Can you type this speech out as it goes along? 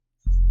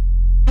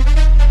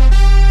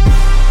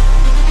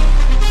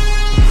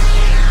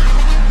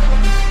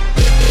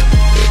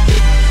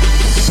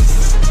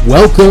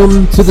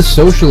Welcome to The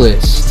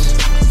Socialist.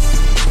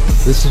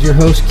 This is your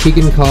host,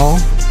 Keegan Call,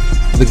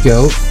 the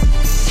GOAT.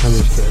 I'm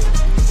just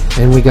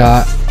kidding. And we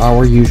got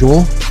our usual,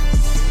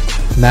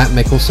 Matt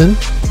Mickelson.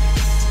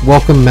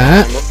 Welcome,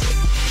 Matt.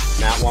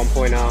 Matt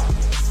 1.0.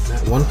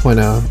 Matt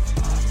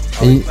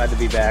 1.0. Always glad to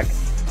be back.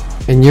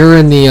 And you're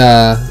in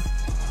the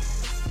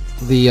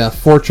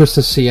Fortress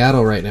of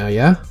Seattle right now,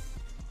 yeah?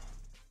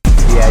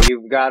 Yeah,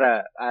 you've got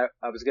to...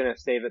 I was going to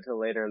save it till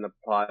later in the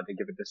pod to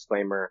give a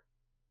disclaimer.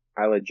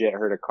 I legit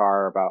heard a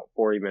car about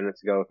 40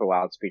 minutes ago with a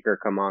loudspeaker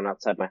come on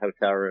outside my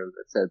hotel room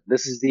that said,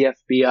 "This is the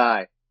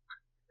FBI."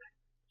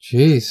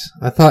 Jeez,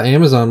 I thought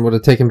Amazon would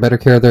have taken better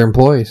care of their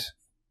employees.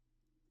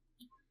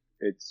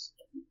 It's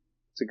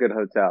a good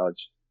hotel.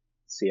 It's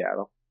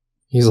Seattle.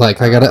 He's like,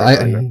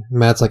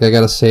 Matt's like, I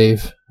gotta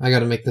save. I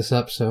gotta make this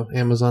up so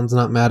Amazon's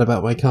not mad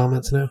about my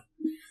comments now.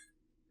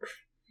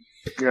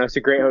 You know, it's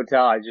a great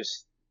hotel. I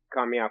just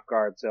caught me off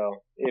guard.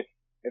 So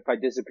if I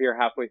disappear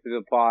halfway through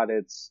the pod,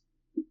 it's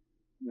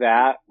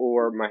that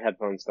or my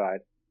headphones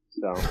died.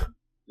 So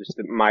just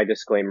my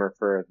disclaimer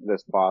for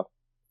this pod.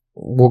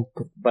 Well,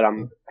 but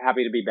I'm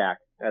happy to be back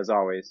as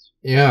always.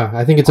 Yeah,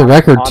 I think it's a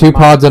record, two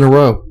pods in a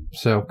row.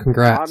 So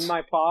congrats. On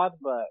my pod,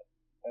 but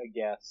a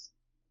guest.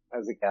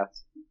 As a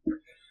guest.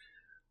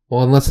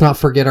 Well, and let's not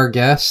forget our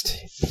guest.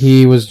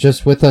 He was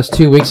just with us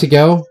 2 weeks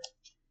ago,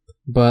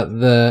 but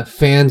the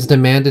fans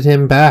demanded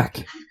him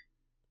back.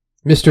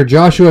 Mr.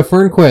 Joshua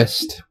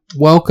Fernquist,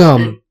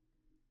 welcome.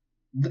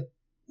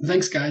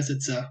 Thanks, guys.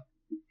 It's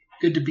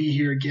good to be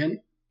here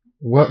again.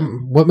 What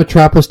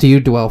metropolis do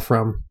you dwell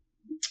from?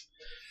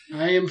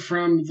 I am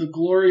from the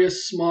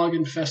glorious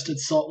smog-infested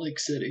Salt Lake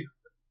City.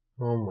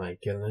 Oh my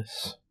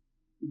goodness.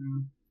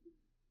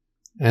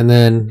 And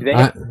then...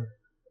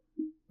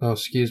 Oh,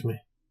 excuse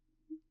me.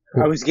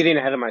 I was getting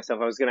ahead of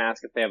myself. I was going to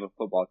ask if they have a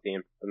football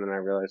team, and then I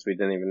realized we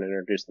didn't even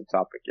introduce the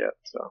topic yet,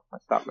 so I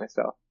stopped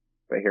myself.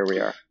 But here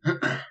we are.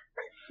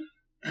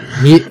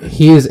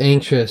 He is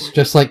anxious,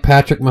 just like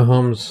Patrick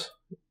Mahomes.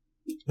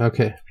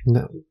 Okay.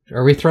 No.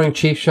 Are we throwing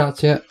Chief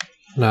shots yet?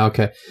 No,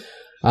 okay.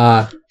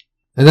 And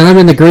then I'm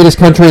in the greatest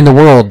country in the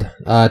world,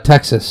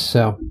 Texas,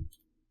 so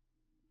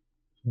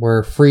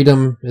where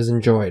freedom is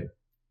enjoyed.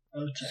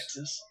 Oh,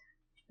 Texas.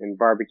 And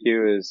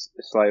barbecue is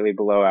slightly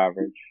below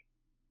average.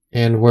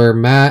 And where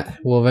Matt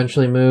will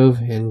eventually move,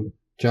 and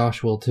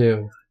Josh will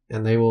too,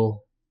 and they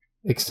will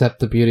accept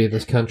the beauty of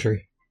this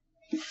country.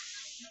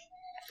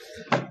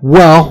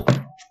 Well,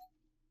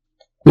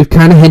 we've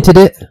kind of hinted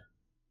it.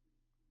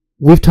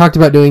 We've talked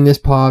about doing this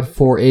pod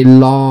for a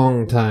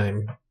long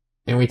time,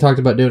 and we talked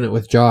about doing it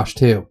with Josh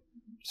too.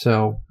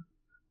 So,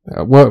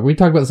 what we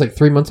talked about this like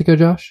 3 months ago,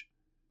 Josh?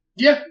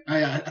 Yeah,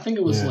 I think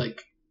it was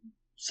like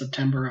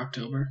September,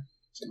 October,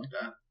 something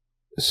like that.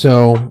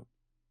 So,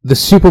 the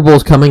Super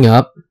Bowl's coming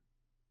up.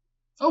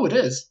 Oh, it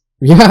is?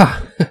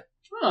 Yeah.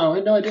 Oh, I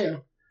had no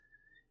idea.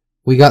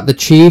 We got the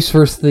Chiefs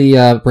versus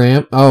the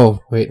Rams. Oh,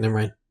 wait, never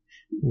mind.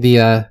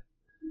 The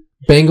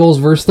Bengals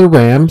versus the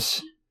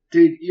Rams.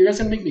 Dude, you guys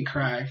gonna make me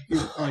cry.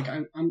 Like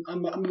I'm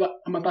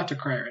about to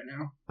cry right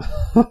now.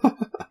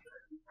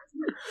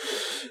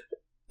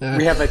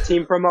 We have a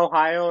team from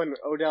Ohio and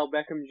Odell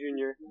Beckham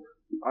Jr.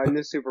 in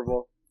the Super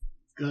Bowl.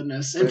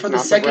 Goodness, and for the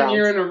second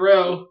year in a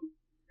row,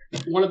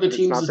 one of the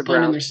teams is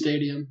playing in their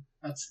stadium.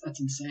 That's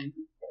insane.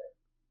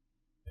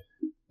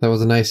 That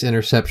was a nice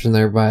interception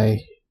there by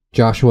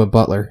Joshua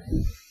Butler.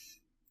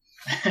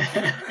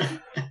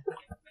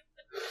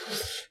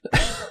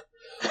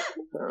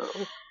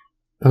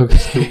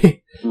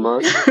 Okay.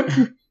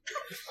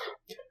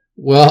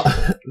 Well,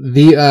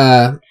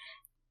 the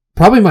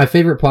probably my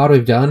favorite pod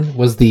we've done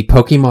was the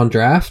Pokemon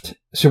draft.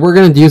 So we're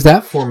going to use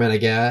that format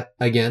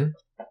again.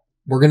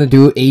 We're going to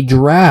do a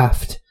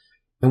draft,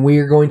 and we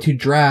are going to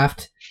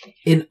draft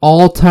an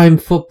all-time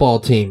football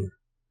team.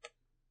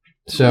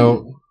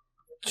 So,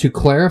 to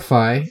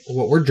clarify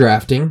what we're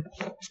drafting,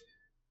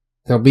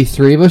 there'll be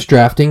 3 of us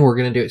drafting. We're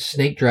going to do a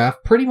snake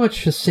draft, pretty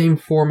much the same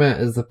format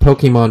as the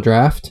Pokemon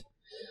draft.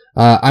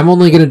 I'm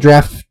only going to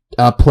draft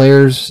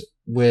players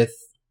with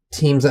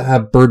teams that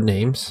have bird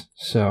names,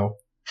 so...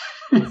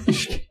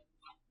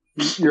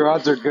 Your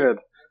odds are good.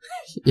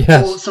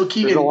 Yes. Well, so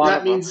Keegan,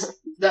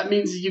 that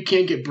means you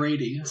can't get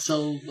Brady.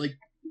 So like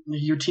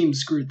your team's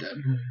screwed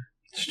then.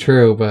 It's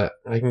true, but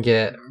I can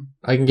get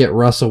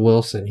Russell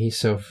Wilson. He's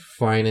so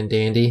fine and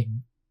dandy.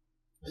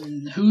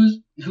 And who's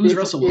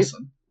Russell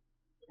Wilson?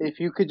 If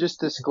you could just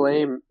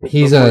disclaim,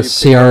 he's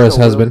Ciara's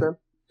husband.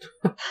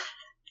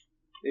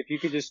 If you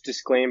could just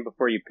disclaim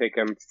before you pick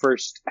him,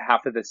 first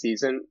half of the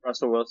season,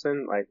 Russell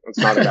Wilson, like it's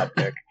not a bad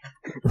pick.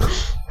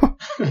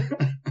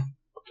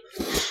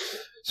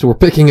 So we're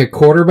picking a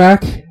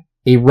quarterback,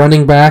 a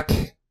running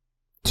back,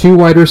 2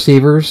 wide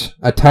receivers,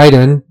 a tight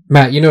end.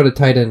 Matt, you know what a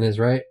tight end is,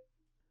 right?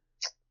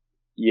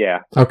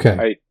 Yeah.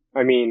 Okay.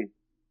 I mean,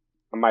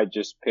 I might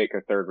just pick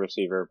a third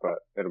receiver, but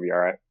it'll be all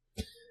right.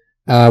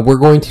 We're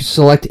going to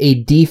select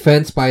a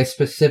defense by a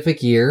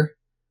specific year.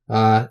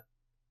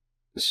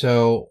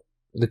 So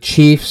the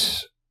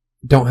Chiefs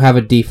don't have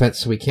a defense,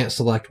 so we can't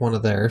select one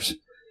of theirs.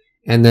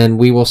 And then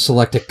we will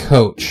select a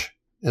coach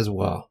as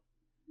well.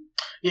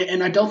 Yeah,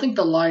 and I don't think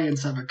the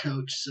Lions have a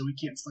coach, so we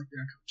can't select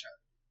their coach out.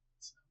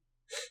 So.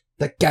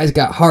 That guy's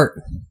got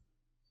heart.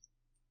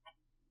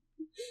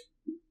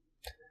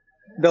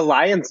 The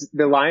Lions,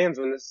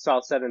 when this is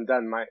all said and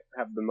done, might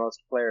have the most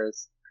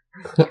players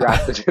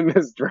drafted in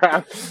this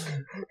draft.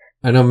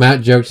 I know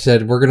Matt joked,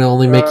 said, we're going to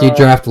only make you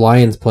draft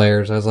Lions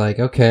players. I was like,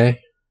 okay.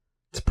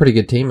 It's a pretty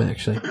good team,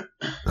 actually.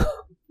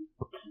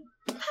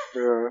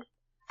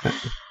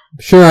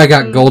 Sure, I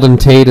got Golden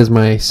Tate as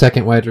my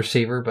second wide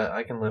receiver, but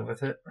I can live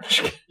with it.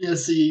 Yeah,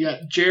 so you got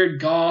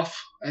Jared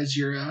Goff as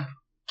your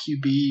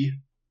QB.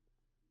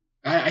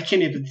 I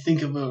can't even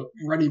think of a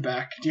running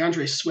back.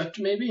 DeAndre Swift,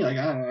 maybe? Like,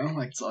 I don't know.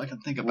 Like, that's all I can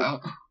think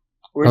about.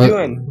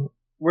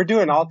 We're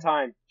doing all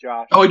time,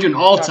 Josh. Oh, we're doing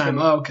all time.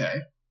 Oh,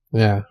 okay.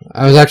 Yeah,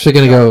 I was actually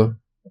going to go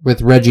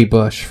with Reggie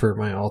Bush for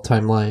my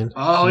all-time Lion.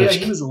 Oh, yeah,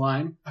 he was a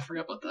Lion. I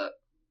forgot about that.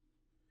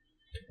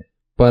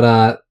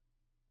 But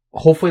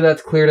hopefully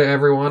that's clear to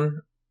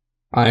everyone.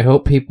 I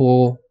hope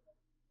people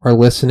are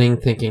listening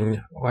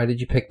thinking, why did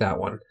you pick that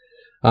one?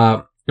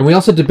 And we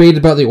also debated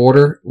about the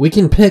order. We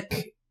can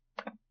pick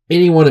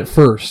anyone at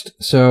first.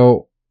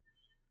 So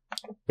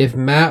if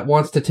Matt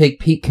wants to take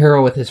Pete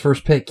Carroll with his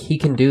first pick, he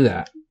can do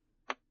that.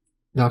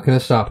 Not going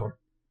to stop him.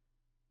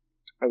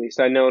 At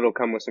least I know it'll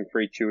come with some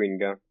free chewing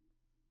gum.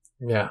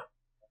 Yeah.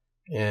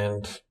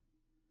 And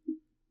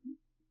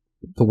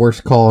the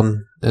worst call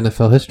in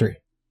NFL history.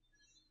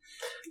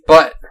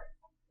 But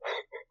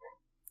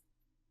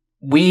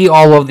we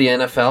all love the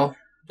NFL,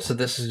 so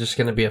this is just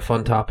going to be a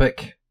fun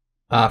topic.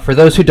 For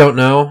those who don't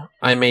know,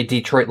 I'm a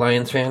Detroit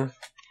Lions fan.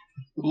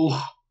 Ooh,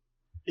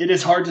 it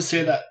is hard to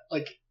say that.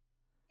 Like,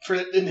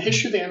 in the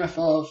history of the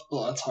NFL,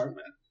 that's hard,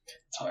 man.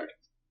 It's hard.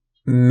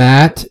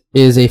 Matt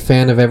is a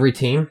fan of every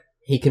team.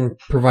 He can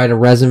provide a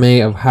resume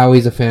of how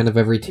he's a fan of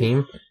every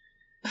team.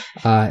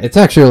 It's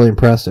actually really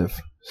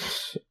impressive.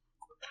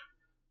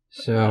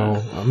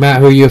 So,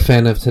 Matt, who are you a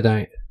fan of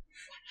tonight?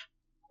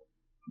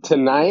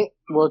 Tonight,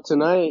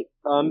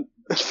 I'm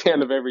a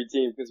fan of every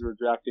team because we're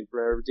drafting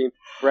for every team.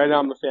 Right now,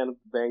 I'm a fan of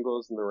the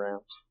Bengals and the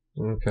Rams.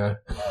 Okay.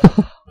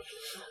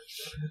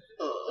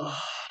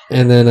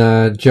 And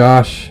then,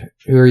 Josh,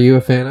 who are you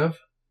a fan of?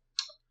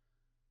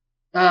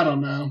 I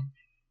don't know.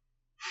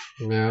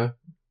 Yeah.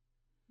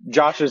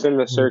 Josh is in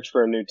the search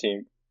for a new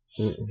team.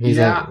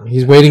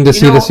 He's waiting to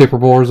see the Super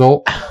Bowl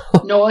result.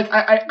 No, like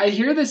I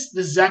hear this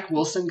Zach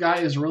Wilson guy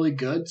is really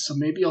good, so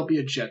maybe I'll be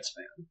a Jets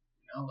fan. You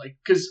know, like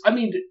because I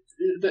mean.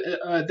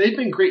 They've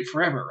been great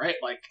forever, right?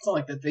 Like it's not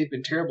like that they've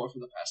been terrible for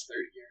the past 30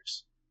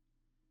 years.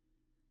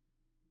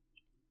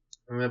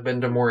 And I've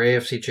been to more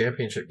AFC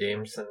Championship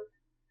games than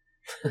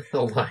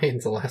the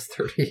Lions the last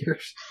 30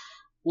 years.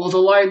 Well, the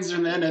Lions are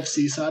in the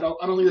NFC, so I don't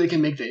think they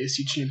can make the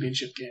AFC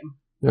Championship game.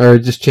 Or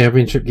just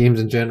championship games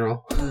in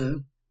general.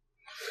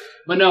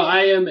 But no,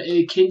 I am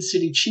a Kansas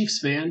City Chiefs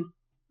fan.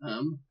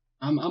 I'm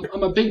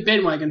a big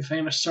bandwagon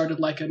fan. I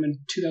started like them in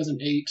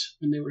 2008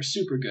 when they were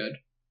super good.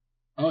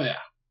 Oh yeah.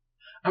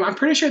 I'm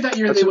pretty sure that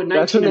year they went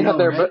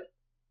 19-0, right?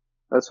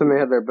 That's when they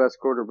had their best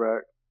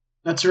quarterback.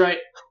 That's right.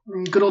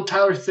 Good old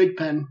Tyler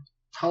Thigpen,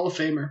 Hall of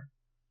Famer.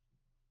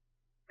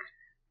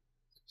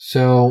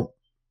 So,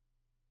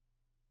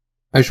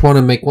 I just want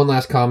to make one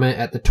last comment.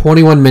 At the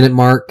 21-minute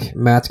mark,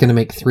 Matt's going to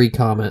make 3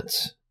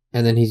 comments,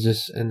 and then he's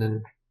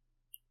going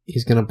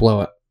to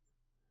blow it.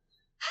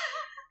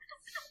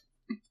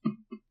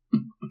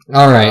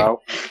 All right. Wow.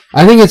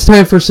 I think it's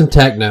time for some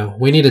techno.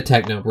 We need a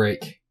techno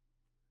break.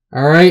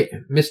 All right,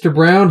 Mr.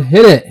 Brown,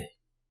 hit it.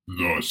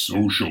 The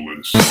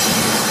Socialist.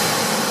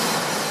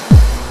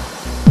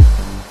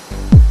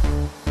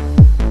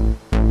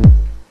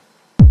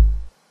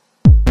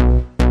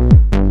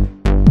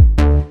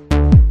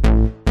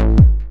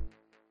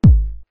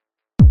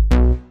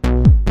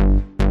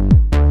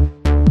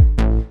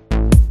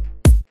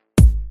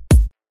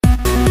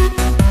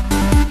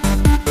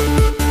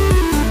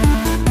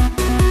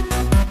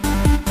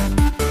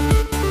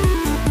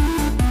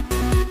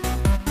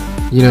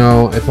 You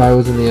know, if I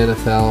was in the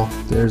NFL,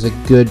 there's a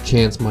good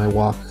chance my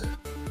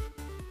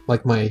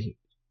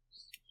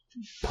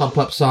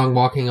pump-up song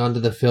walking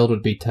onto the field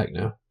would be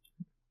techno.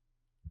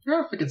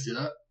 Yeah, I can see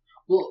that.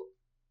 Well,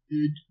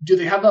 do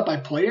they have that by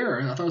player,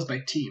 or I thought it was by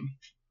team?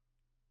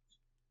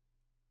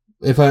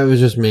 If it was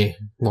just me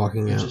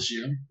walking out. Just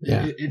you?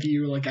 Yeah. If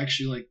you were like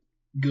actually like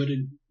good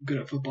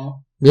at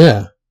football?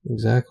 Yeah,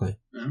 exactly.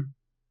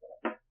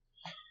 Yeah.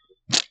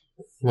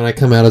 When I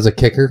come out as a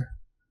kicker,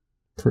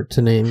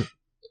 to name...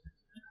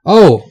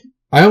 Oh,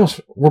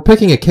 we're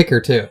picking a kicker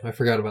too. I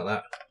forgot about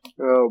that.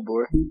 Oh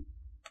boy.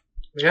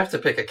 We have to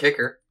pick a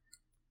kicker.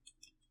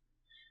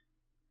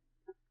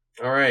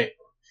 All right.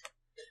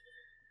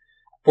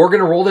 We're going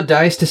to roll the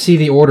dice to see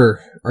the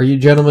order. Are you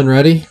gentlemen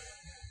ready?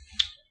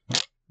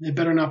 They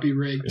better not be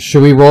rigged.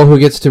 Should we roll who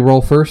gets to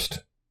roll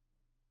first?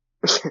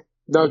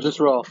 No,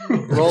 just roll.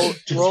 Roll.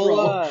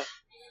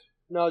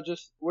 No,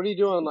 just, what are you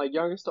doing? Like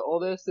youngest to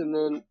oldest and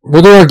then...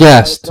 We'll do our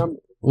guest.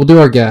 We'll do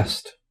our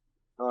guest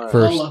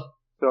first.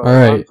 So all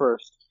right. I'm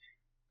first.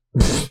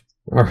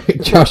 All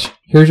right, Josh,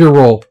 here's your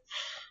roll.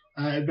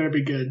 It better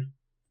be good.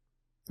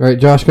 All right,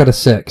 Josh got a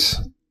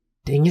 6.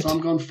 Dang it. So I'm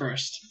going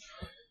first.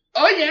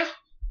 Oh, yeah.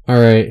 All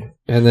right.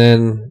 And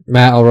then,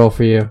 Matt, I'll roll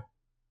for you.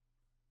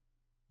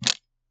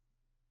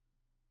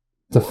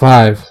 It's a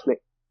 5.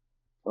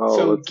 Oh,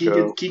 So let's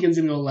go. Keegan's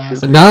going to go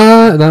last.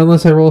 Not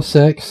unless I roll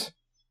 6.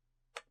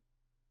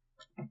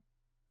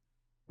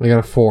 We got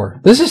a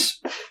 4. Is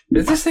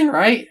this thing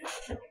right?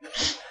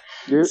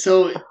 Dude,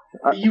 So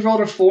you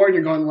rolled a 4 and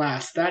you're going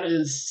last. That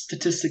is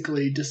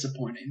statistically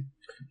disappointing.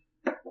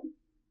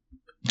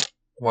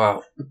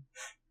 Wow.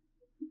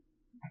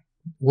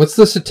 What's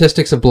the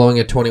statistics of blowing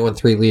a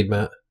 21-3 lead,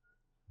 Matt?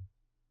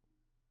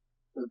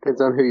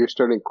 depends on who your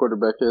starting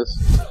quarterback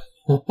is.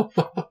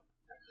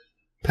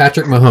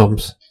 Patrick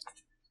Mahomes.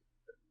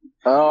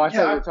 Oh, I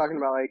thought you were talking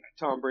about like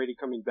Tom Brady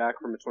coming back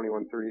from a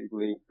 21-3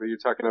 lead, but you're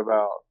talking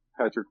about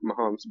Patrick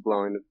Mahomes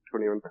blowing a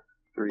 21-3.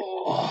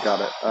 Oh.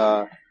 Got it.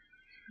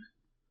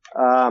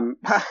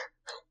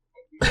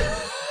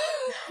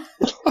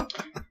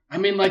 I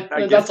mean, like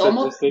I that's guess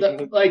almost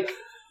that's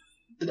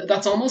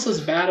that's almost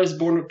as bad as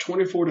blowing a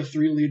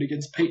 24-3 lead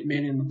against Peyton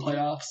Manning in the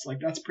playoffs. Like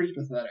that's pretty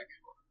pathetic.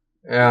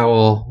 Yeah,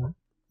 well,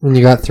 when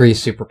you got 3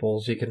 Super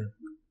Bowls, you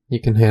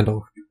can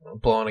handle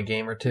blowing a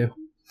game or 2.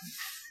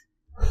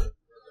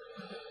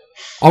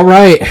 All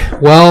right.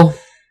 Well,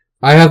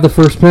 I have the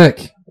first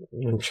pick.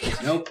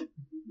 Nope.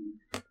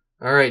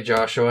 All right,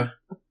 Joshua.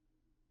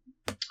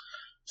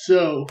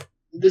 So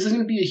this is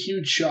going to be a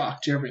huge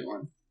shock to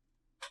everyone.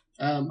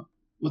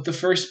 With the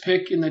first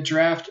pick in the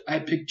draft, I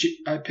picked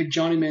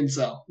Johnny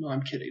Manziel. No,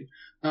 I'm kidding.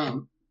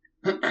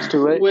 It's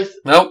too late.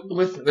 Nope.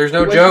 There's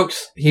no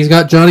jokes. He's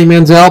got Johnny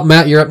Manziel.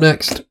 Matt, you're up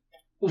next.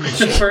 With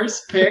the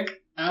first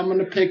pick, I'm going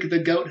to pick the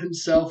GOAT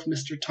himself,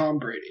 Mr. Tom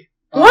Brady.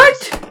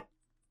 What?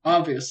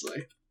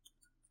 Obviously.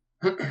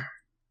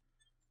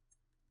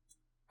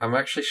 I'm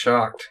actually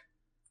shocked.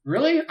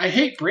 Really? I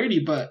hate Brady,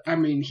 but I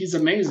mean, he's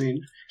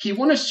amazing. He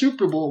won a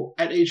Super Bowl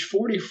at age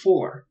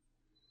 44.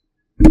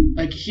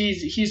 Like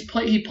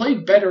he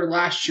played better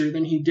last year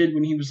than he did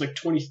when he was like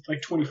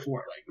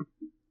 24. Like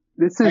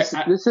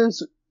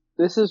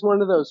this is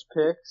one of those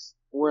picks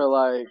where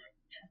like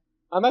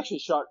I'm actually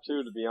shocked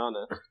too, to be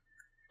honest.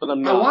 But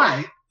I'm not.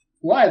 Why?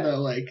 Why though?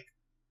 Like,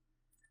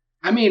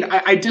 I mean,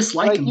 I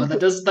dislike him, but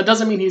that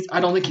doesn't mean I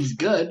don't think he's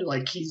good.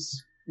 Like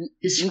he's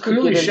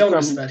clearly shown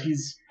us that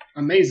he's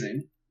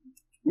amazing.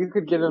 You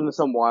could get into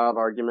some wild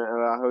argument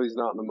about how he's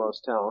not the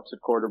most talented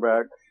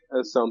quarterback,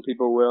 as some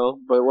people will.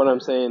 But what I'm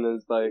saying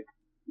is, like,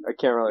 I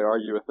can't really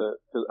argue with it.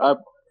 Cause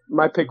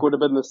my pick would have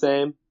been the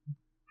same.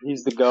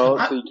 He's the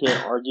GOAT, so you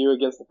can't argue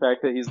against the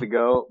fact that he's the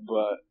GOAT,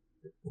 but...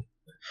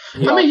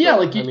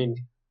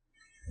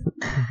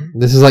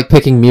 This is like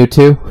picking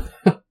Mewtwo?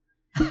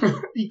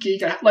 You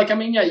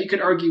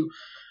could argue...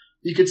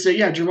 You could say,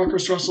 yeah,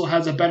 Jamarcus Russell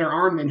has a better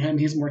arm than him.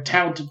 He's more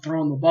talented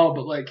throwing the ball,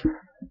 but, like...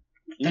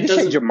 Did you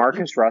say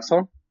Jamarcus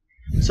Russell?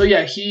 So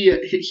yeah,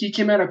 he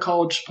came out of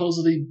college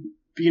supposedly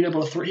being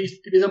able to throw. He's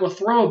able to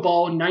throw a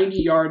ball 90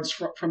 yards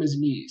from his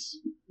knees.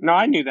 No,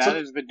 I knew that. It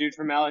was the dude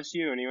from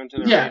LSU, and he went to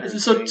the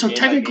Raiders. So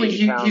technically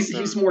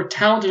he's more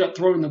talented at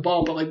throwing the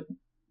ball, but like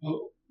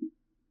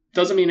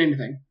doesn't mean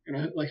anything. You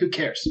know, like who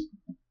cares?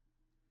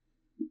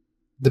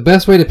 The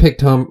best way to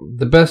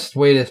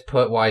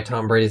put why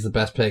Tom Brady's the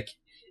best pick.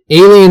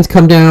 Aliens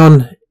come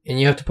down. And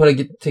you have to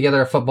put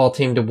together a football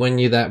team to win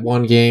you that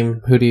one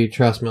game. Who do you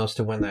trust most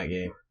to win that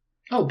game?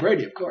 Oh,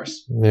 Brady, of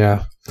course.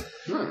 Yeah.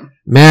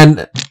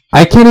 Man,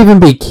 I can't even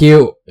be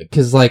cute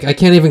because, like, I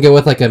can't even go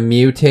with, like, a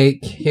Mew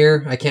take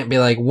here. I can't be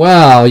like,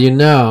 well, you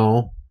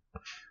know.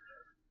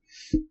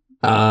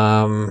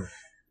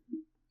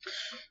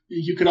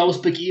 You could always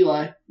pick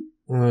Eli.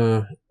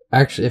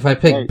 Actually, if I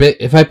pick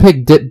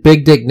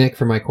Big Dick Nick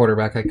for my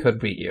quarterback, I could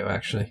beat you,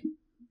 actually.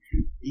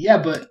 Yeah,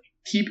 but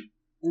he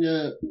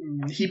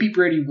beat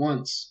Brady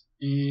once,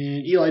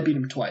 and Eli beat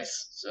him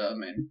twice. So,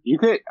 man.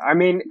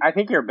 I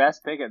think your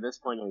best pick at this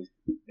point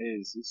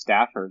is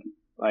Stafford.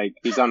 Like,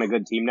 he's on a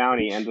good team now,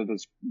 and he ended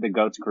the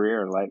GOAT's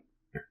career. Like,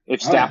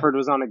 if Stafford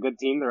was on a good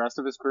team the rest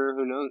of his career,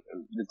 who knows?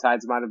 The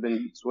tides might have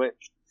been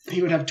switched.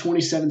 He would have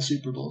 27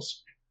 Super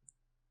Bowls.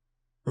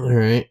 All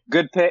right.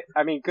 Good pick.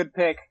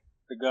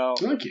 The GOAT.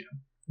 Thank you.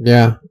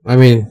 Yeah, I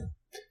mean...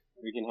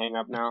 We can hang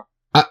up now.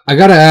 I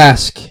gotta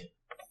ask...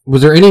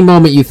 Was there any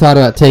moment you thought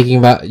about taking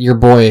about your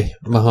boy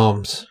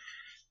Mahomes?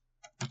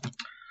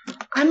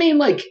 I mean,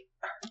 like,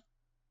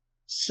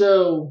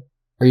 so...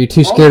 Are you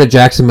too scared of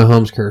Jackson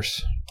Mahomes'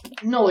 curse?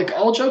 No, like,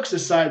 all jokes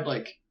aside,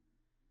 like,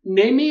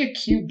 name me a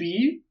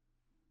QB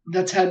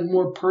that's had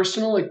more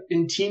personal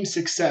and team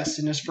success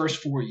in his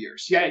first 4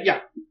 years. Yeah.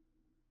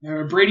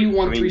 Brady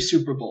won 3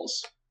 Super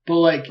Bowls. But,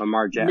 like...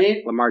 Lamar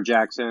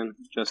Jackson,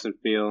 Justin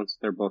Fields,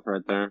 they're both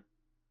right there.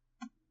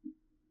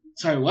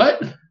 Sorry, what?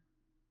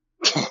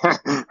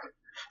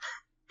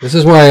 This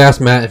is why I asked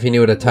Matt if he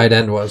knew what a tight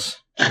end was.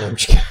 No, I'm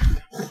just kidding.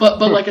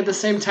 But like at the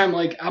same time,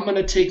 like I'm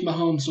gonna take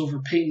Mahomes over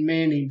Peyton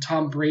Manning,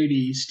 Tom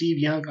Brady, Steve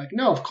Young. Like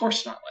no, of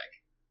course not. Like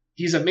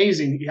he's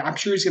amazing. I'm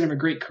sure he's gonna have a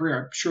great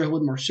career. I'm sure he'll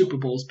win more Super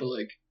Bowls. But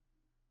like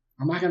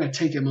I'm not gonna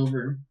take him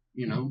over,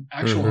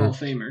 actual Hall of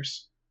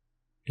Famers.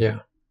 Yeah.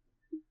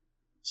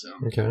 So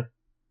okay.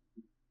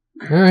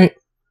 All right.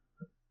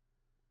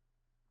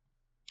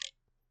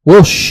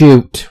 We'll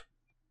shoot.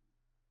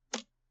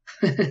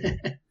 All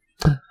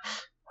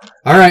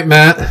right,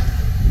 Matt.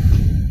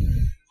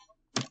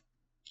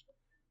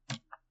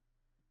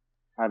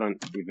 I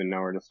don't even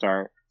know where to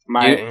start.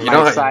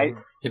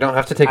 You don't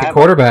have to take a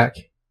quarterback.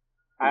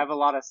 I have a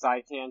lot of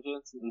side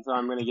tangents, and so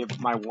I'm going to give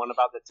my one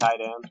about the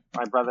tight end.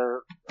 My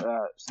brother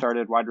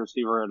started wide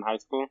receiver in high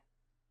school,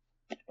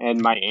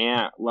 and my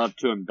aunt loved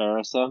to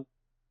embarrass him.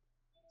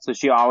 So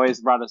she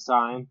always brought a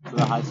sign to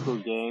the high school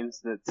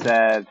games that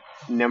said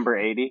number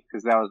 80,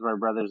 because that was my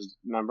brother's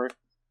number. It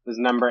was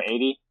number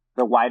 80,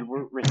 the wide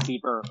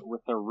receiver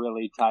with the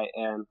really tight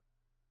end.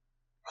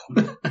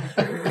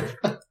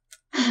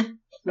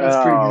 That's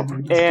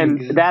pretty good.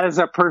 And that is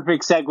a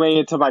perfect segue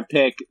into my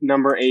pick,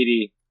 number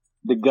 80,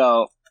 the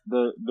GOAT,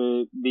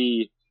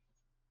 the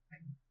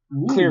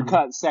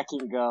clear-cut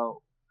second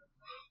GOAT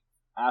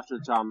after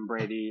Tom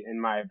Brady, in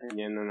my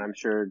opinion, and I'm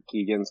sure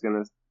Keegan's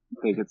going to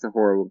think it's a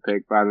horrible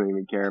pick, but I don't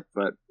even care.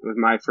 But with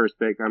my first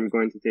pick, I'm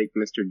going to take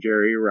Mr.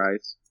 Jerry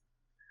Rice.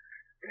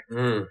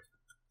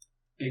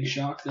 Big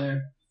shock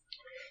there.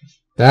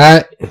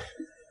 That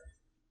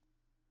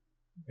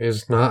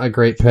is not a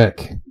great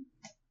pick.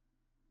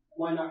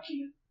 Why not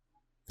Keegan?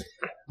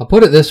 I'll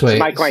put it this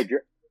way.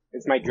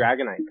 It's my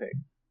Dragonite pick.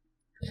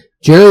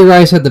 Jerry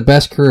Rice had the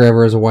best career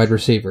ever as a wide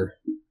receiver.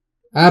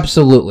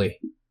 Absolutely.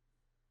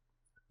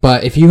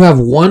 But if you have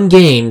one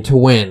game to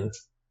win,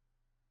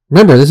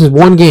 remember, this is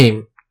one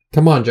game.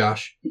 Come on,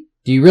 Josh.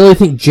 Do you really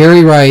think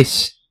Jerry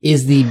Rice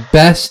is the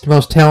best,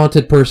 most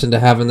talented person to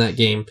have in that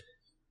game?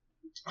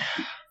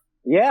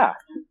 Yeah.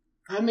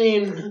 I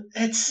mean,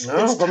 it's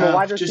from tough. a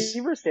wide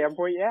receiver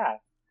standpoint, yeah.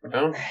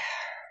 No.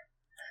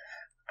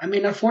 I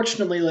mean,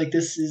 unfortunately, like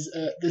this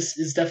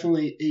is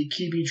definitely a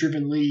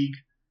QB-driven league.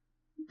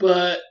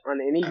 But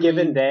on any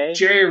given day,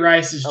 Jerry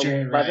Rice is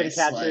Jerry 11 Rice.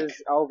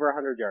 catches, over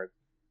 100 yards.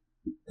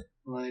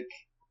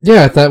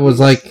 Yeah, if that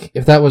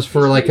was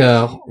for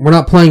we're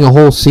not playing a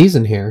whole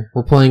season here.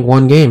 We're playing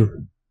one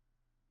game.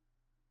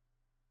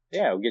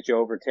 Yeah, it'll get you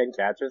over 10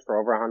 catches for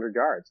over 100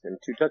 yards and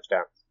 2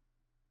 touchdowns.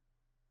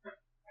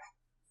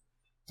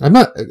 Let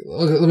me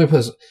put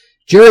this.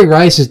 Jerry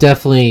Rice is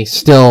definitely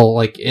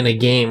still in a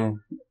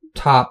game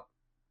top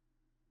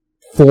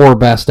 4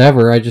 best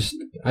ever. I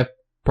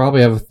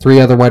probably have 3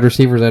 other wide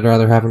receivers I'd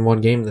rather have in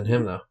one game than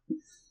him, though.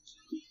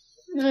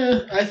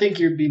 I think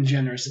you're being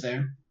generous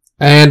there.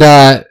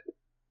 And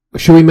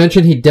should we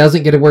mention he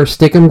doesn't get to wear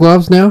stickum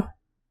gloves now?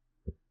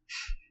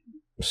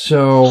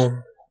 So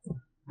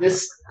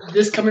this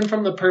coming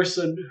from the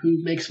person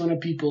who makes fun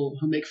of people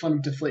who make fun of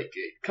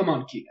Deflategate. Come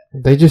on, Keegan.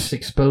 They just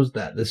exposed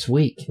that this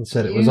week and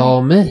said it was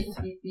all myth.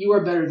 You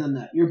are better than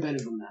that. You're better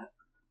than that.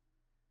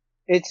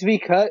 It's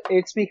because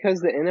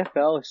the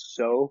NFL is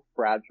so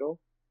fragile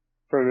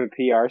from a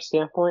PR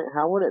standpoint.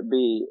 How would it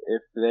be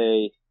if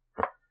they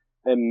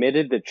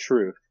admitted the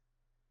truth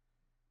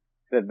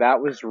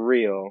that was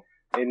real,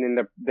 and then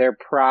their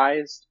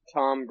prized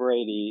Tom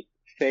Brady,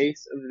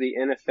 face of the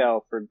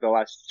NFL for the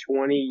last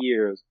 20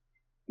 years,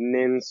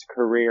 Nin's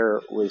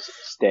career was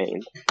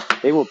stained?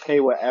 They will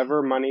pay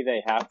whatever money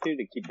they have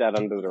to keep that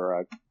under the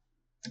rug.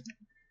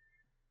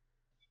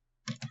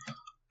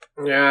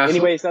 Yeah.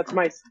 Anyways, that's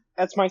my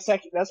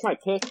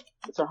pick.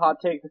 It's a hot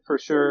take for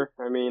sure.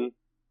 I mean,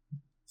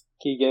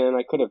 Keegan,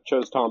 I could have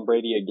chose Tom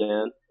Brady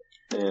again,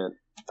 and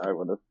I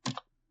would have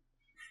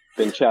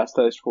been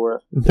chastised for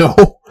it.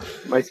 No.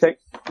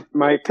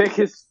 My pick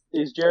is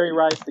Jerry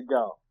Rice to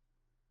go.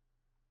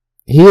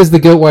 He is the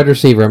GOAT wide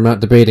receiver. I'm not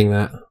debating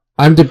that.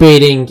 I'm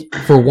debating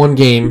for one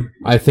game.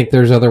 I think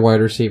there's other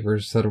wide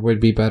receivers that would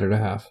be better to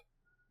have.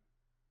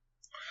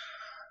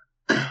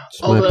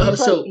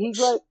 He's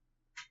like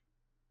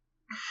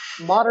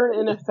modern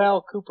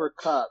NFL Cooper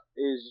Kupp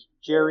is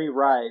Jerry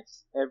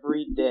Rice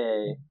every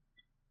day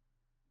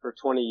for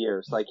 20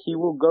 years. He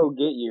will go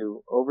get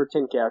you over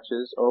 10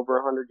 catches, over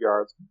 100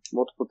 yards,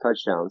 multiple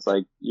touchdowns.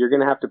 You're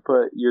going to have to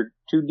put your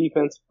 2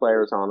 defensive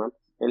players on him,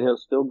 and he'll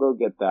still go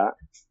get that.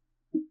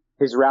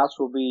 His routes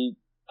will be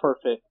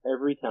perfect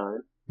every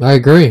time. I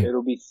agree.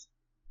 It'll be.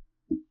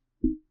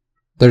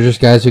 They're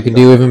just guys who can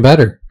do even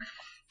better.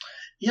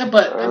 Yeah,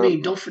 but I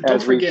mean, don't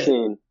forget.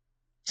 Seen.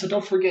 So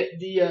don't forget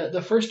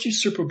the first 2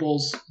 Super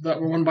Bowls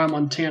that were won by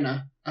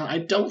Montana. I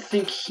don't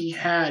think he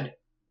had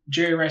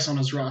Jerry Rice on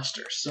his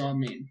roster. So I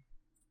mean,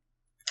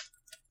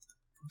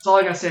 that's all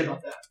I gotta say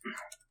about that.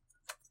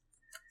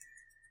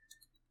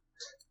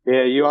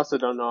 Yeah, you also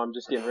don't know. I'm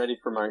just getting ready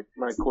for my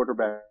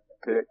quarterback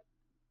pick.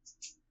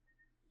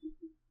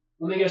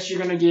 Let me guess, you're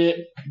gonna get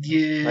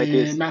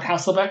Matt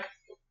Hasselbeck.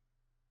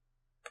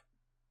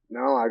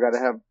 No, I gotta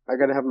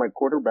have my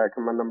quarterback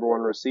and my number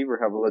 1 receiver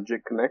have a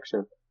legit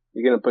connection.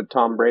 You're gonna put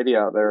Tom Brady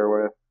out there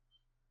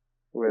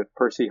with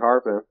Percy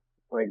Harvin,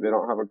 they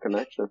don't have a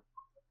connection.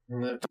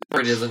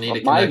 Brady doesn't need a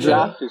connection. My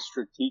draft is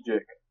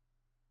strategic.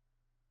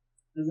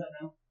 Is that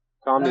now?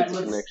 Tom needs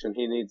a connection.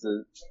 He needs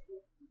a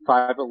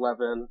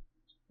 5'11"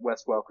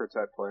 Wes Welker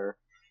type player.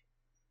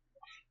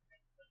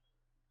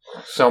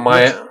 So am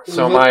I up?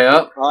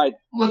 All right.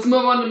 Let's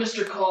move on to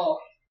Mr. Call.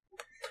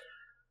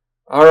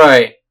 All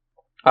right.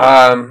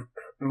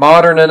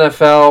 Modern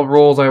NFL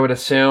rules, I would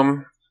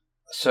assume.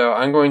 So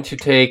I'm going to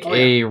take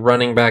a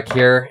running back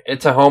here.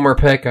 It's a homer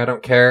pick. I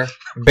don't care.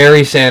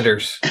 Barry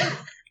Sanders.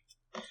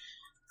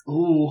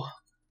 Ooh.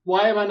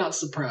 Why am I not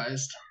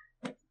surprised?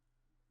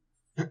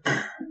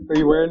 Are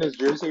you wearing his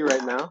jersey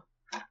right now?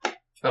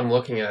 I'm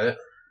looking at it.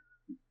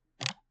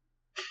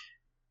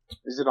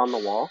 Is it on the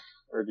wall?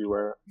 Or do you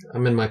wear it?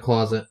 I'm in my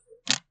closet.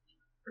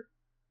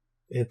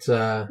 It's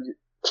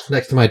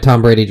next to my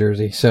Tom Brady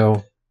jersey.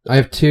 So I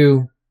have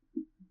 2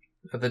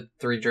 of the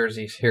 3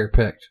 jerseys here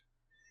picked.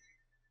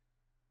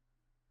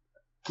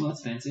 Well,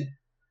 that's fancy.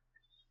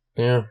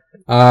 Yeah.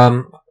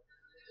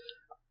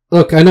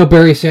 Look, I know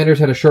Barry Sanders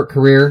had a short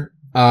career.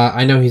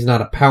 I know he's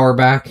not a power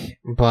back,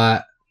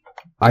 but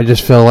I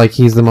just feel like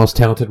he's the most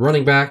talented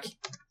running back.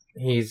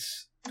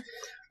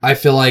 I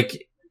feel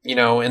like,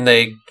 in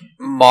the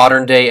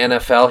modern day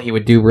NFL, he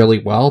would do really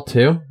well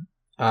too.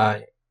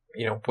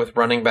 With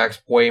running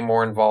backs way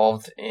more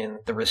involved in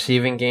the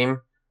receiving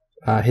game.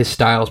 His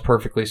style is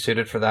perfectly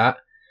suited for that.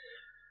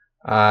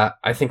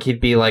 I think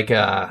he'd be like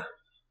an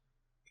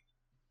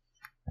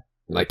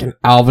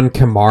Alvin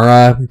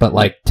Kamara, but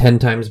like 10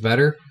 times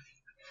better.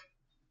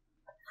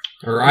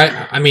 Or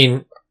I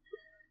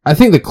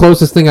think the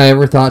closest thing I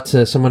ever thought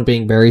to someone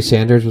being Barry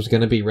Sanders was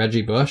going to be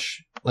Reggie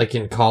Bush, like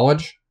in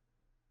college.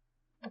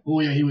 Oh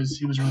yeah, he was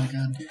really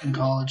good in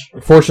college.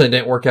 Unfortunately, it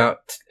didn't work out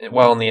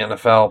well in the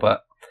NFL,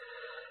 but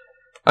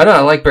I know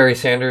I like Barry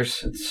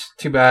Sanders. It's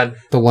too bad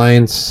the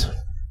Lions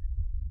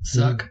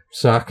suck,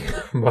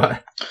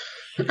 but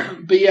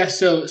yeah.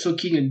 So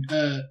Keegan,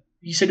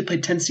 you said he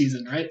played 10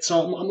 seasons, right?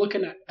 So I'm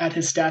looking at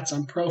his stats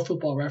on Pro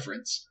Football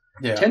Reference.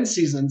 Yeah. 10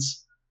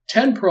 seasons,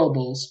 10 Pro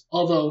Bowls.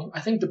 Although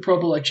I think the Pro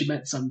Bowl actually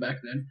meant something back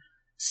then.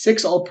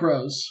 6 All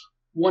Pros,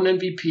 1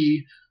 MVP,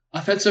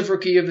 Offensive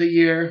Rookie of the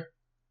Year,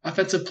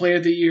 Offensive Player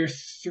of the Year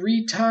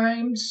 3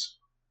 times.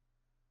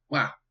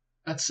 Wow,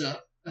 that's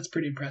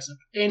pretty impressive.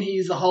 And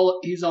he's the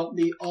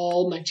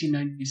all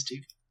 1990s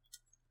team.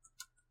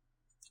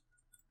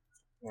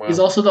 Wow. He's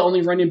also the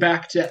only running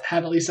back to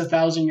have at least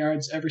 1,000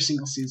 yards every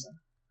single season.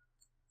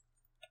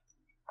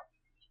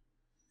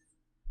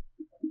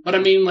 But I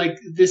mean, like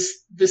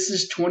this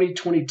is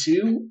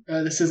 2022.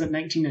 This isn't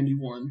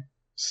 1991.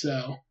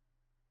 So.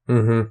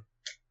 Mm-hmm.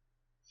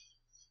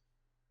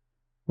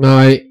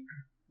 No,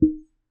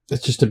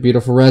 it's just a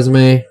beautiful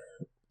resume.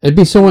 It'd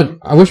be so much.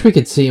 I wish we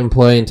could see him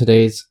play in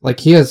today's. Like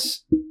he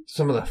has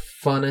some of the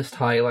funnest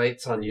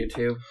highlights on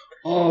YouTube.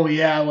 Oh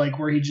yeah, like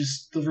where he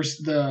just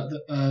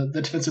the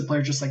defensive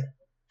player just like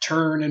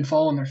turn and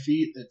fall on their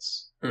feet.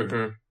 It's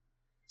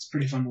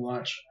pretty fun to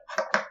watch.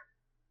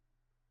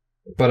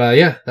 But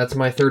yeah, that's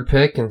my 3rd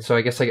pick, and so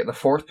I guess I get the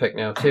 4th pick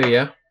now too.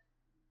 Yeah.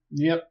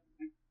 Yep.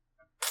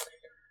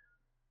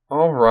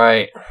 All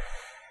right.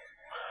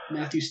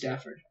 Matthew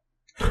Stafford.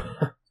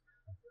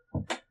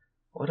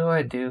 What do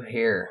I do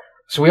here?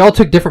 So we all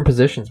took different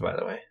positions, by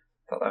the way.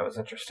 Thought that was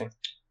interesting.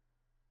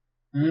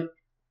 Mm-hmm.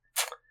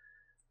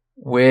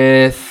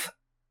 With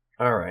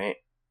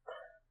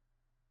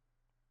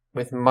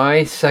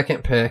my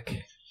 2nd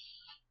pick,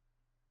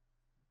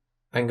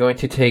 I'm going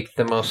to take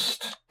the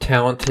most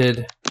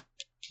talented,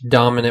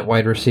 dominant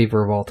wide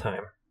receiver of all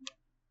time.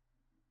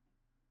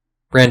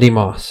 Randy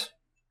Moss.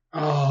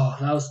 Oh,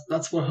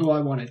 that's who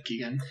I wanted,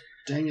 Keegan.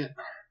 Dang it.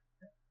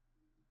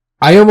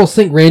 I almost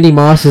think Randy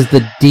Moss is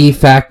the de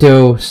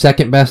facto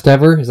 2nd best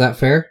ever. Is that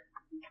fair?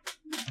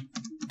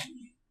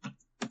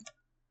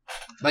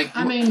 Like,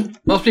 I mean,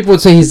 most people would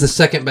say he's the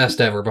 2nd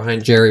best ever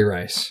behind Jerry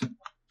Rice.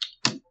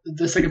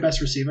 The 2nd best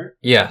receiver?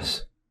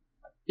 Yes.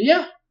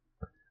 Yeah.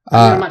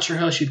 I'm not sure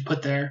who else you'd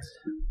put there.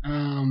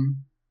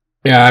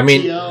 Yeah, I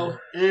mean, T.O.,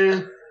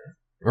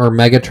 or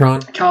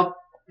Megatron.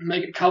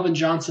 Calvin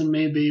Johnson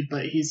maybe,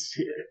 but he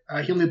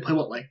only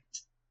played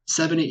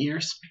 7-8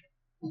 years.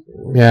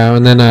 Yeah,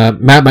 and then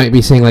Matt might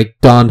be saying like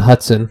Don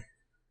Hudson.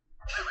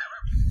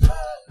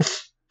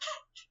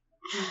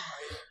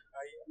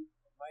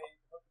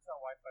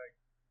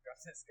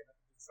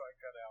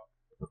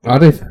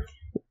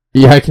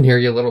 Yeah, I can hear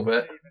you a little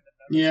bit.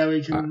 Yeah,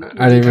 we can.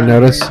 I didn't even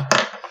notice.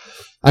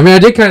 I mean, I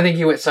did kind of think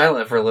he went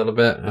silent for a little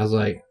bit. I was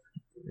like,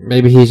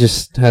 maybe he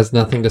just has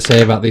nothing to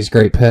say about these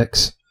great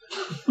picks.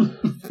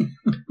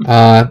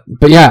 But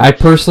yeah, I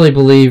personally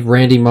believe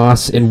Randy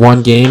Moss in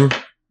one game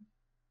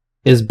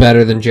is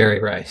better than Jerry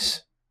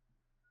Rice.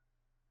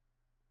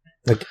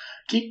 Like,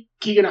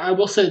 Keegan, I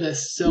will say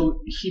this.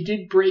 So he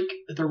did break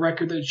the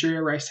record that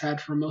Jerry Rice had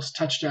for most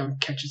touchdown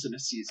catches in a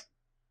season.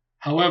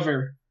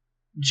 However,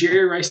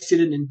 Jerry Rice did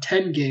it in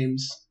 10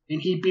 games,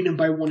 and he beat him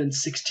by 1 in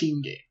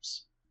 16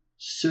 games.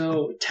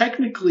 So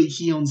technically,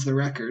 he owns the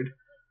record.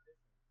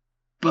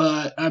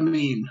 But I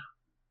mean,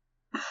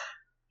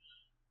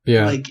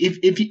 yeah, like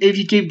if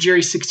you gave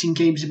Jerry 16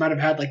 games, he might have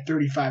had like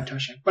 35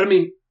 touchdowns. But I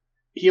mean,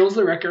 he owns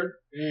the record,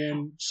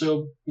 and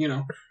so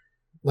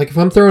like if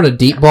I'm throwing a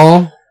deep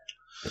ball,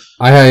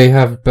 I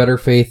have better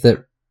faith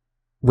that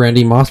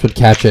Randy Moss would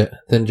catch it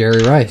than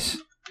Jerry Rice.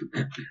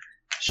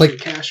 Like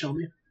cash on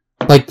me.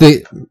 Like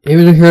you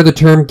ever hear the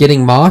term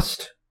 "getting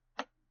mossed"?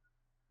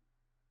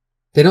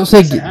 They don't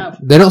say Yes, I have.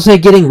 they don't say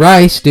getting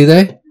rice, do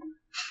they?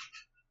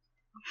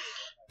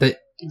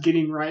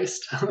 Getting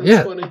riced. That's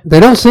Yeah, funny. they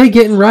don't say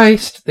getting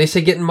riced. They say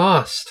getting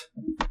mossed.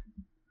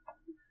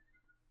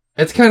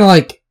 It's kind of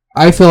like,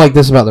 I feel like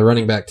this about the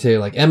running back too.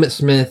 Like Emmitt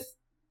Smith,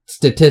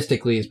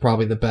 statistically, is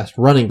probably the best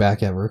running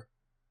back ever,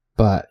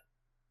 but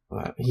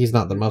he's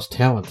not the most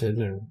talented.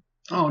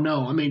 Oh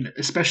no, I mean,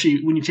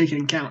 especially when you take it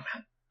in account,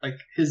 like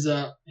his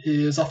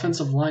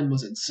offensive line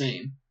was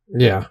insane,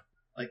 Yeah,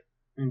 like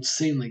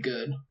insanely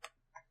good.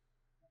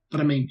 But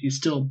I mean, he's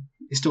still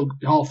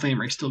Hall of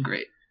Famer. He's still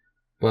great.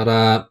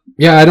 but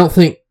yeah, I don't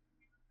think.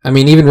 I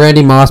mean, even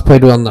Randy Moss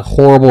played on the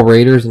horrible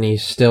Raiders, and he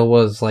still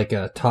was like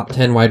a top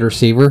 10 wide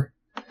receiver.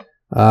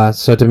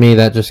 So to me,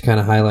 that just kind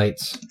of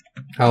highlights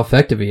how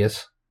effective he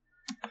is.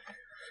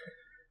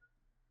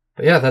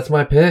 But yeah, that's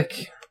my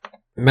pick.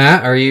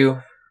 Matt, are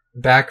you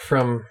back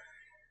from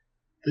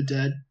The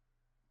dead.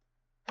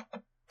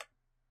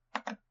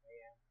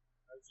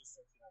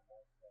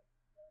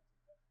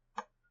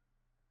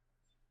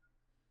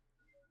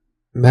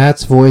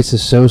 Matt's voice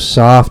is so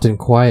soft and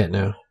quiet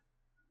now.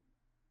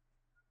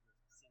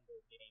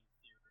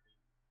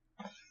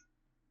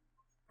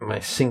 My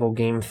single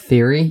game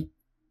theory?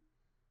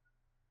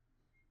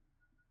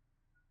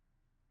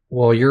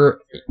 Well,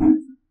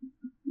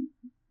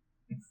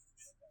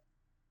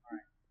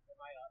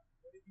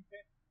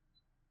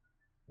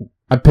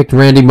 I picked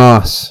Randy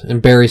Moss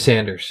and Barry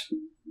Sanders.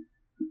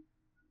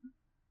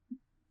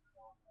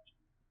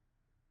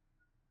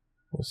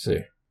 Let's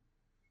see.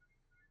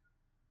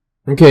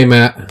 Okay,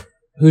 Matt.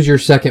 Who's your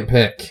second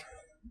pick?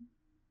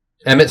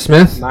 Emmitt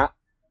Smith?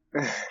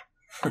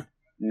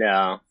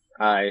 No,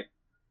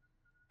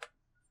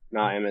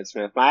 not Emmitt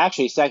Smith. My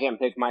actually second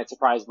pick might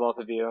surprise both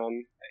of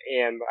you,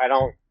 and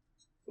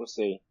we'll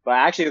see. But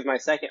actually, with my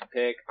second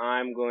pick,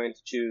 I'm going to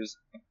choose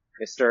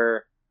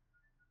Mr.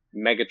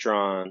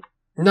 Megatron.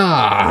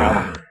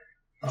 Nah.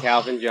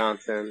 Calvin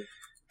Johnson.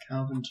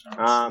 Calvin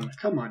Johnson.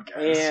 Come on,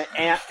 guys.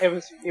 And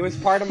it was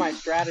part of my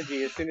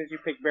strategy. As soon as you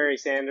picked Barry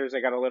Sanders, I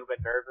got a little bit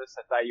nervous.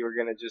 I thought you were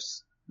going to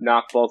just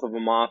knock both of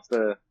them off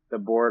the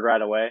board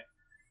right away.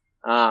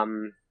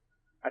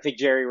 I think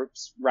Jerry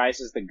Rice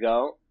is the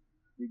GOAT.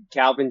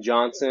 Calvin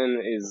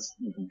Johnson is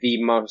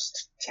the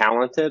most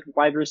talented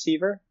wide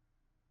receiver.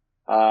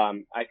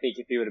 I think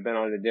if he would have been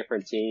on a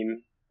different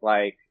team,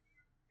 like,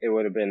 it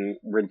would have been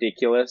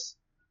ridiculous.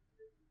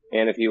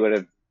 And if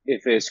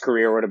his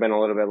career would have been a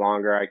little bit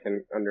longer, I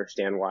can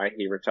understand why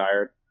he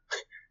retired.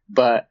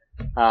 But,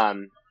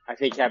 I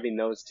think having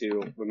those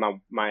two with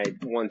my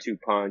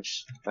 1-2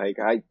 punch, like,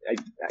 I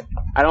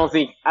don't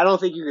think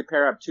you could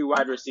pair up two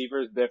wide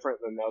receivers different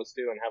than those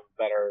two and have a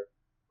better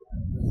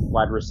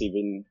wide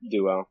receiving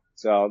duo.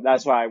 So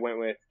that's why I went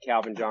with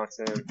Calvin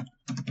Johnson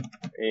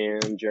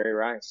and Jerry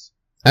Rice.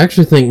 I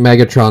actually think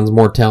Megatron's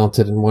more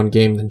talented in one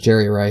game than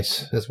Jerry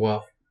Rice as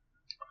well.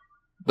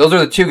 Those are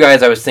the two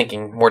guys I was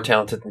thinking more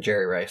talented than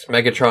Jerry Rice.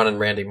 Megatron and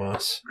Randy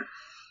Moss.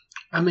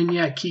 I mean,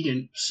 yeah,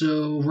 Keegan.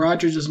 So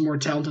Rodgers is more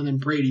talented than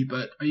Brady,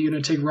 but are you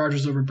going to take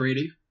Rodgers over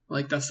Brady?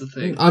 Like, that's the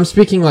thing. I'm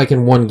speaking like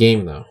in one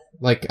game though.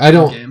 Like, I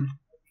don't. Game.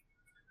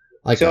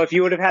 Like, so if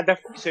you would have had the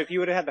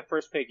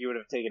first pick, you would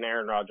have taken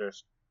Aaron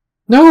Rodgers.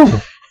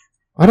 No,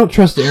 I don't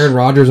trust Aaron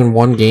Rodgers in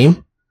one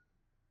game.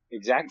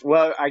 Exactly.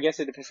 Well, I guess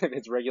it depends if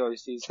it's regular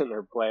season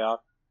or playoff.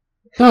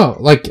 No,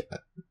 like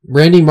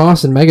Randy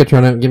Moss and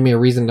Megatron don't give me a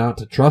reason not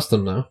to trust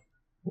them though.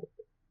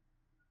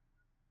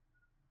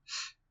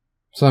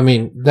 So I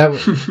mean that.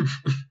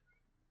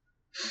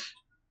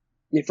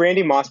 If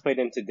Randy Moss played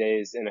in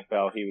today's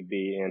NFL, he would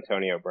be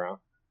Antonio Brown.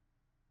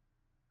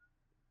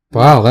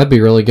 Wow, that'd be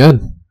really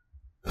good.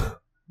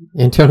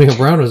 Antonio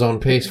Brown was on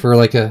pace for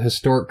like a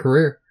historic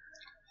career.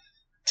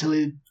 Till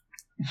he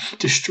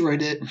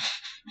destroyed it.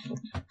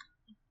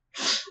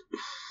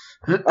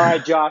 All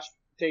right, Josh,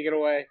 take it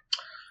away.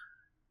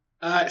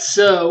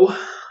 So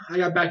I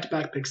got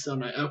back-to-back picks,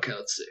 don't I? Okay,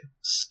 let's see.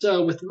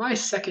 So with my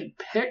second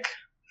pick,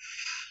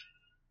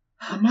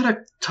 I'm gonna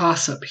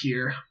toss up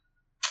here.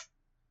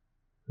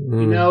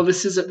 You know,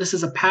 this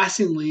is a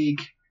passing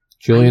league.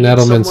 Julian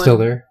Edelman's still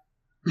there.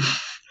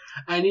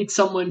 I need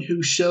someone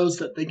who shows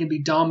that they can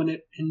be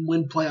dominant and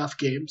win playoff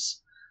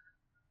games.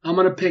 I'm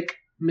gonna pick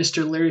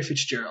Mr. Larry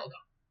Fitzgerald.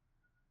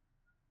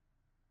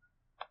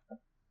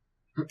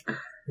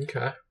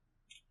 Okay.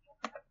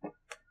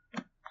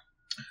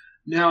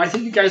 Now, I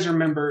think you guys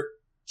remember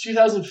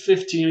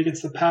 2015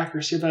 against the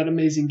Packers. He had that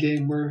amazing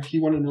game where he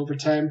won in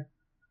overtime.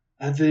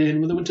 And then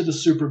when they went to the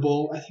Super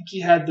Bowl, I think he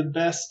had the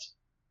best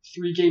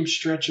 3-game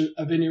stretch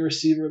of any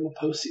receiver in the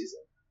postseason.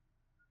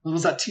 What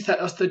was that?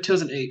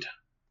 2008.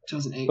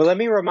 2008. But let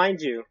me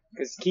remind you,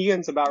 because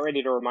Keegan's about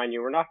ready to remind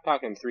you, we're not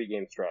talking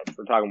 3-game stretch.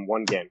 We're talking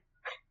 1 game.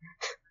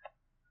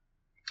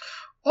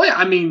 Oh, yeah.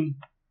 I mean,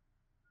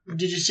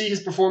 did you see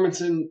his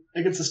performance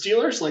against the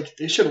Steelers? Like,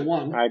 they should have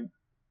won.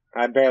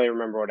 I barely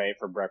remember what I ate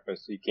for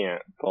breakfast. You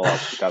can't pull up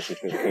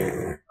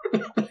 2015.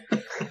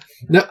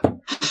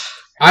 No,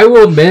 I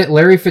will admit,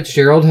 Larry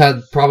Fitzgerald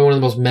had probably one of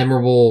the most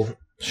memorable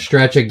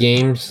stretch of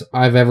games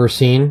I've ever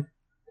seen.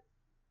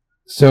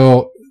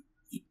 So,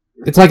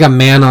 it's like a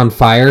man on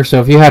fire.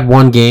 So if you had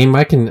one game,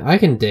 I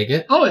can dig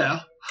it. Oh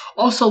yeah.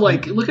 Also,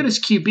 like, look at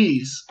his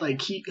QBs.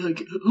 Like,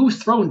 who was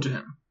thrown to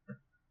him?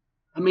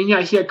 I mean,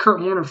 yeah, he had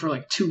Kurt Warner for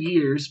like 2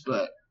 years,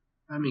 but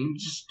I mean,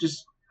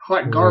 just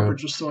hot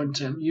garbage was thrown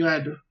to him. You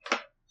had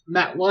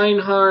Matt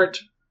Leinart.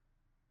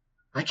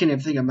 I can't even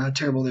think of how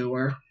terrible they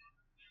were.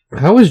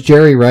 How was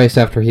Jerry Rice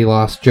after he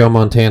lost Joe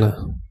Montana?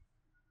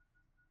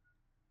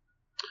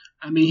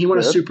 I mean, he won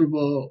a Super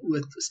Bowl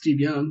with Steve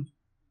Young.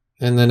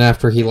 And then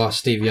after he lost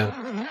Steve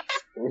Young.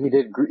 He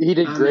did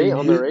great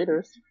on the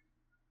Raiders.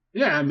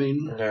 Yeah, I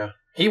mean... Yeah.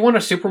 He won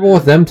a Super Bowl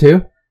with them,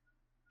 too?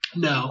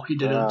 No, he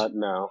didn't.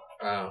 No.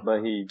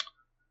 But he...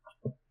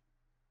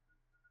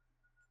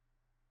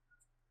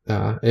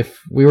 if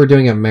we were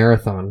doing a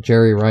marathon,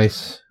 Jerry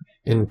Rice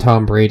and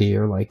Tom Brady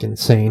are, like,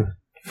 insane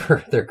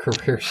for their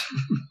careers.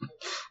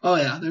 Oh,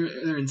 yeah,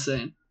 they're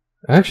insane.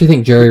 I actually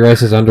think Jerry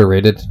Rice is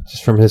underrated,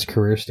 just from his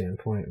career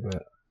standpoint,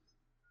 but...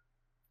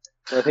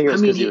 I think it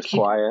was because he was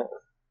quiet.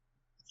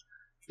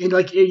 And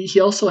like he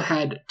also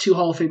had 2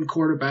 Hall of Fame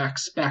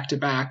quarterbacks back to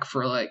back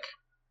for like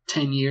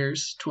 10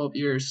 years, 12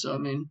 years. So I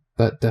mean,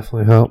 that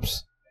definitely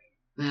helps.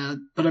 Yeah,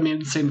 but I mean, at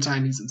the same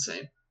time, he's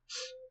insane.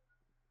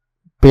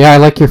 But yeah, I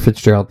like your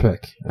Fitzgerald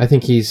pick. I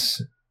think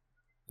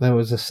that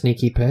was a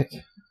sneaky pick.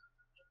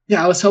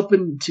 Yeah, I was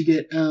hoping to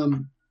get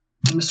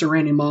Mr.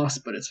 Randy Moss,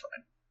 but it's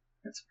fine.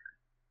 It's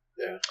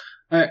fine.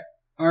 Yeah.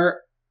 All right.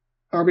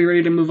 Are we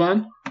ready to move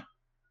on?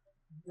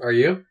 Are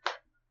you?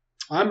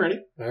 I'm ready.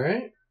 All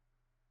right.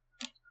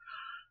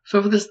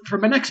 So for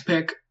my next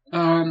pick,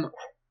 I'm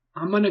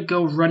gonna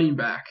go running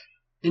back.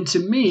 And to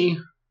me,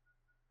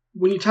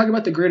 when you talk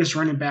about the greatest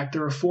running back,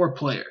 there are 4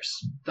 players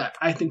that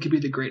I think could be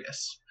the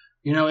greatest.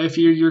 You know, if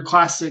you're your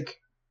classic,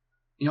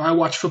 you know, I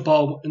watched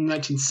football in the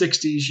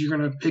 1960s, you're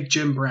gonna pick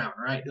Jim Brown,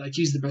 right? Like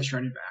he's the best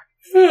running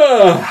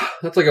back.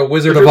 That's like a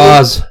Wizard of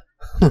Oz.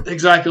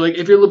 Exactly. Like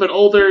if you're a little bit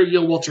older,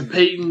 you'll Walter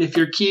Payton. If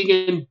you're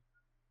Keegan,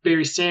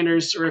 Barry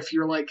Sanders, or if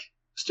you're like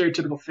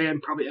stereotypical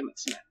fan, probably Emmitt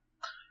Smith.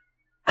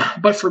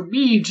 But for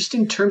me, just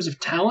in terms of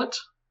talent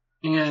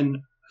and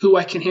who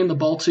I can hand the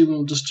ball to and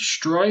will just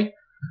destroy,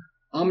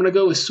 I'm going to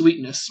go with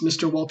sweetness,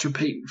 Mr. Walter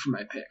Payton for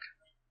my pick.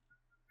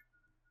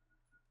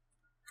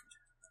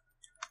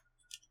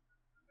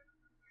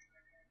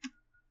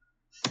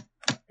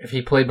 If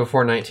he played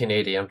before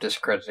 1980, I'm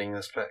discrediting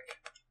this pick.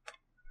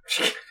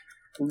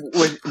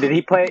 Did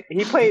he play?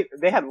 He played.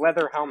 They had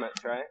leather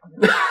helmets, right?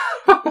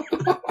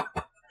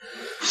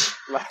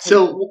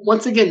 So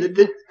once again,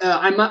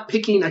 I'm not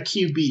picking a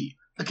QB.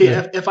 Okay,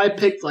 yeah. If I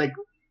picked like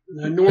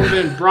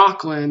Norman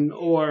Brocklin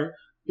or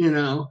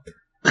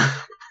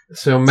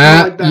so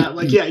Matt, like that,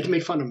 like yeah, you can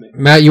make fun of me.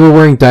 Matt, you were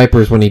wearing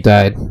diapers when he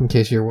died, in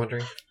case you're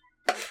wondering.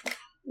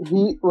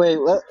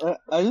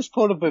 I just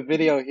pulled up a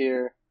video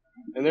here,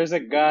 and there's a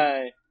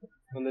guy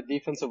on the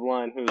defensive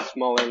line who's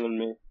smaller than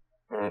me.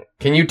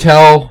 Can you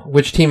tell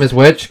which team is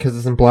which? Because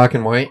it's in black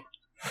and white.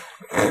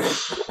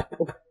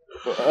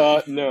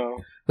 No.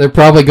 They're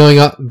probably going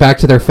back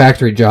to their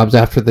factory jobs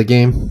after the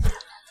game.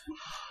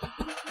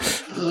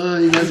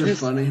 You guys are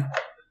funny.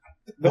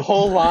 The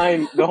whole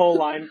line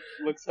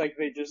looks like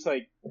they just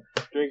like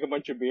drink a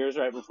bunch of beers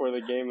right before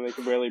the game and they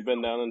can barely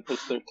bend down and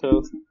touch their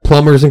toes.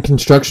 Plumbers and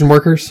construction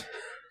workers.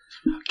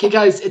 Okay,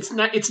 guys, it's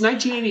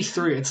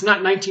 1983. It's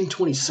not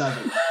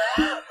 1927.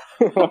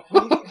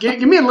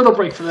 Give me a little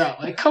break for that.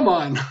 Like, come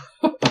on.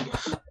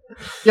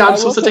 Yeah, I'm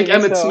supposed to take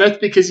Emmitt Smith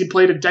because he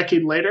played a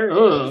decade later.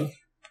 Ugh.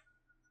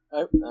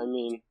 I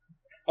mean,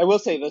 I will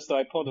say this though.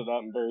 I pulled it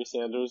up, and Barry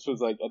Sanders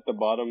was like at the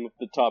bottom of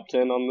the top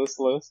 10 on this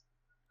list.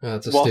 Oh,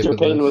 that's a Walter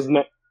Payton list.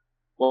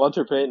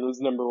 Walter Payton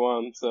was number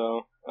 1,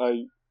 so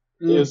it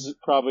was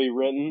probably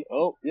written.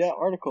 Oh yeah,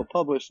 article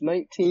published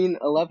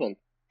 1911.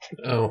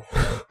 Oh.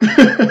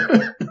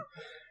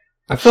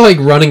 I feel like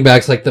running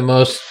back's like the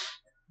most.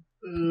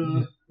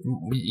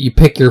 You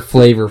pick your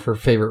flavor for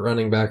favorite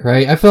running back,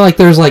 right? I feel like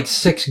there's like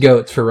 6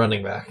 goats for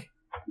running back.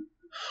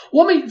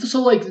 Well, I mean,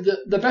 so like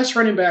the best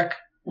running back,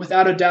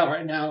 without a doubt,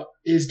 right now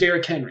is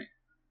Derrick Henry.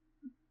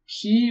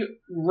 He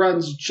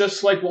runs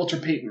just like Walter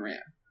Payton ran,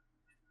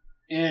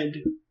 and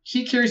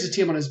he carries the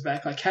team on his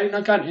back. Like had he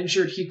not gotten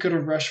injured, he could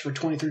have rushed for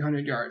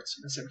 2,300 yards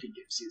in a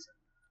 17-game season.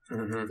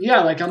 Mm-hmm.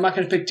 Yeah, like I'm not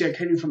going to pick Derrick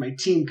Henry for my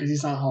team because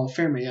he's not Hall of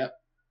Famer yet.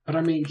 But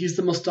I mean, he's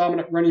the most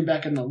dominant running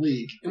back in the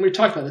league, and we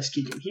talked about this,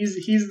 Keegan.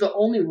 He's the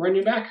only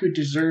running back who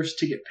deserves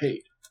to get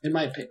paid, in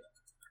my opinion.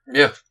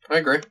 Yeah, I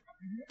agree.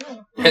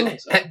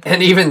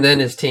 And even then,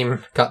 his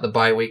team got the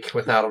bye week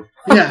without him.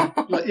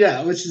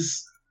 yeah, which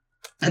is,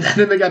 and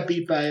then they got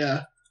beat by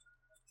the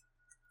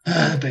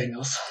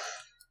Bengals.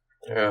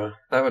 Yeah,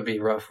 that would be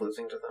rough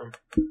losing to them.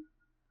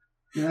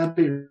 Yeah, that'd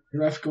be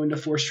rough going to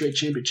 4 straight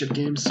championship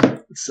games.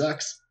 It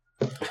sucks.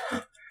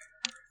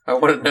 I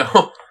wouldn't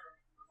know.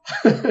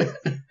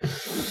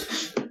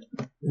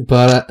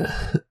 But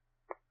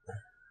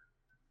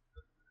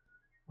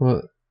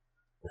what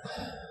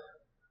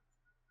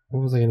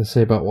was I going to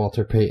say about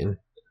Walter Payton?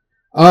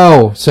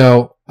 Oh,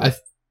 so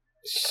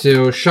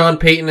Sean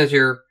Payton that's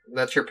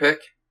your pick?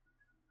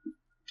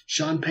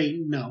 Sean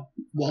Payton, no,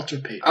 Walter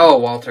Payton. Oh,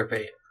 Walter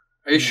Payton.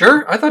 Are you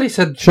sure? I thought he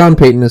said Sean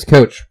Payton as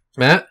coach.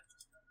 Matt?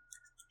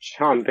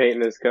 Sean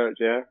Payton is coach,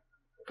 yeah.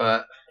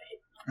 But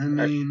I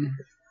mean,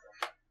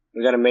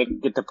 We gotta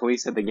get the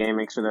police at the game,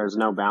 make sure there's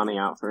no bounty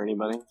out for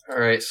anybody. all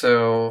right,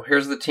 so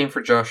here's the team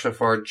for Josh so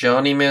far: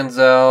 Johnny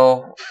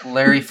Manziel,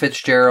 Larry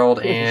Fitzgerald,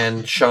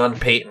 and Sean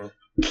Payton.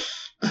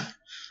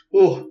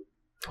 oh,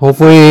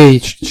 Hopefully,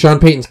 Sean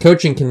Payton's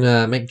coaching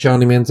can make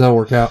Johnny Manziel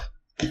work out.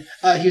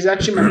 he's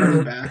actually my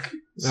running back.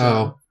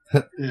 So,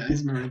 Oh, yeah,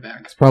 he's my running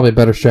back. it's probably a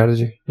better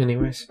strategy,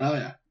 anyways. Oh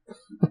yeah.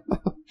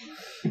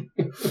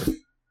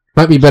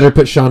 Might be better to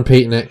put Sean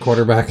Payton at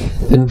quarterback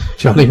than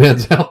Johnny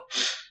Manziel.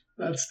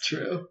 That's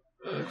true.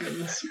 Oh,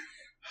 goodness.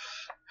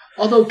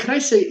 Although, can I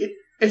say,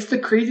 it's the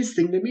craziest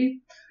thing to me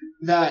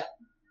that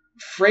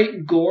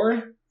Frank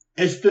Gore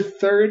is the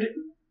third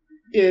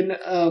in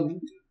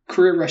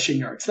career rushing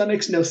yards. That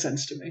makes no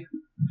sense to me.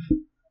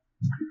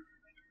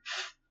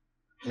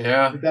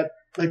 Yeah,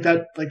 Like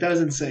that is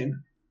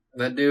insane.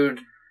 that dude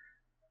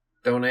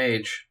don't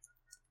age.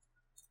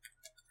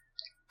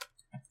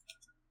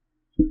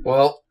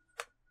 Well,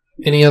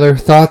 any other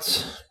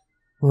thoughts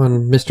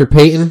on Mr.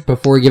 Payton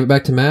before we give it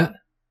back to Matt?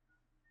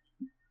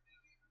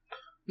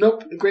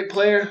 Nope, a great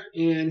player,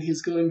 and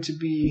he's going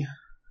to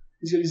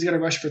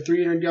rush for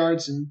 300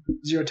 yards and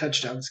 0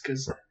 touchdowns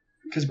because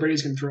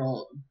Brady's going to throw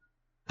all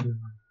of them.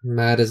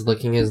 Matt is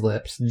licking his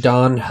lips.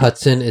 Don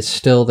Hudson is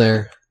still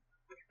there.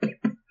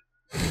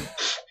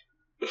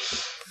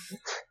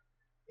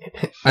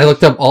 I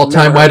looked up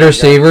all-time wide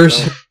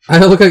receivers. I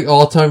look at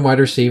all-time wide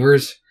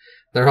receivers.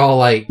 They're all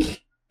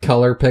like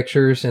color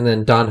pictures, and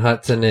then Don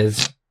Hudson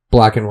is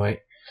black and white.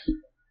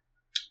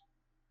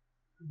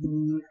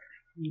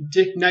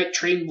 Dick Knight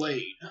Train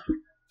Wade.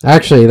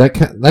 Actually,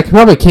 that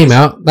probably came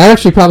out. That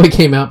actually probably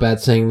came out bad,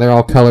 saying they're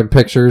all colored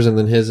pictures, and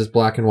then his is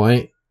black and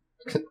white.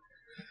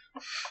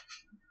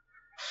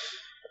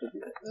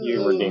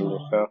 You redeemed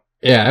yourself.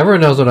 Yeah, everyone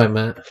knows what I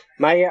meant.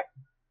 My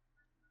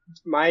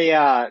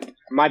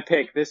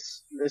pick,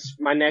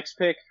 my next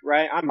pick,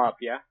 right? I'm up,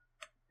 yeah?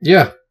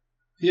 Yeah.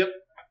 Yep.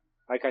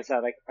 Like I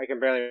said, I can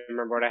barely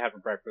remember what I had for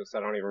breakfast. I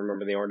don't even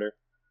remember the order.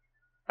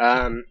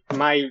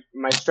 My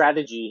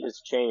strategy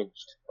has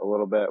changed a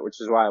little bit, which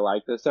is why I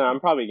like this. And you're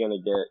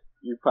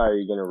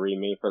probably gonna read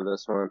me for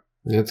this one.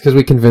 Yeah, it's because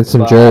we convinced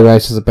him Jerry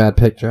Rice is a bad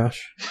pick,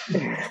 Josh.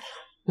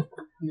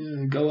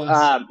 Yeah, go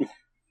us.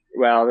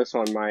 Well, this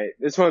one's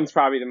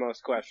probably the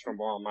most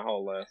questionable on my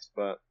whole list,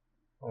 but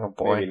Oh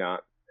boy. maybe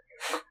not.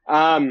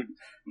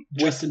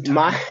 Just in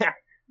time.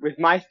 With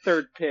my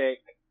third pick,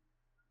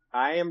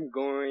 I am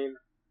going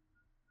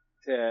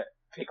to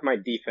pick my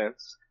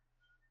defense.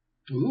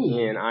 Ooh.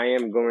 And I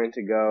am going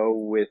to go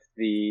with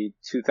the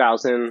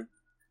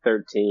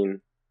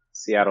 2013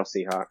 Seattle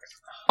Seahawks.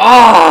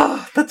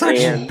 Ah, that's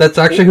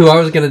actually who I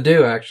was gonna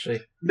do.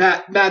 Actually,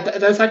 Matt,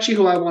 that's actually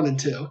who I wanted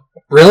to.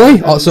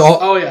 really?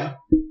 Oh yeah.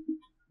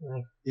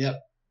 Yep.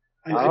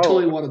 I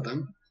totally wanted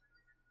them.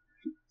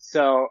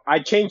 So I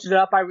changed it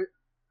up.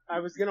 I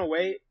was gonna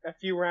wait a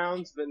few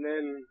rounds, but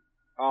then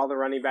all the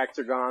running backs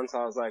are gone, so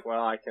I was like,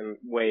 well, I can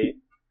wait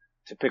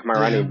to pick my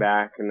running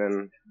back, and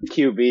then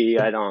QB.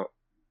 I don't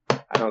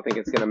think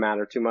it's gonna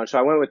matter too much. So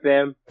I went with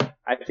them.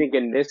 I think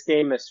in this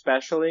game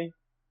especially,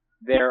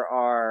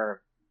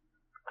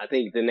 I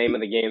think the name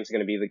of the game is going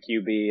to be the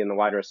QB and the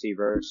wide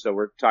receiver. So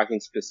we're talking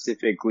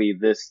specifically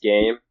this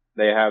game.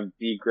 They have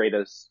the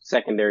greatest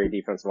secondary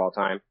defense of all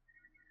time.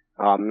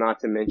 Not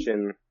to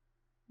mention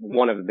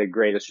one of the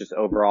greatest just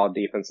overall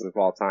defenses of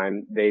all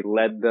time. They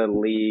led the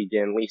league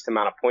in least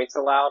amount of points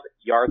allowed,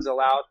 yards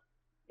allowed,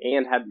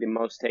 and had the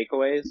most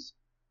takeaways.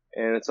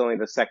 And it's only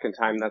the second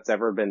time that's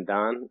ever been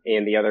done.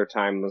 And the other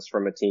time was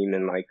from a team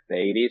in like the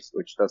 80s,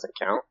 which doesn't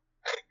count.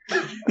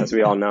 As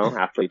we all know,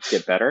 athletes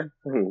get better.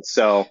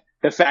 So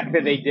the fact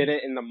that they did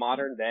it in the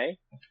modern day,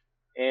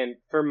 and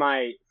for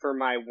my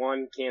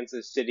one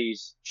Kansas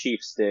City's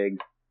Chiefs dig,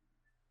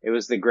 it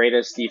was the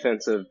greatest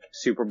defensive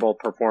Super Bowl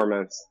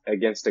performance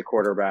against a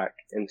quarterback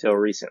until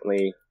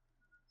recently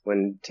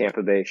when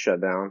Tampa Bay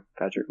shut down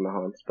Patrick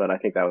Mahomes. But I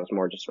think that was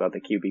more just about the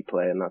QB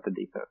play and not the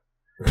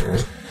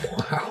defense.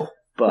 wow.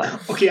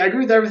 But Okay, I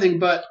agree with everything,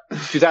 but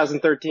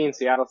 2013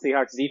 Seattle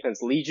Seahawks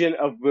defense, Legion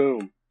of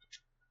Boom.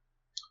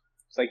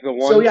 It's like the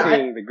one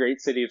thing the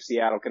great city of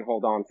Seattle can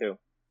hold on to.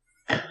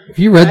 If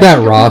you read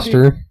that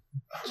roster,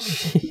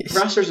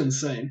 roster's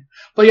insane.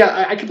 But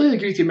yeah, I completely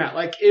agree with you, Matt.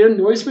 Like, it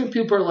annoys me when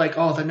people are like,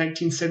 "Oh, the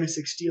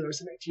 1976 Steelers,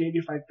 the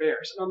 1985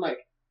 Bears," and I'm like,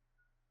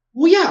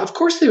 "Well, yeah, of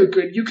course they were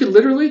good. You could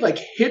literally like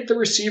hit the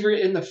receiver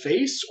in the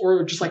face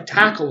or just like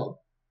tackle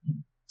him.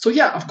 So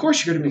yeah, of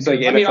course you're going to be It's good.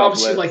 like I mean, NFL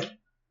obviously, blitz.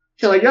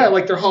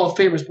 like they're Hall of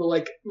Famers, but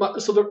like, my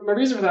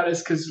reason for that is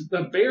because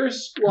the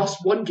Bears lost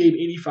one game,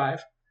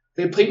 85.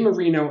 They played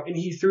Marino, and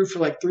he threw for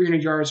like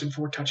 300 yards and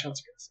 4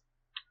 touchdowns against them.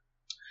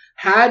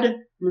 Had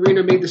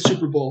Marino made the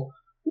Super Bowl,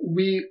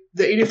 the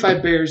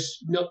 85 Bears,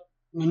 no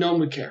one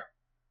would care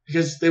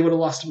because they would have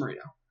lost to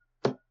Marino.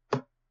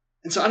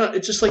 And so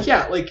it's just like,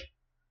 yeah, like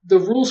the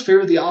rules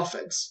favor the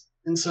offense.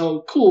 And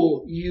so,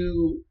 cool,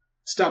 you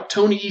stop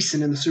Tony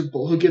Eason in the Super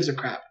Bowl. Who gives a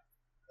crap?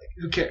 Like,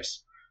 who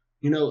cares?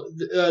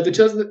 The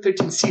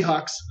 2013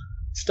 Seahawks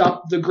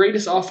stopped the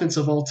greatest offense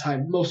of all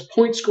time. Most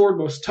points scored,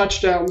 most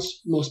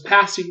touchdowns, most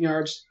passing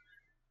yards.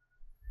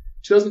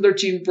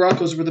 2013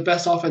 Broncos were the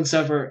best offense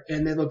ever,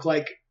 and they look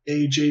like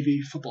a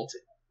JV football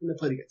team when they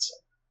played against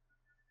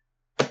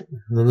them.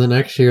 And then the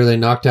next year, they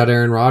knocked out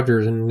Aaron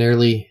Rodgers and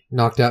nearly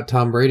knocked out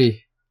Tom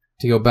Brady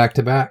to go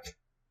back-to-back.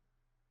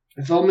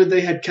 If only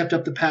they had kept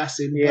up the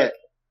passing. Yeah.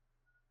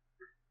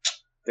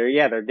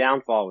 Their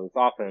downfall was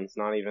offense,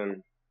 not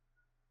even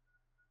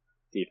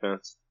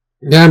defense.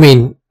 Yeah, I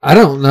mean, I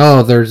don't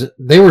know.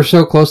 They were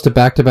so close to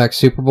back-to-back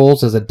Super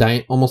Bowls as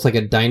almost like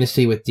a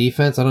dynasty with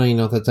defense. I don't even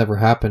know if that's ever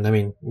happened. I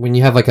mean, when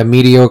you have like a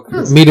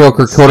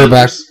mediocre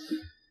quarterback.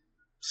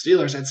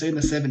 Steelers, I'd say in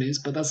the 70s,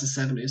 but that's the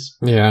 70s.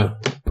 Yeah.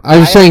 I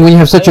was saying when you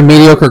have such a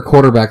mediocre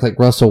quarterback like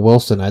Russell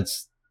Wilson,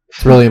 it's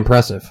really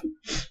impressive.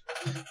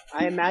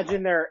 I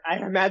imagine their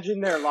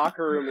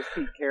locker room is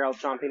Pete Carroll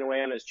chomping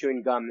away on his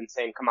chewing gum and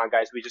saying, "Come on,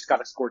 guys, we just got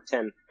to score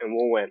 10 and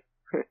we'll win."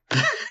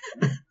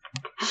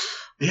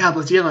 Yeah,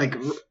 but like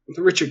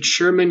Richard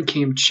Sherman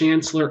came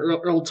Chancellor,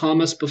 Earl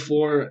Thomas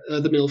before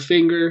the middle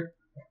finger,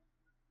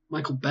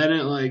 Michael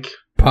Bennett, like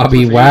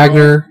Bobby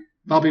Wagner.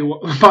 Bobby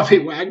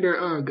Wagner,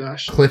 oh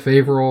gosh. Cliff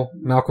Averill,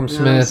 Malcolm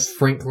Smith,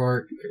 Frank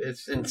Clark.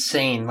 It's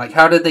insane. Like,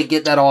 how did they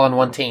get that all on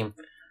one team?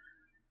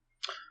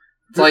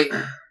 It's like...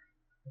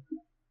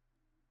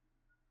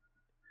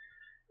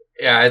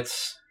 Yeah,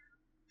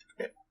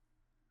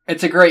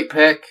 it's a great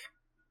pick.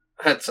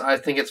 I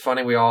think it's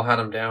funny we all had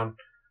him down.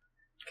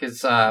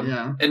 Because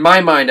in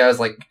my mind, I was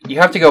like, you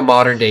have to go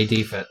modern day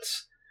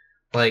defense.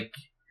 Like,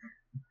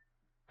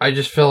 I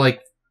just feel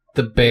like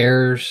the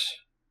Bears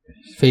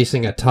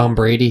facing a Tom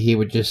Brady, he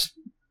would just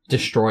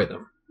destroy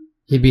them.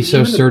 He'd be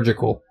so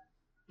surgical.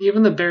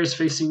 Even the Bears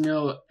facing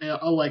a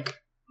like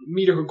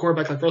mediocre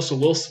quarterback like Russell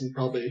Wilson,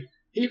 probably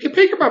he could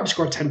probably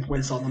score 10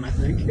 points on them. I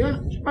think, yeah,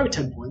 probably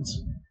 10 points.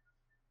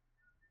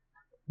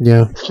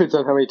 Yeah. Depends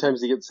on how many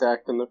times he gets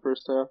sacked in the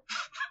first half.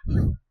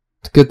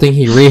 It's a good thing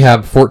he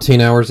rehabbed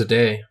 14 hours a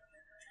day.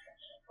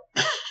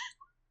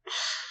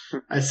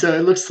 So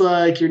it looks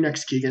like you're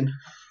next, Keegan.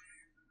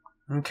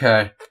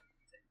 Okay.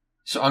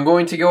 So I'm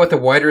going to go with a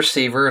wide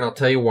receiver, and I'll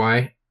tell you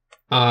why.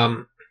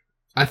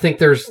 I think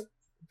there's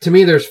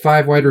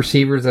 5 wide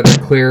receivers that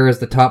are clear as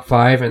the top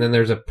 5, and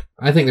then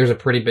I think there's a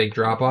pretty big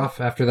drop-off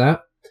after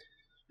that.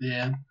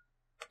 Yeah.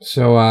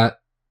 So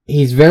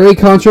he's very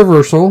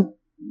controversial.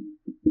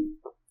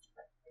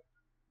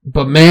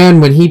 But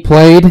man, when he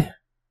played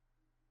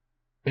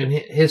and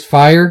his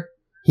fire,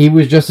 he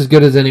was just as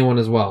good as anyone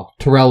as well.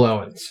 Terrell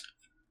Owens.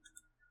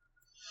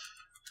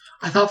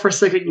 I thought for a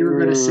second you were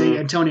going to say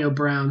Antonio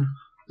Brown.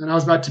 And I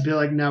was about to be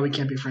like, no, we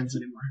can't be friends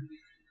anymore.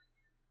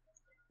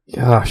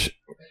 Gosh.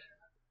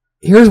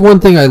 Here's one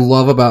thing I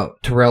love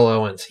about Terrell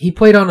Owens. He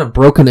played on a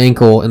broken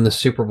ankle in the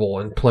Super Bowl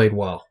and played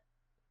well.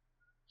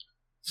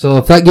 So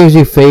if that gives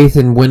you faith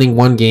in winning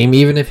one game,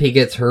 even if he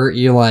gets hurt,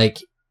 you're like...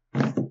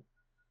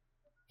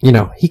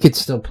 he could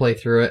still play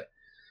through it.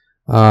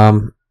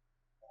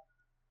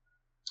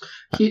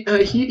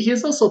 He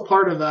is also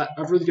part of a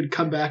really good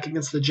comeback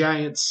against the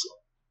Giants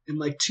in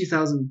like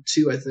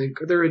 2002, I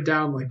think. Or they were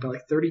down by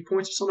 30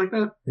 points or something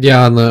like that.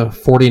 Yeah, on the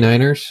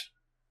 49ers.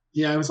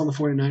 Yeah, I was on the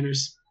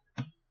 49ers.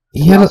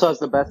 He also has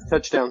the best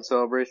touchdown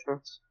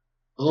celebrations.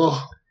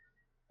 Oh.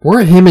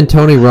 Weren't him and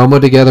Tony Romo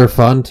together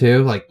fun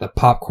too? Like the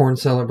popcorn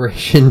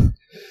celebration,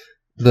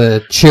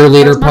 the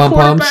cheerleader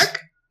pom-poms.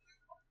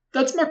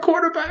 That's my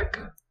quarterback.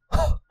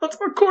 That's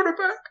my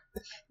quarterback.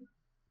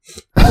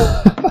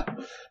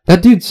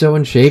 That dude's so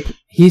in shape.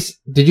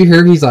 Did you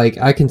hear he's like,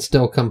 I can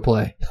still come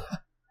play?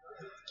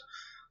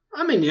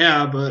 I mean,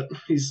 yeah, but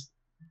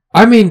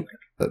I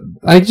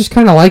just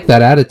kind of like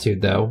that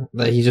attitude, though,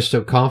 that he's just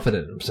so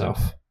confident in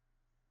himself.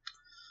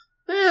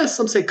 Yeah,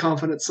 some say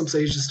confident, some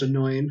say he's just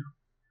annoying.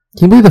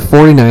 Can you believe the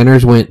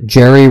 49ers went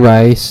Jerry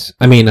Rice?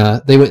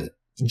 They went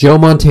Joe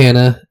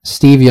Montana,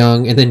 Steve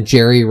Young, and then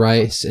Jerry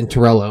Rice and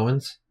Terrell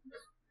Owens.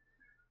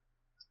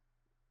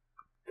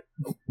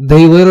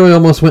 They literally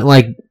almost went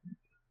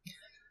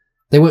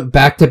they went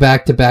back to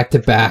back to back to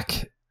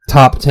back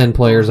top 10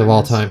 players of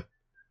all time.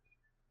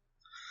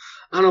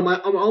 I don't know. I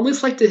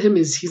almost like to him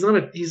is he's not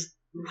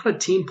a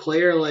team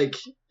player. Like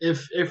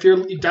if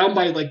you're down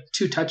by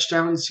 2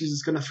 touchdowns, he's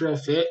just gonna throw a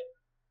fit.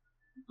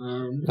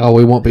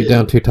 We won't be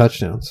down 2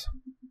 touchdowns.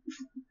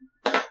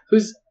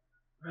 Who's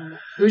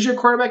your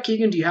quarterback,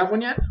 Keegan? Do you have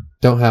one yet?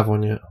 Don't have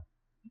one yet.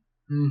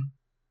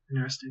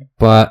 Interesting.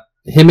 But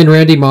him and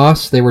Randy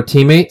Moss, they were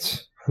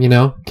teammates.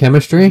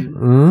 Chemistry.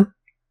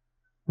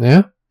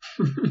 Yeah.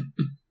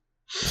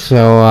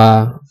 So,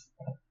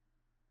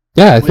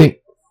 I think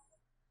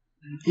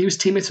he was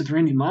teammates with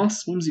Randy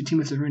Moss. When was he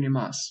teammates with Randy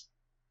Moss?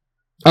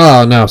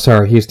 Oh no,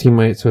 sorry, he was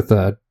teammates with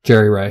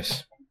Jerry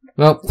Rice.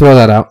 Well, throw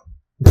that out.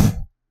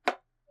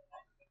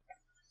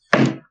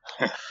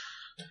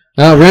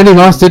 Randy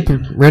Moss did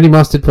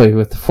play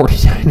with the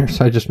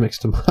 49ers. I just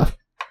mixed them up.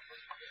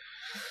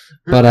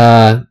 But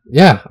I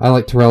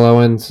like Terrell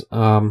Owens.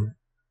 I'm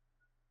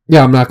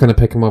not going to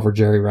pick him over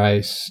Jerry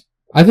Rice.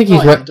 I think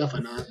he's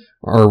definitely not.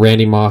 or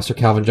Randy Moss or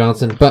Calvin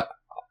Johnson. But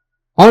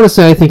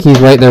honestly, I think he's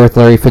right there with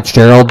Larry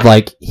Fitzgerald.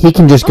 Like, he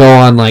can just go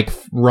on like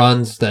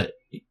runs that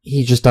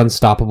he's just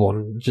unstoppable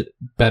and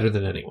better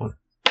than anyone.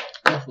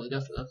 Definitely.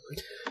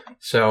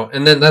 So,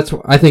 and then that's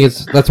why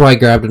I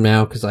grabbed him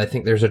now, because I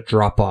think there's a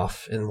drop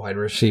off in wide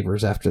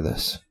receivers after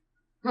this.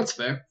 That's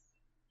fair.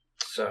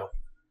 So,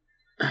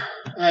 all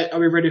right, are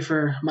we ready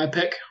for my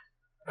pick?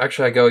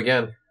 actually, I go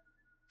again.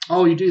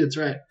 Oh, you do. That's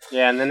right.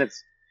 Yeah, and then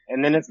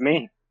it's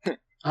me.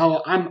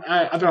 Oh,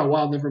 I've got a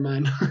wild. Never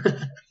mind.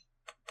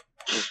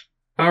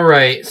 All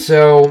right,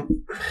 so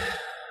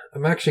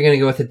I'm actually going to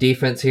go with the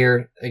defense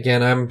here.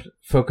 Again, I'm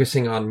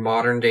focusing on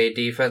modern day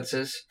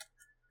defenses.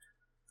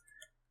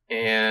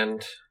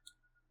 And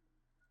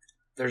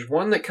there's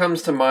one that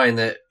comes to mind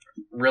that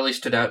really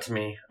stood out to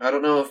me. I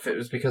don't know if it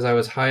was because I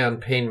was high on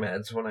pain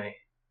meds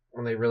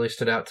when they really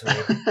stood out to me.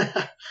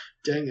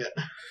 Dang it.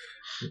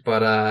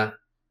 But let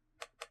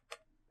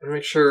me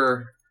make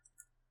sure.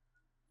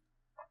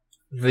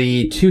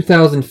 The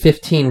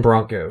 2015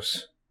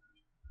 Broncos.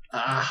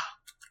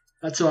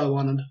 That's who I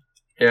wanted.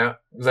 Yeah,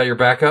 is that your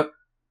backup?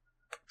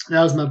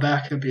 That was my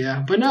backup,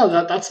 yeah. But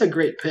no, that's a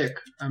great pick.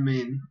 I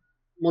mean,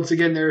 once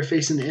again, they were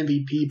facing the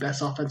MVP,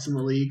 best offense in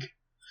the league.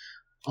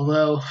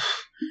 Although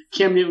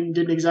Cam Newton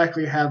didn't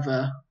exactly have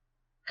a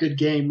good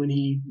game when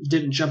he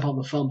didn't jump on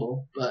the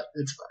fumble, but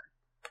it's fine.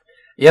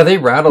 Yeah, they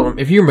rattled him.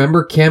 If you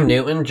remember, Cam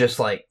Newton just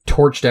like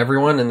torched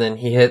everyone, and then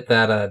he hit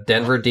that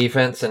Denver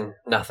defense and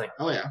nothing.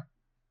 Oh yeah,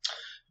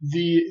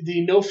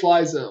 the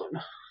no-fly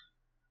zone.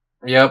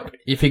 Yep.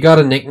 If you got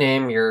a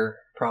nickname, you're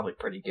probably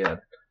pretty good.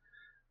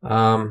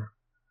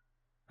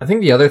 I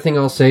think the other thing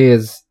I'll say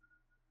is,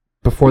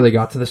 before they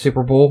got to the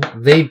Super Bowl,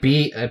 they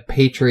beat a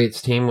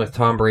Patriots team with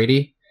Tom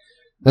Brady.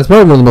 That's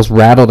probably one of the most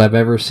rattled I've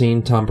ever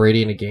seen Tom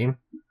Brady in a game.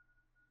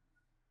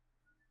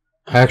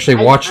 I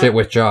actually watched it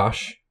with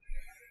Josh.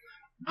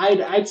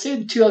 I'd say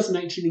the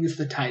 2019 against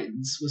the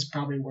Titans was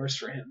probably worse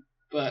for him,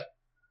 but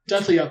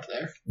definitely up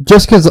there.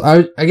 Just because,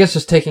 I guess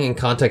just taking in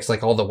context,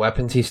 like all the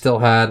weapons he still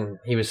had, and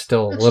he was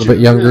still That's a little true,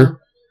 bit younger. yeah.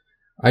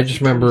 I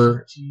just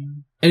remember,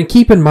 and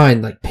keep in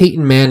mind, like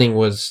Peyton Manning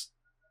was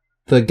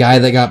the guy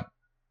that got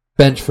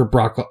benched for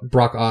Brock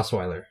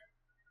Osweiler.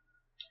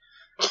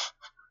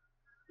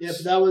 Yeah,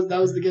 but that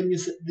was the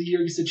year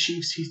against the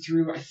Chiefs. He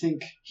threw, I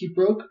think, he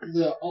broke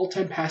the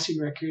all-time passing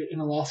record in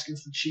a loss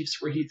against the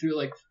Chiefs, where he threw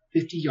like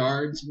 50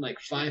 yards and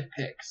like 5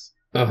 picks.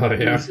 Oh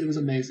yeah, it was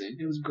amazing.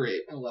 It was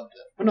great. I loved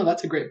it. But no,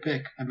 that's a great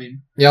pick. I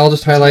mean, yeah. I'll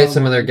just highlight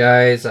some of their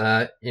guys.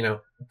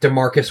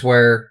 DeMarcus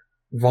Ware,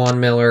 Von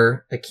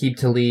Miller, Aqib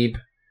Talib,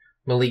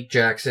 Malik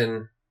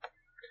Jackson,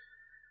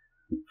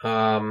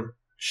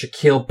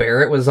 Shaquille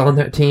Barrett was on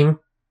that team.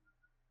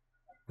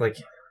 Like,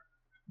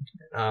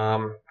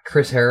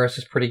 Chris Harris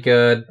is pretty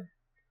good.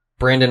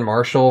 Brandon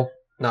Marshall,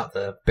 not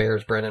the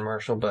Bears Brandon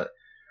Marshall, but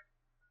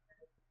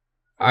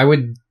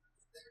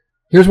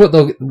here's what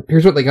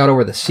they got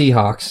over the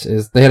Seahawks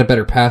is they had a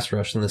better pass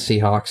rush than the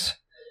Seahawks.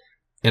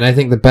 And I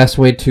think the best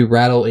way to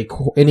rattle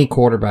any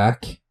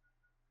quarterback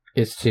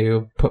is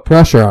to put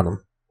pressure on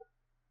them.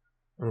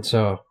 And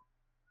so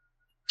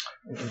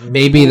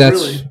maybe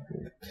that's really?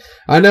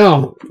 I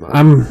know.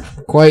 I'm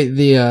quite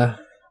the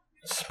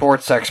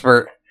sports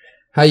expert.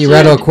 How you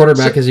rattle a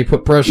quarterback is you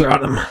put pressure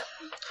on them.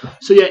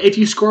 So yeah, if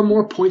you score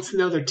more points than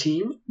the other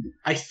team,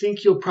 I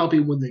think you'll probably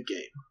win the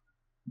game.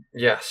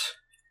 Yes.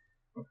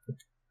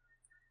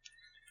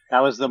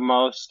 That was the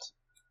most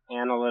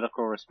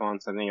analytical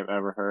response I think I've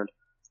ever heard.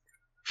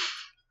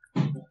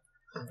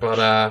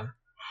 But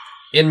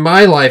in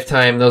my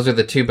lifetime, those are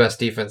the two best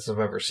defenses I've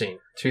ever seen.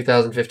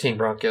 2015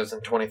 Broncos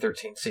and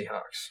 2013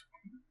 Seahawks.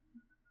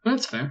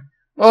 That's fair.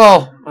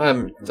 Oh,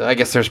 I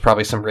guess there's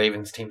probably some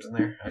Ravens teams in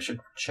there I should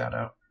shout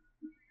out.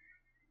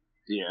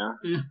 Yeah.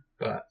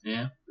 But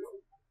yeah.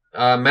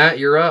 Matt,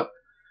 you're up.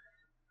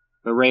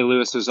 But Ray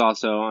Lewis was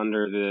also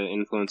under the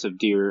influence of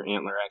deer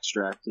antler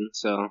extract, and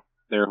so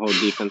their whole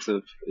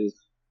defensive is...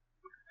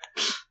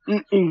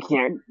 You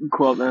can't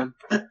quote them.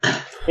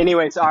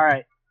 Anyways,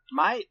 alright.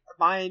 My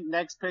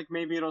next pick,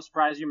 maybe it'll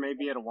surprise you,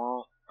 maybe it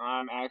won't.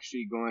 I'm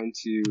actually going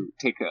to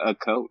take a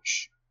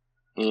coach.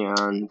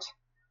 And...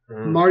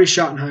 Marty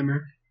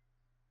Schottenheimer.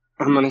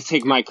 I'm going to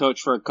take my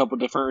coach for a couple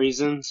different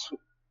reasons.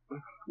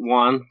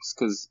 One, is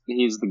because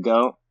he's the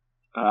GOAT.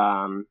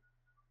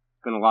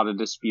 Been a lot of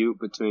dispute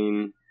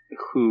between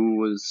who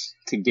was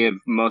to give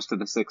most of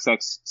the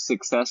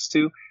success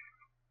to.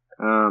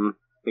 I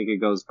think it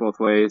goes both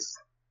ways.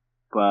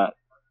 But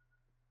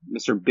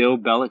Mr. Bill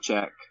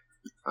Belichick,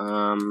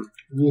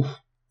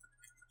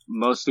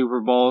 most Super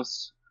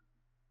Bowls,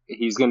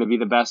 he's going to be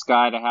the best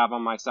guy to have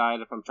on my side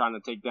if I'm trying to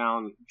take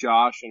down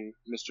Josh and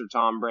Mr.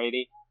 Tom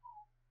Brady.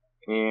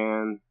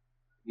 And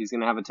he's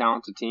going to have a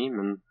talented team,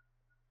 and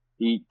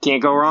he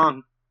can't go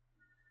wrong.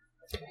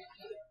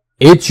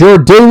 It's your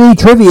daily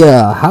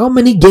trivia. How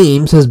many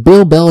games has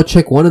Bill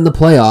Belichick won in the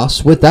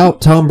playoffs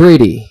without Tom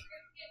Brady?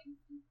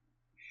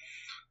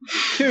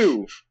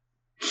 2.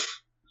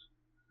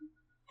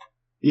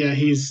 Yeah,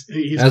 he's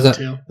as good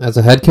too.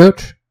 a head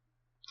coach.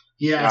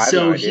 Yeah, I have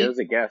so no idea. It was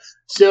a guess.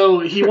 So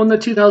he won the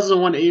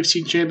 2001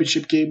 AFC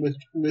Championship game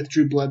with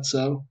Drew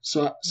Bledsoe.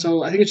 So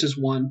I think it's just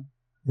one.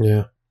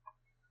 Yeah.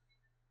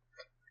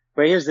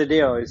 But here's the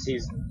deal: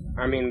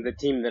 the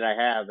team that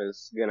I have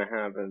is gonna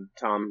have a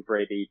Tom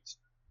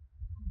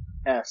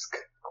Brady-esque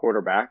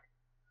quarterback.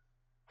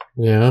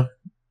 Yeah.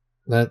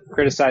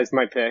 Criticized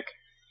my pick.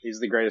 He's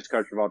the greatest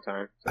coach of all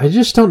time. I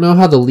just don't know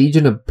how the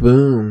Legion of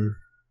Boom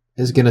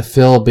is going to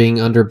feel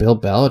being under Bill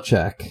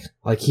Belichick.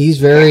 Like, he's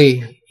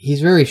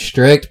very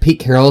strict. Pete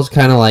Carroll's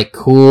kind of like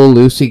cool,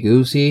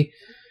 loosey-goosey.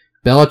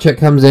 Belichick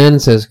comes in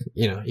and says,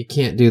 you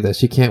can't do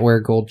this. You can't wear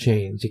gold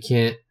chains. You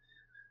can't.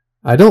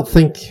 I don't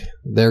think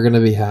they're going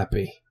to be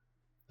happy.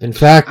 In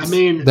fact,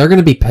 they're going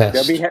to be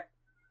pissed.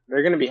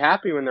 They're going to be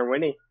happy when they're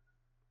winning.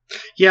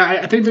 Yeah,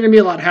 I think they're going to be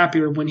a lot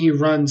happier when he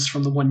runs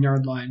from the 1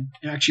 yard line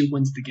and actually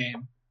wins the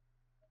game.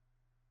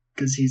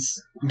 Because he's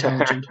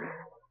intelligent.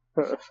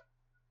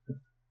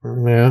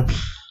 Yeah.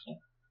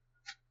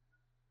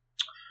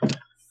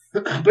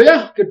 But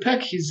yeah, good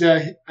pick.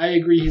 I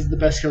agree he's the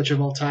best coach of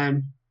all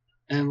time.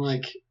 And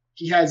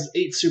he has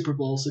 8 Super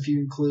Bowls if you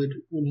include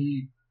when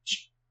he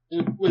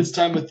wins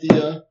time with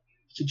the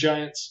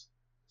Giants.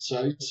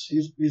 So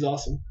he's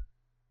awesome.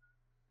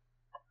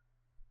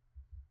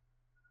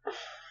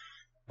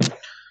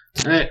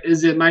 Alright,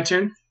 is it my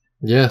turn?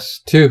 Yes,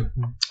 2.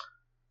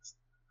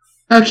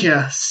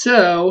 Okay,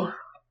 so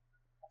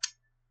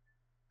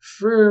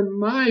for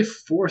my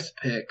 4th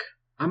pick,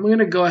 I'm going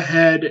to go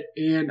ahead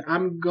and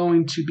I'm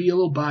going to be a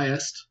little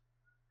biased,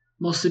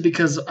 mostly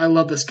because I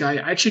love this guy.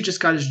 I actually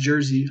just got his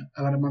jersey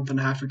about a month and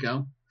a half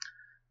ago.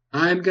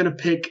 I'm going to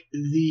pick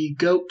the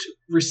GOAT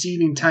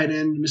receiving tight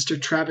end,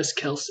 Mr. Travis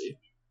Kelce.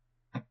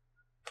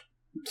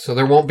 So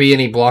there won't be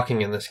any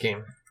blocking in this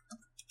game.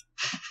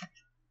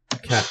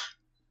 Okay.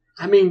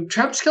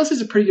 Travis Kelce's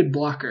a pretty good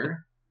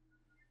blocker.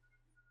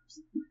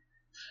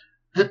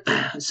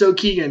 So,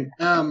 Keegan,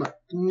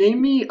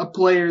 name me a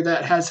player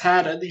that has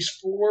had at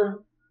least 4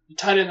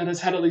 tight end that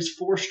has had at least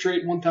 4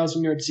 straight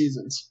 1,000-yard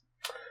seasons.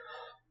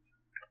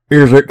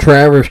 Is it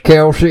Travis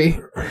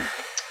Kelce?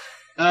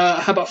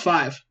 How about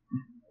 5?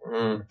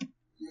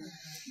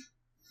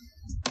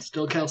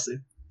 Still Kelce.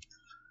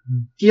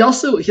 He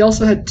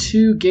also had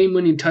 3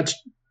 game-winning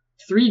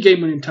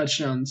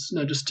touchdowns.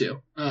 No, just 2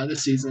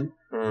 this season.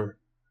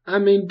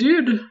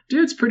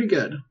 Dude's pretty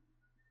good.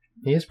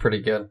 He is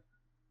pretty good.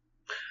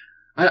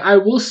 I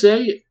will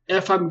say,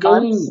 if I'm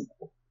going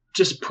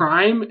just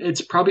prime,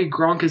 it's probably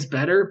Gronk is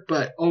better,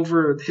 but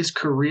over his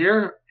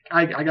career,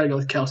 I gotta go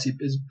with Kelce,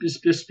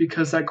 just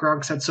because that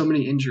Gronk's had so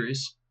many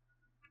injuries.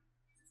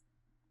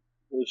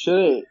 You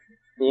should.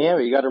 Yeah, but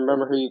you gotta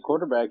remember who your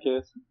quarterback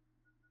is.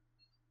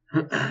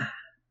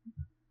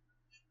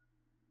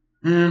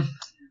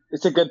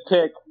 It's a good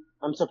pick.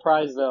 I'm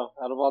surprised, though,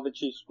 out of all the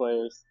Chiefs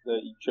players,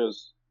 that you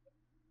chose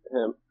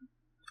him.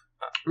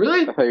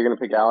 Really? I thought you were going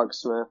to pick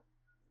Alex Smith.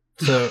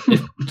 So,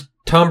 if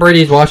Tom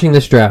Brady's watching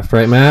this draft,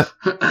 right, Matt?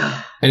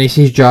 And he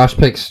sees Josh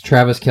picks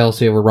Travis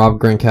Kelce over Rob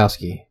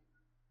Gronkowski.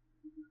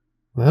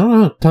 I don't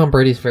know. Tom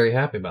Brady's very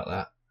happy about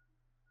that.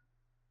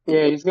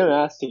 Yeah, he's going to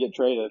ask to get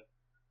traded.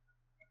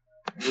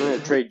 I'm going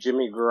to trade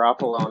Jimmy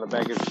Garoppolo on a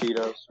bag of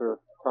Cheetos for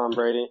Tom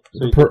Brady,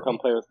 so he can come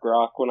play with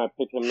Gronk when I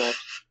pick him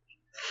next.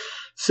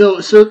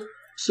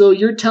 So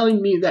you're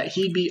telling me that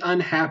he'd be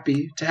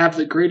unhappy to have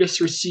the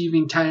greatest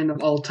receiving tight end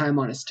of all time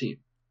on his team?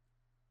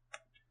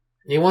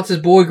 He wants his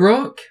boy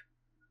Gronk.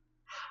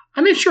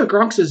 Sure,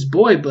 Gronk's his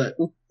boy, but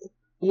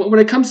when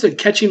it comes to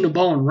catching the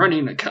ball and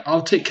running,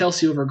 I'll take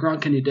Kelce over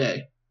Gronk any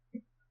day.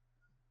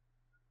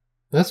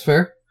 That's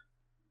fair.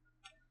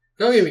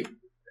 Don't get me.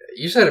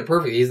 You said it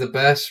perfect. He's the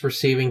best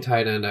receiving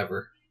tight end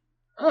ever.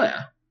 Oh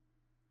yeah.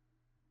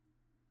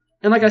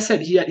 And like I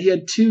said, he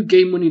had 2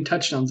 game-winning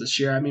touchdowns this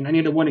year. I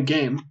need to win a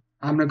game.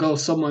 I'm gonna go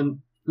with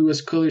someone who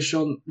has clearly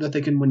shown that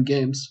they can win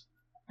games.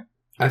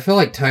 I feel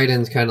like tight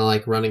end's kind of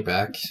like running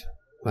backs.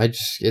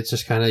 It's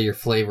just kind of your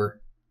flavor.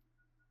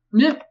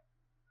 Yeah.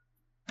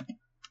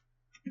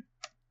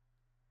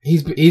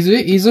 He's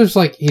just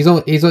like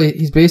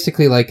he's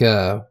basically like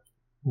a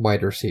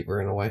wide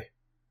receiver in a way.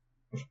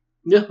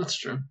 Yeah, that's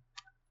true.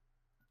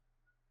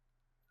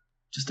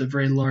 Just a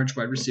very large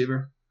wide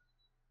receiver.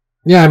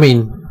 Yeah,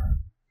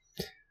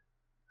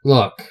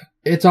 look,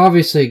 it's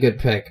obviously a good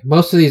pick.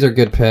 Most of these are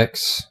good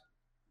picks.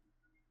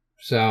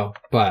 So,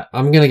 but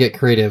I'm gonna get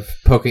creative,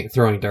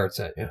 throwing darts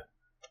at you.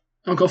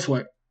 I'll go for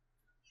it.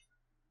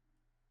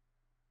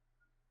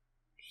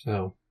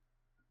 So,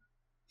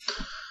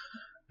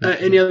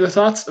 any other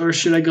thoughts, or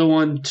should I go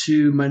on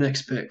to my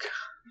next pick?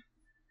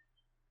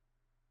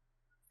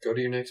 Go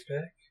to your next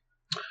pick.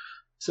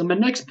 So my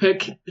next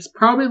pick is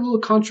probably a little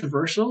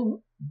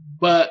controversial,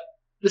 but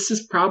this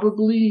is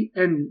probably,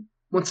 and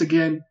once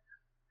again,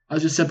 I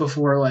just said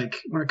before,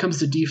 when it comes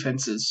to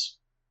defenses,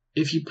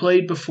 if you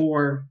played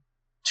before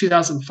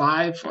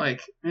 2005, I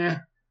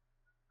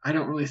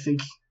don't really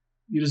think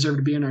you deserve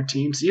to be in our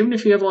teams, even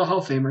if you have a lot of Hall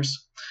of Famers.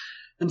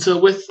 And so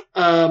with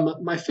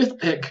my 5th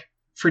pick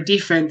for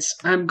defense,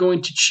 I'm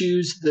going to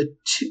choose the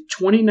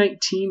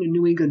 2019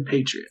 New England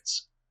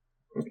Patriots.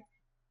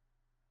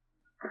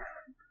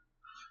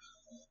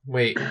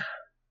 Wait.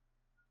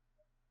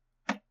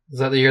 Is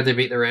that the year they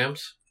beat the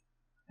Rams?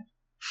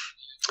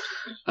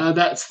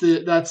 That's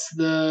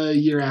the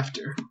year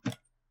after.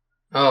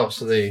 Oh,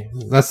 so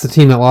that's the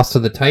team that lost to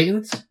the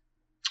Titans?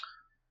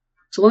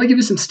 So let me give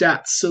you some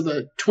stats. So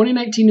the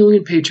 2019 New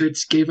England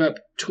Patriots gave up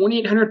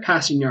 2,800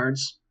 passing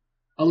yards,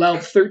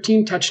 allowed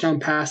 13 touchdown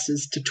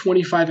passes to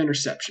 25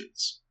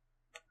 interceptions.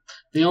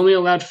 They only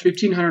allowed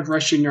 1,500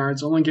 rushing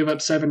yards, only gave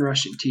up 7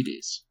 rushing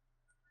TDs.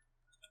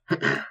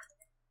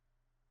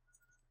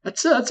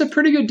 That's a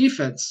pretty good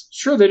defense.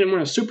 Sure, they didn't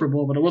win a Super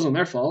Bowl, but it wasn't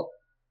their fault.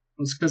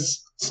 It was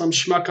because some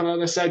schmuck on the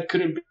other side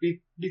couldn't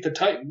beat the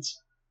Titans.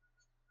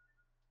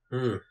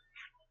 I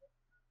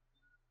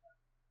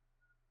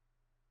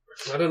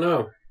don't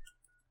know.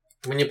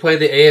 When you play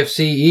the AFC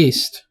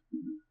East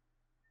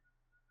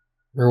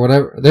or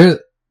whatever,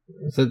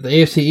 is it the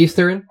AFC East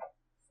they're in?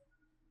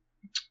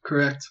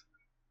 Correct.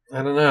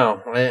 I don't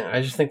know.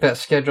 I just think that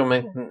schedule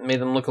made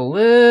them look a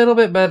little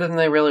bit better than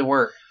they really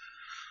were.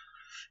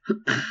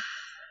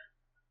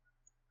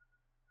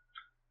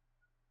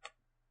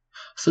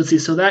 So let's see.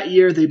 So that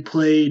year they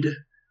played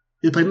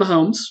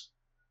Mahomes.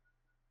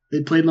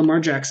 They played Lamar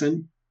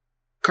Jackson,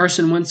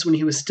 Carson Wentz when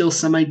he was still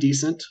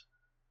semi-decent,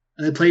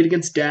 and they played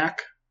against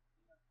Dak,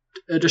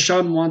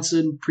 Deshaun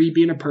Watson pre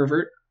being a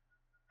pervert.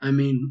 I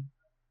mean,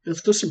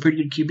 there's some pretty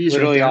good QBs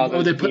Literally right there.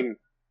 all those teams.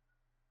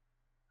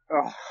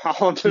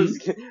 All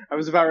those. I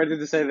was about ready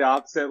to say the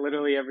opposite.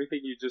 Literally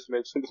everything you just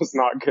mentioned was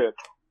not good.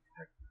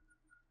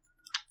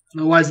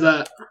 Why is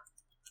that?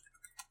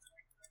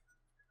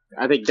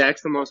 I think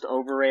Dak's the most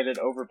overrated,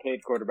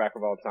 overpaid quarterback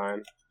of all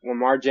time.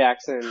 Lamar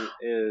Jackson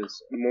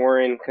is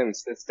more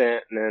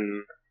inconsistent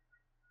than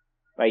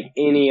like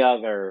any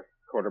other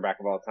quarterback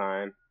of all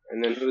time.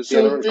 And then who's the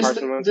other one?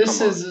 Carson Wentz.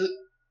 This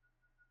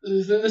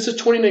is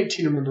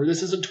 2019. Remember,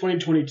 this isn't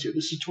 2022.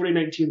 This is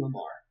 2019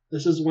 Lamar.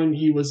 This is when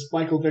he was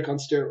Michael Vick on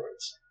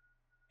steroids.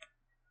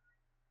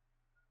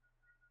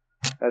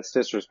 That's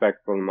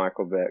disrespectful to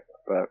Michael Vick,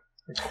 but.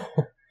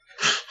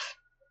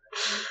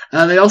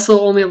 They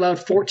also only allowed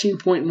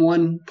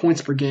 14.1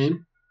 points per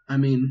game. I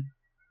mean,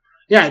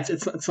 yeah,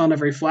 it's not a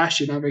very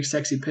flashy, not a very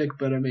sexy pick,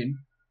 but I mean,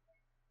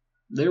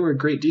 they were a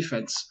great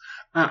defense.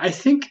 I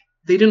think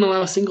they didn't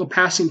allow a single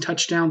passing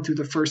touchdown through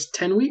the first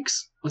 10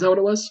 weeks. Was that what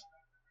it was?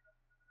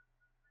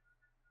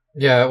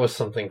 Yeah, it was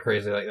something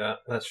crazy like that.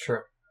 That's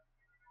true.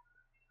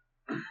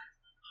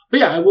 But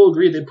yeah, I will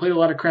agree. They played a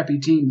lot of crappy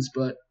teams,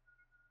 but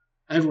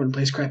everyone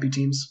plays crappy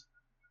teams.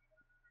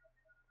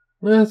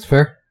 Well, that's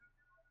fair.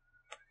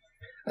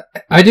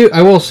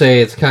 I will say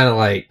it's kind of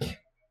like,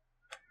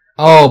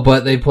 oh,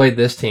 but they played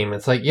this team.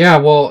 It's like, yeah,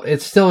 well,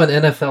 it's still an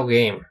NFL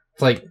game.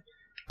 It's like,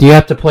 do you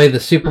have to play the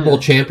Super Bowl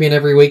champion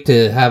every week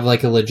to have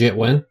like a legit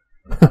win?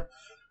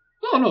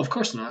 No, of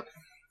course not.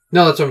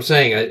 No, that's what I'm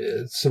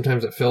saying.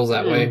 Sometimes it feels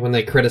that way when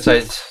they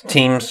criticize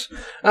teams.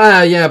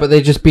 Yeah, but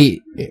they just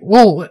beat.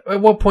 Well,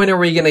 at what point are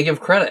we going to give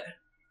credit?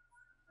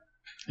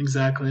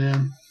 Exactly,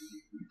 yeah.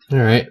 All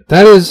right.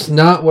 That is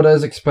not what I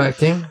was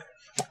expecting.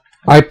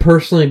 I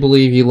personally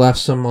believe you left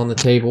some on the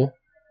table.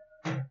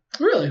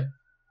 Really?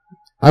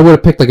 I would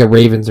have picked like a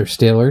Ravens or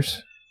Steelers.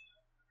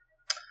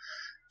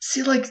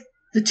 See, like,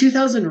 the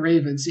 2000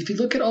 Ravens, if you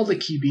look at all the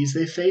QBs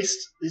they faced,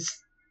 it's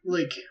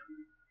like,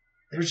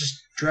 they're just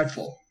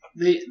dreadful.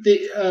 They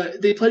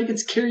played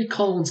against Kerry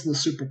Collins in the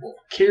Super Bowl.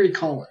 Kerry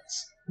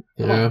Collins.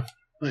 Yeah.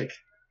 Like,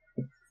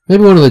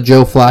 maybe one of the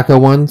Joe Flacco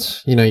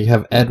ones. You know, you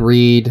have Ed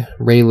Reed,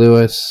 Ray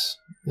Lewis.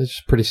 It's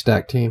just a pretty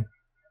stacked team.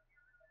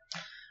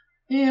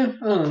 Yeah,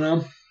 I don't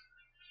know.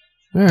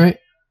 All right.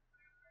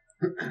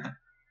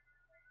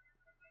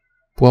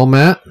 Well,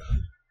 Matt,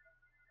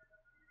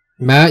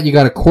 you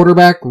got a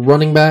quarterback,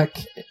 running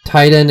back,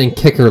 tight end, and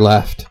kicker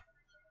left.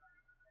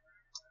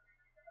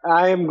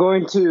 I am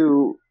going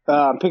to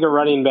pick a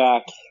running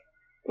back,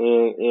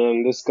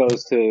 and this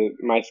goes to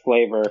my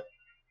flavor.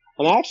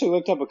 And I actually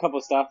looked up a couple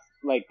stuff,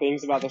 like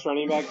things about this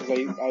running back, because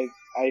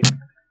I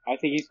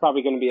think he's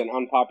probably going to be an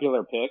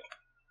unpopular pick.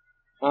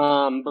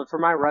 But for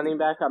my running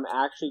back, I'm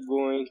actually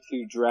going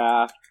to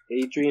draft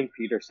Adrian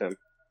Peterson.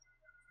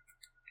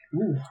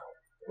 Ooh.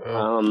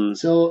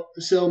 So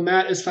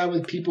Matt is fine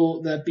with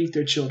people that beat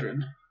their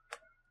children.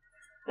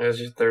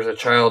 There's a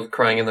child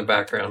crying in the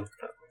background.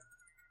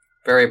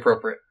 Very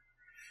appropriate.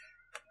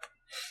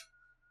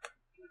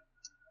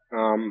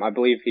 I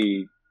believe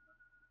we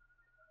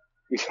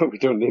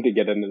don't need to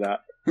get into that.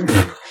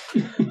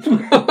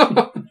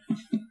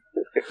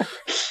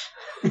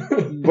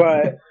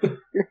 But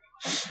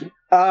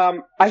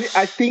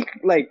I think,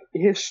 like,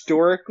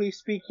 historically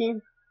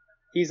speaking,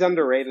 he's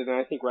underrated, and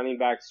I think running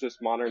backs,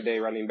 just modern day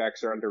running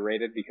backs, are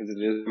underrated because it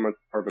is much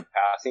more of a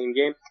passing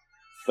game.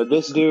 But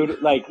this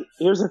dude, like,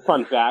 here's a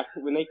fun fact: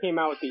 when they came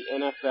out with the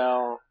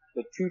NFL,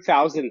 the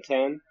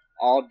 2010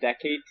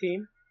 All-Decade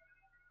team,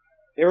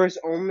 there was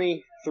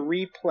only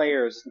 3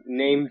 players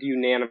named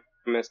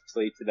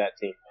unanimously to that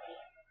team: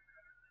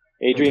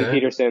 Adrian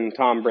Peterson,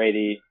 Tom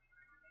Brady,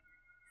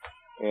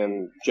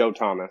 and Joe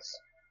Thomas.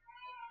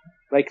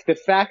 Like, the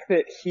fact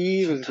that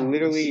he was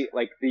literally,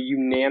 like, the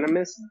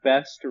unanimous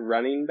best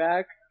running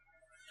back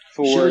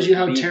for Shows you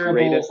how the terrible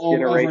greatest all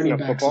generation running of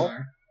backs football.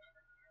 are.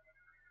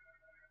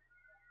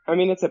 I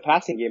mean, it's a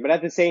passing game, but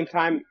at the same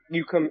time,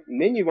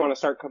 then you want to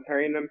start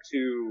comparing them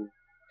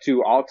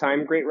to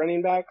all-time great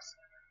running backs.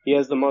 He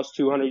has the most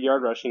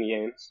 200-yard rushing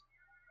games.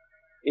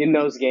 In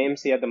those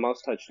games, he had the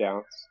most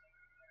touchdowns.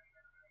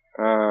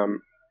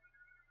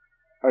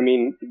 I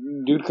mean,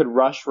 dude could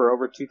rush for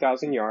over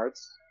 2,000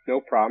 yards, no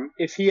problem.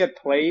 If he had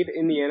played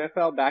in the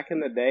NFL back in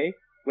the day,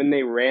 when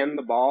they ran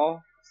the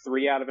ball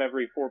 3 out of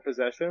every 4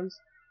 possessions,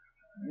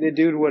 the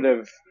dude would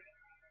have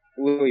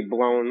literally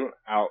blown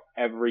out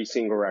every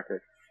single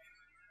record.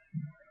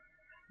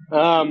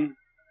 I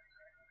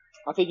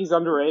think he's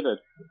underrated.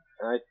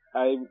 I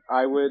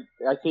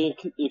think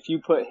if you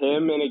put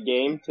him in a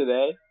game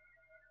today,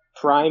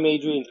 prime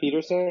Adrian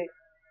Peterson,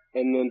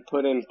 and then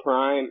put in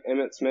prime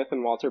Emmitt Smith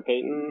and Walter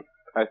Payton,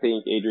 I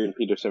think Adrian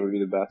Peterson would be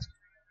the best.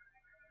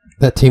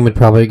 That team would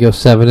probably go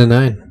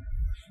 7-9.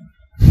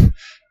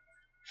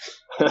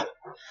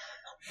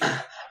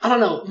 I don't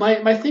know.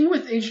 My thing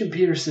with Adrian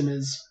Peterson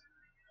is,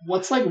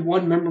 what's like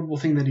one memorable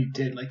thing that he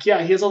did? Like,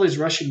 yeah, he has all these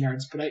rushing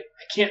yards, but I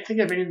can't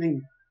think of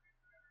anything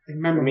like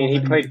memorable. I mean,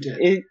 he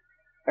did.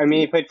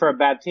 He played for a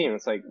bad team.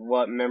 It's like,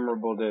 what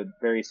memorable did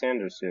Barry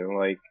Sanders do?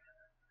 Like,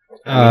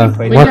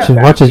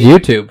 watch his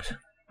YouTube.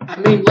 I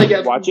mean, like,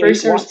 Barry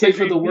Sanders played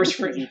for the worst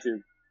for franchise.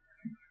 YouTube.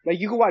 Like,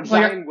 you can watch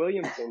Zion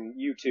Williamson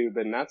YouTube,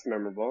 and that's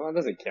memorable. That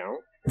doesn't count.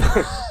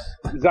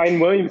 Zion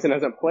Williamson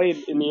hasn't played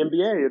in the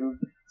NBA in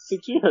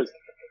 6 years.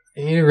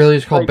 You really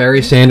just call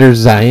Barry Sanders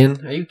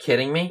Zion? Are you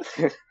kidding me?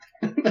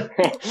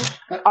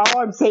 All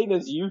I'm saying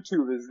is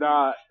YouTube is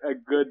not a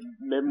good,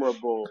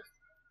 memorable...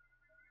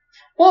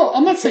 Well,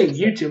 I'm not saying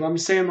YouTube. I'm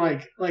saying,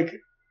 like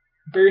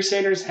Barry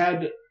Sanders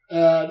had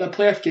the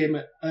playoff game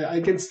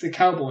against the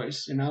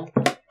Cowboys, you know?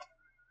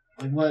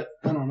 Like, what?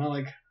 I don't know,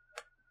 like...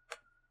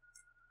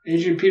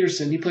 Adrian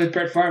Peterson, he played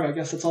Brett Favre. I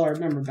guess that's all I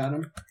remember about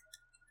him.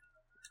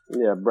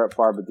 Yeah, Brett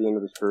Favre at the end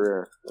of his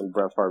career, and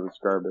Brett Favre was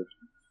garbage.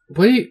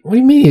 What do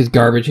you mean he's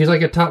garbage? He's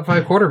like a top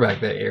 5 quarterback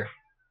that year.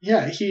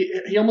 Yeah,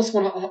 he almost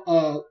won.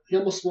 He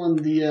almost won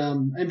the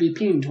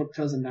MVP in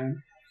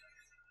 2009.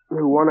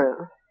 Who won it?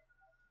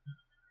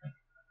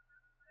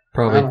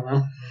 Probably. I don't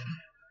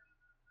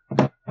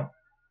know.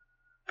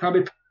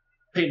 Probably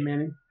Peyton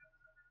Manning.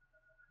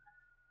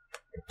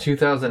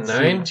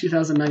 2009?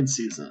 2009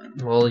 season.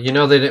 Well, you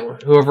know they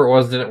didn't. Whoever it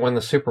was didn't win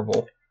the Super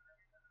Bowl.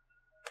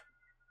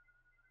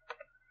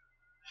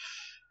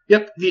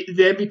 Yep, the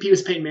MVP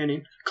was Peyton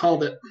Manning.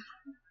 Called it.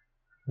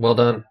 Well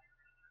done.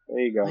 There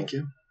you go. Thank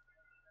you.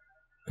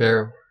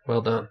 Very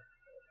well done.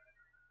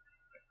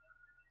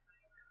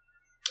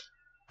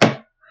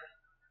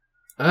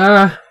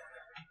 I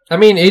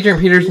mean, Adrian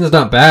Peterson's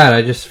not bad.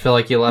 I just feel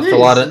like you left a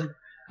lot of.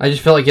 I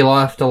just feel like you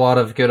left a lot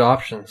of good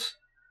options.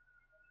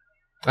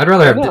 I'd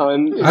rather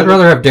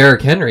have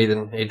Derrick Henry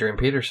than Adrian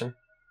Peterson.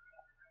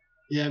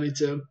 Yeah, me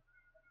too.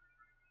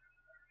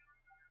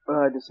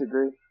 I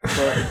disagree.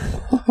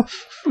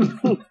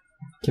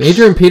 Can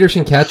Adrian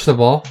Peterson catch the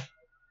ball?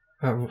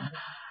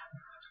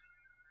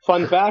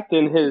 Fun fact: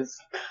 in his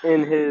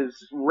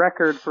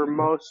record for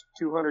most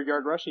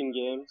 200-yard rushing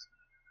games,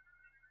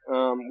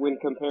 when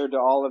compared to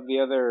all of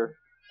the other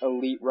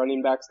elite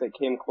running backs that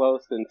came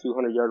close in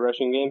 200-yard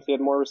rushing games, he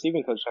had more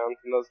receiving touchdowns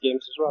in those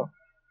games as well.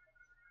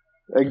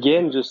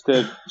 Again, just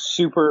a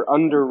super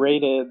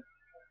underrated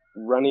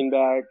running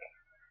back,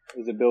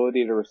 his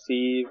ability to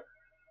receive,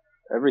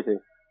 everything.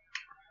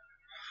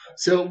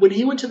 So when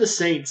he went to the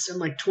Saints in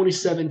like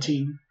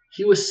 2017,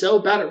 he was so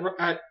bad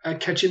at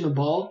catching the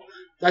ball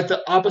that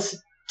the opposite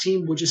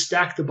team would just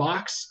stack the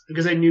box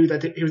because they knew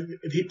that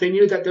they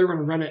knew that they were going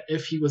to run it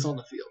if he was on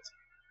the field.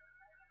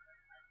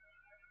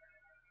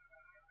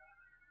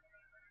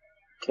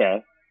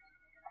 Okay.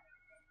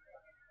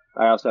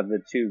 I also have the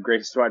 2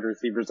 greatest wide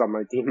receivers on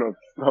my team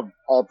of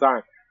all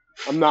time.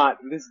 I'm not.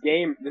 This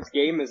game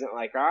isn't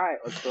like, all right,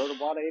 let's throw the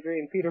ball to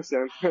Adrian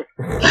Peterson.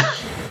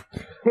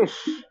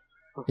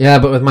 Yeah,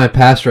 but with my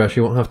pass rush,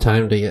 you won't have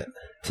time to get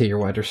to your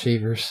wide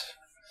receivers.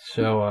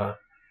 So,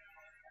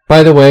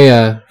 by the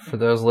way, for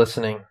those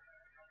listening,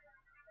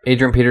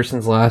 Adrian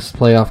Peterson's last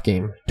playoff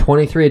game,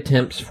 23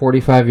 attempts,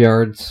 45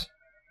 yards,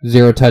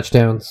 0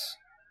 touchdowns,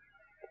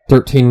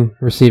 13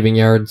 receiving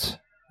yards,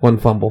 1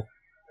 fumble.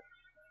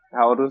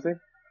 How old was he?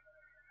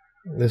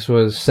 This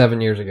was 7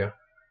 years ago.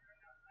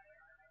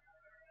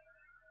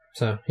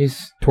 So,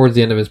 he's towards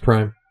the end of his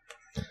prime.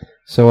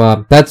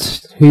 So,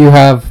 that's who you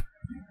have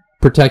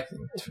protect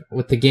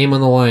with the game on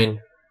the line.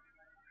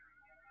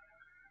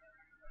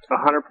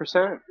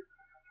 100%.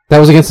 That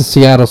was against the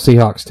Seattle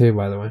Seahawks too,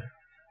 by the way.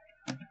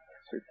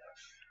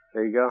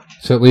 There you go.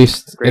 So at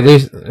least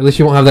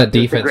you won't have that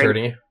defense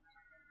hurting you.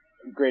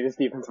 Greatest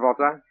defense of all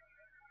time.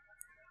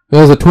 It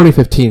was the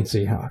 2015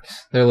 Seahawks.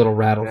 They're a little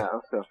rattled. Yeah,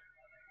 so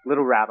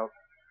little rattled.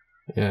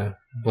 Yeah,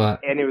 but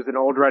and he was an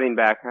old running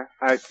back.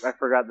 I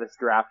forgot this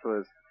draft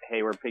was.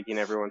 Hey, we're picking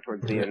everyone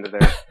towards the end of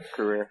their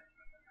career.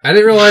 I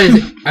didn't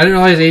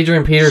realize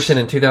Adrian Peterson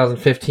in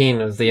 2015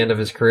 was the end of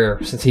his career,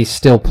 since he's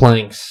still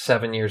playing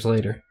 7 years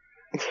later.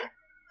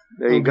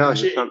 There you go.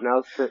 Just something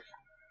else.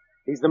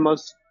 He's the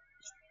most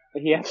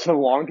he has the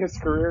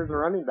longest career as a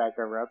running back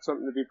ever. That's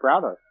something to be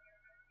proud of.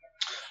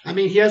 I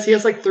mean, he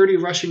has like 30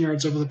 rushing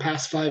yards over the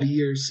past 5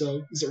 years.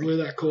 So is it really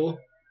that cool?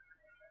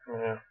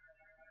 Yeah.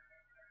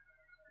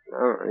 I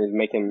don't know, he's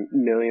making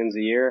millions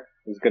a year.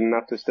 He's good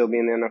enough to still be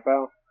in the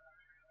NFL.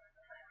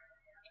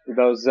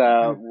 Those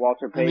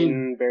Walter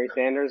Payton, Barry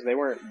Sanders, they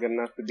weren't good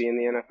enough to be in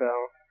the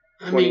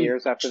NFL 20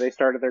 years after they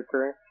started their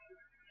career.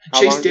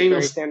 How long did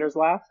Barry Sanders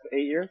last? 8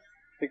 years?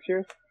 6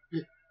 years?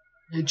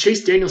 And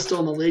Chase Daniel's still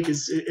in the league.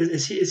 Is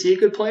he a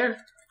good player?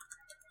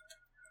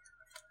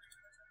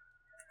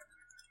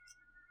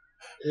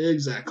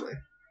 Exactly.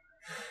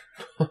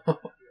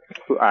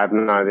 I have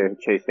no idea who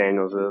Chase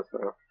Daniels is.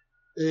 So.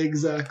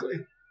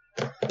 Exactly.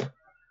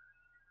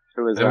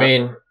 Who is I that?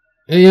 mean,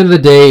 at the end of the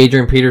day,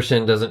 Adrian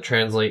Peterson doesn't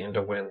translate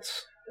into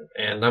wins.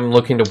 And I'm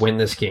looking to win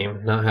this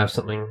game, not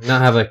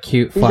have a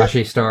cute,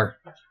 flashy star.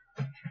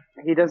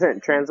 He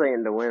doesn't translate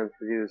into wins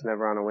because he was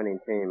never on a winning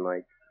team.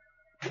 Like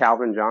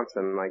Calvin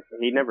Johnson, like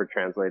he never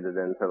translated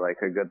into like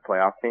a good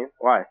playoff team.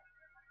 Why?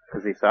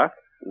 Because he sucked?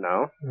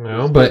 No,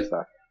 but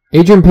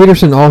Adrian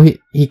Peterson,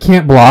 he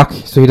can't block,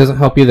 so he doesn't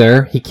help you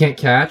there. He can't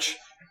catch,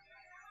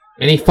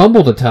 and he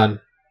fumbled a ton.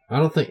 I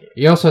don't think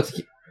he also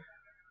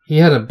he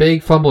had a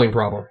big fumbling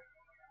problem.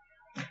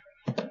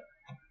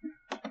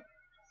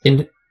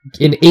 In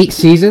 8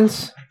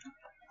 seasons,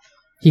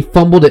 he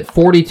fumbled it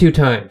 42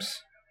 times.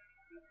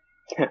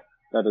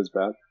 That is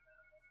bad.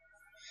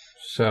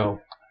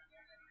 So,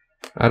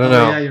 I don't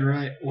know. Yeah, you're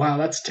right. Wow,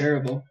 that's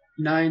terrible.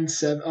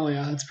 9-7. Oh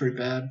yeah, that's pretty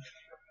bad.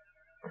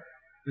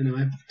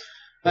 Anyway,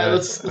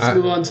 let's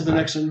move on to the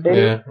next one.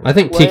 Yeah, I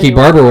think Tiki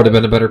Barber would have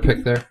been a better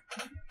pick there.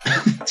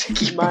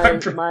 Tiki my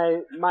Barber.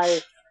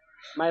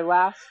 my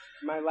last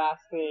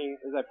thing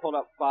is I pulled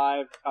up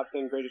 5 top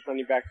 10 greatest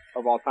running backs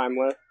of all time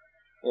list,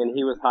 and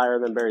he was higher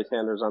than Barry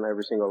Sanders on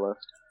every single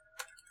list.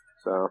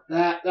 So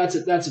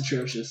that's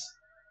atrocious.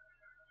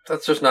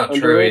 That's just not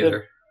true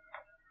either.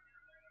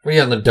 Were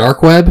you on the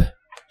dark web?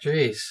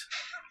 Jeez.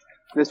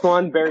 This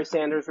one, Barry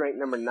Sanders ranked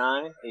number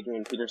 9,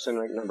 Adrian Peterson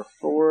ranked number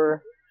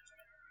 4.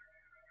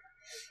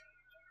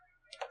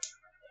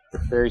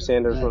 Barry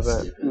Sanders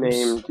wasn't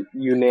named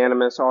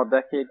unanimous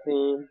all-decade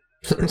team.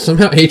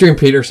 Somehow Adrian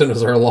Peterson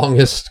is our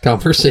longest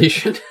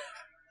conversation.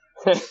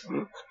 All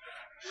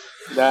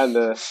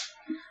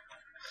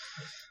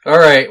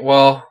right,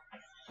 well,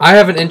 I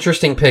have an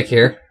interesting pick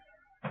here.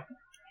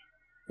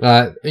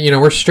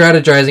 We're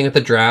strategizing at the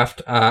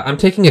draft. I'm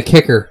taking a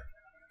kicker.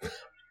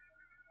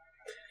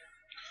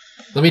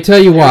 Let me tell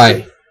you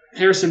why.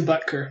 Harrison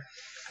Butker.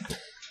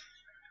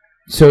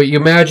 So you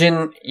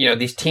imagine,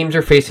 these teams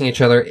are facing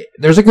each other.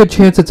 There's a good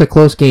chance it's a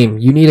close game.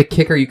 You need a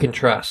kicker you can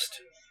trust.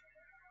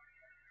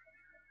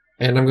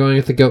 And I'm going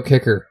with the GOAT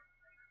kicker.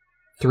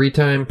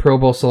 3-time Pro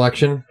Bowl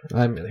selection.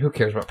 Who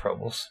cares about Pro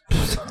Bowls?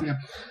 Yeah.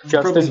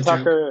 Justin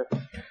Tucker.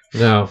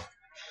 No.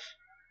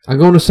 I'm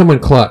going to someone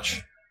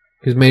clutch,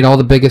 who's made all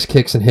the biggest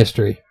kicks in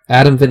history.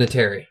 Adam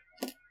Vinatieri.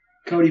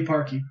 Cody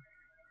Parkey.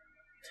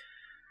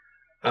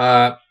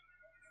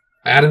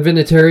 Adam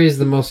Vinatieri is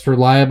the most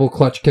reliable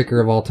clutch kicker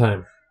of all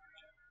time.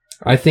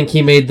 I think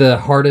he made the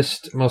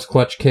hardest, most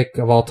clutch kick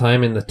of all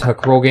time in the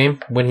tuck roll game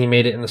when he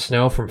made it in the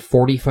snow from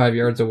 45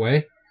 yards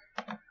away.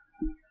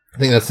 I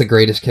think that's the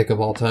greatest kick of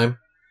all time.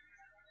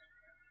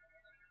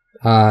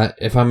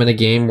 If I'm in a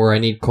game where I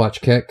need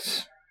clutch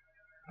kicks,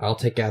 I'll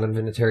take Adam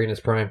Vinatieri in his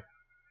prime.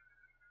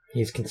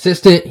 He's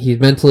consistent. He's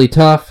mentally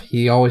tough.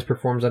 He always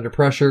performs under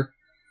pressure.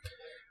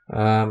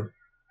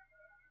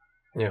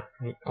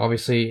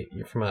 Obviously,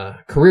 from a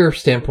career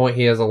standpoint,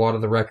 he has a lot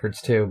of the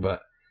records too. But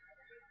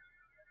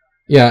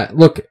yeah,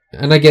 look,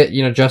 and I get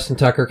Justin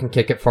Tucker can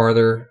kick it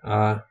farther.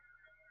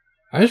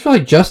 I just feel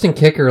like Justin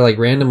Kicker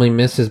randomly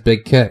misses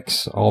big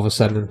kicks all of a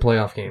sudden in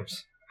playoff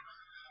games.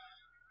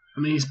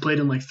 I mean, he's played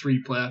in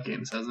 3 playoff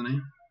games, hasn't he?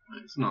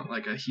 It's not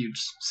like a huge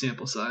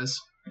sample size.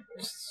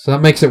 So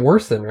that makes it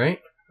worse then,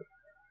 right?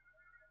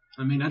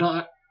 I mean,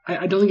 I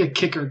don't think a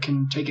kicker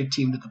can take a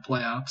team to the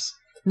playoffs.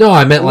 No,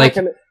 I meant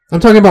I'm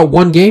talking about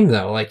one game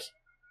though. I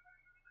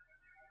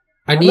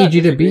need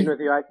you to be. With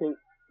you. I think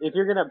if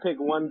you're gonna pick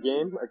one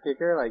game, a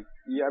kicker,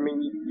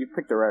 you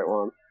picked the right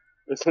one.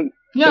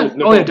 Yeah.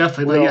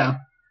 Definitely. Yeah.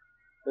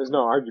 There's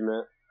no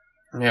argument.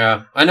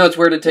 Yeah, I know it's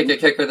weird to take a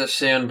kicker this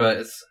soon,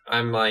 but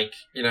I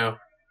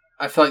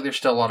feel like there's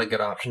still a lot of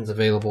good options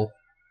available.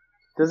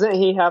 Doesn't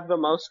he have the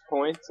most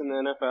points in the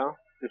NFL?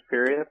 Just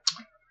period.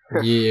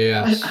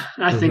 Yes.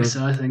 I think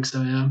so. I think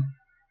so. Yeah.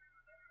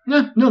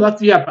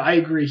 But I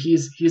agree.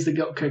 He's the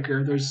GOAT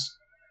kicker. There's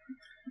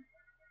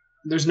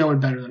no one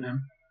better than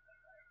him.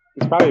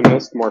 He's probably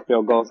missed more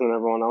field goals than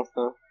everyone else,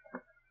 though.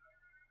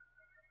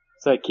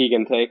 It's like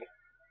Keegan take.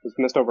 He's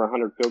missed over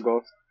 100 field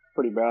goals.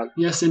 Pretty bad.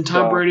 Yes, and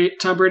Tom Brady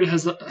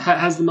has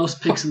the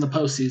most picks in the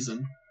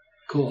postseason.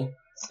 Cool.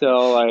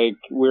 So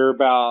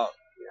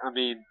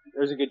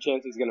there's a good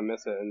chance he's gonna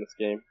miss it in this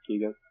game,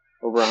 Keegan.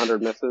 Over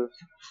 100 misses.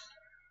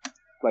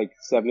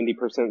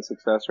 70%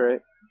 success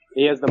rate.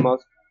 He has the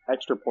most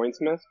extra points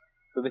missed.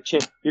 So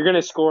you're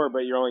gonna score,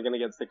 but you're only gonna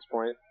get 6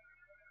 points.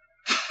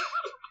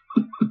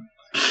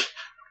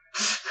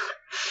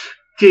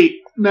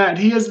 Okay, Matt,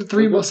 he has the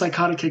 3 most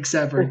iconic kicks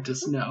ever.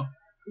 Just no.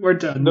 We're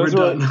done. Those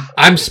We're done.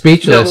 I'm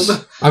speechless. No.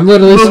 I'm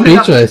literally Moving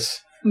on. speechless.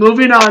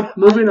 Moving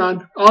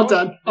on. All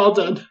done.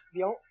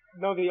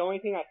 The only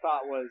thing I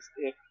thought was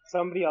if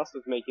somebody else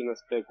was making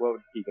this pick, what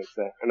would Keegan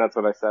say? And that's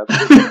what I said.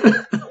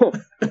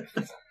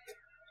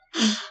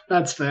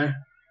 That's fair.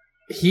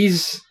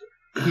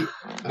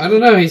 I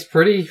don't know. He's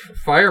pretty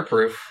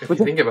fireproof if you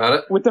think about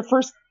it. With the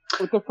first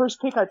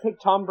pick, I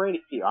picked Tom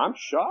Brady. I'm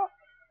shocked.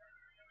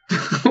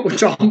 With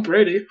Tom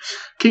Brady,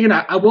 Keegan,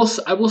 I will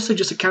say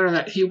just to counter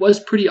that, he was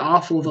pretty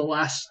awful the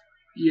last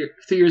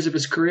 3 years of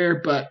his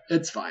career, but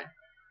it's fine.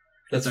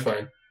 That's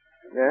fine.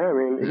 Yeah, I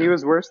mean, he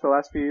was worse the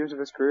last few years of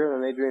his career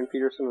than Adrian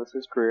Peterson was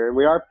his career.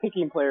 We are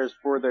picking players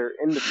for their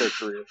end of their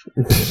career,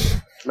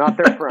 not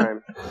their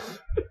prime.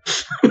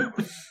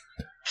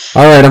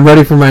 All right, I'm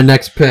ready for my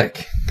next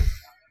pick.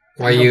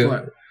 I'm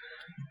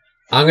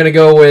going to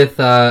go with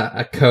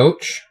a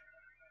coach.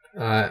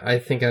 I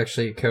think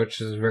actually a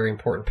coach is a very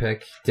important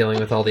pick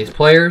dealing with all these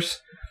players.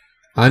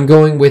 I'm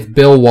going with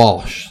Bill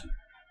Walsh.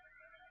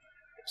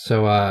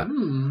 So,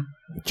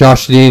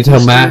 Josh, you need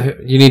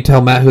to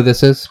tell Matt who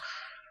this is?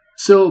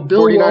 So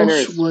Bill 49ers.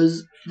 Walsh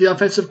was the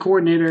offensive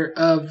coordinator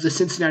of the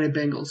Cincinnati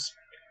Bengals.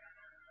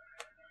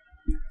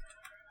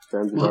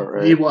 Sounds Well, about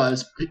right. he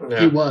was,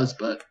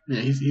 but yeah,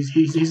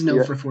 he's known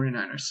Yeah. for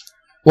 49ers.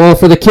 Well,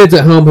 for the kids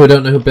at home who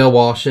don't know who Bill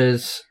Walsh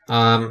is,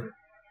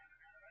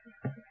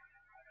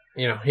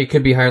 he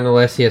could be higher on the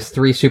list. He has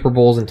 3 Super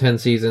Bowls in 10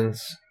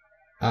 seasons.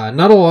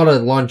 Not a lot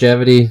of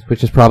longevity,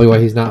 which is probably why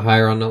he's not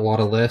higher on a lot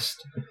of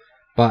lists.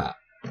 But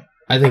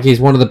I think he's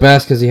one of the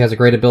best because he has a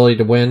great ability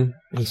to win.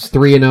 He's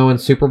 3-0 in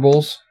Super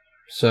Bowls,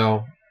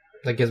 so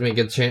that gives me a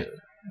good chance.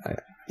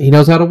 He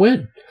knows how to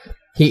win.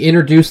 He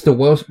introduced the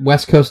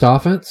West Coast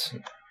offense,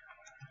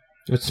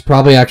 which is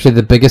probably actually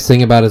the biggest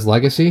thing about his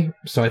legacy.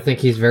 So I think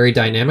he's very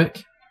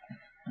dynamic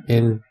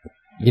in,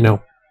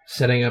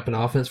 setting up an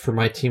offense for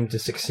my team to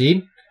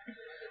succeed.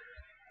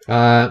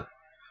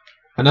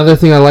 Another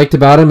thing I liked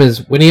about him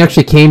is when he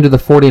actually came to the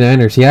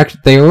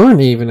 49ers, they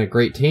weren't even a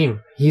great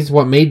team. He's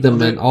what made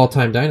them an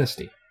all-time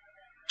dynasty.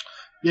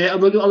 Yeah, I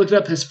looked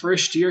up his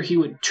first year. He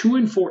went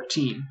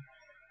 2-14.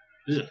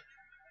 It's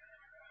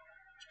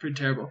pretty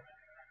terrible.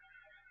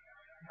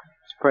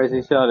 Surprised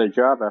he still had a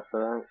job after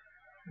that.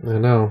 I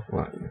know.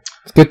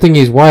 It's a good thing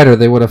he's white, or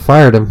they would have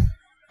fired him.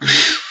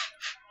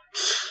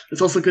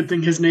 It's also a good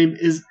thing his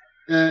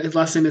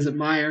last name isn't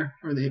Meyer,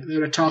 or they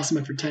would have tossed him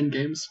after 10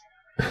 games.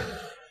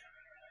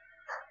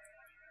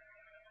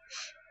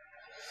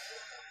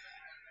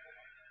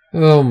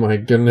 Oh my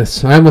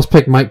goodness. I almost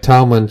picked Mike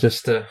Tomlin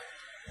just to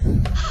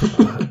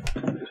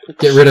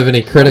get rid of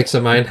any critics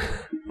of mine.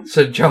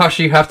 So, Josh,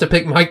 you have to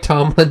pick Mike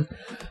Tomlin,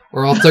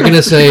 or else they're going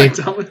to say,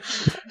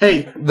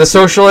 hey, the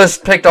socialists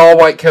picked all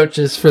white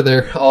coaches for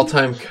their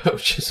all-time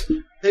coaches.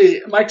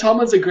 Hey, Mike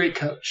Tomlin's a great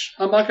coach.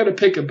 I'm not going to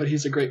pick him, but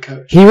he's a great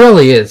coach. He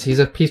really is.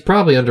 He's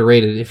probably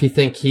underrated if you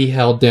think he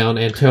held down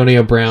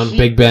Antonio Brown,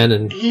 Big Ben,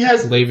 and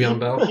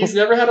Le'Veon Bell. He's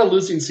never had a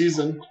losing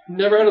season.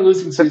 Never had a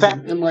losing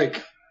season in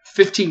like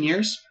 15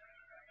 years.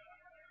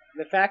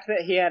 The fact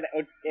that he had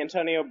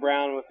Antonio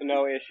Brown with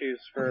no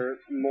issues for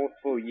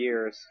multiple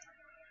years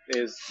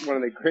is one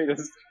of the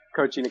greatest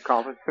coaching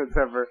accomplishments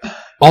ever.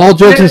 All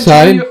jokes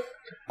aside,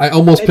 I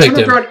almost picked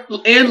him. Brown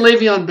and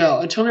Le'Veon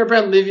Bell. Antonio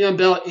Brown, Le'Veon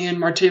Bell, and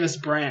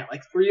Martavis Bryant.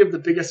 Like 3 of the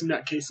biggest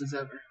nutcases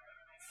ever.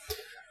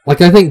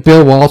 Like, I think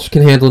Bill Walsh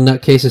can handle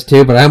nutcases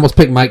too, but I almost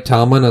picked Mike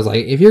Tomlin. I was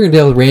like, if you're going to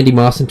deal with Randy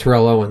Moss and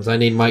Terrell Owens, I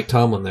need Mike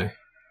Tomlin there.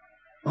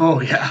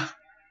 Oh, yeah.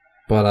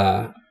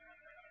 But,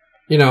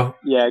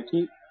 Yeah,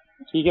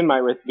 Keegan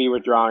might be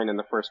withdrawing in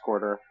the first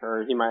quarter,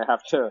 or he might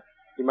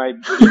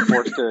be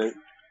forced to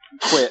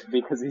quit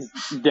because he's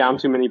down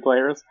too many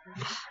players.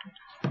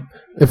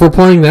 If we're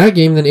playing that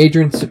game, then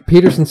Adrian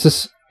Peterson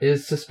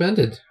is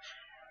suspended.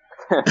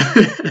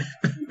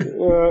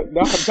 No,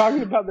 I'm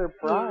talking about their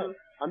prime.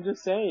 I'm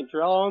just saying,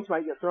 Terrell Owens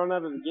might get thrown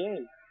out of the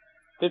game.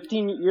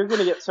 You're going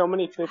to get so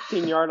many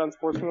 15-yard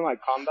unsportsmanlike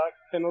conduct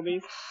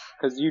penalties,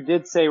 because you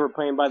did say we're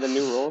playing by the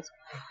new rules.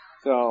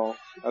 So,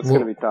 that's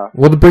going to be tough.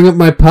 Well, to bring up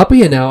my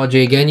puppy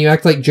analogy again, you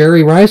act like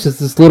Jerry Rice is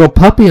this little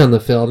puppy on the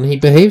field, and he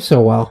behaves so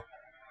well.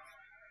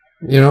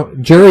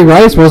 Jerry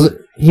Rice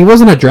wasn't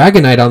a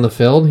Dragonite on the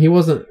field. He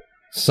wasn't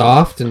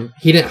soft, and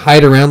he didn't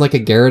hide around like a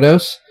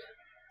Gyarados.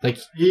 Like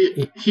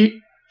he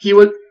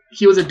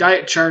was a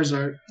Diet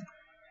Charizard.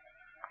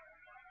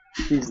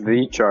 He's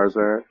the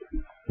Charizard.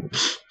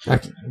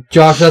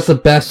 Josh, that's the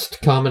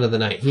best comment of the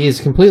night. He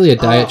is completely a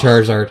Diet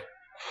Charizard.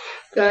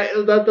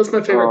 That's my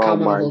favorite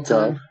comment of all God.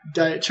 time.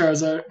 Diet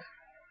Charizard.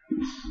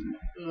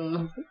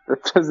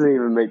 That doesn't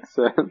even make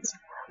sense.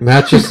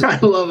 I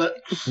love it.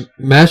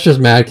 Matt's just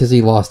mad because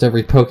he lost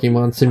every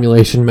Pokemon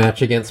simulation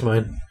match against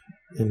mine.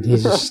 And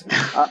he's just...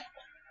 I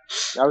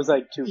was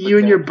like 2%. You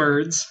and your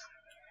birds.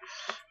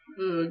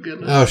 Oh,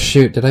 goodness. Oh,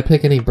 shoot. Did I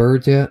pick any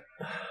birds yet?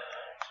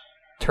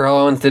 Terrell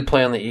Owens did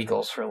play on the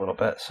Eagles for a little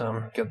bit, so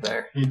I'm good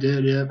there. He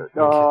did, yeah.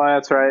 Oh,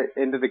 that's right.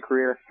 End of the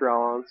career,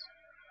 Terrell Owens.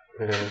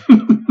 Yeah.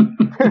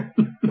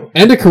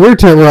 And a career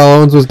Terrell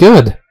Owens was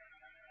good.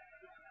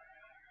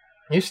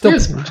 He's still. He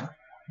is.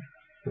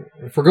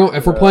 If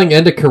we're playing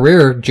end of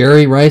career,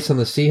 Jerry Rice on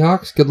the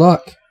Seahawks. Good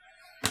luck.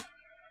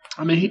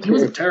 I mean, he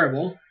wasn't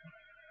terrible.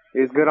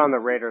 He's good on the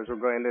Raiders. We're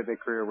going into the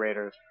career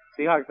Raiders.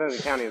 Seahawks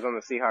doesn't count. He was on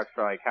the Seahawks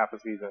for like half a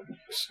season.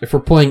 If we're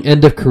playing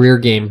end of career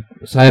game,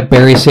 so I have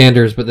Barry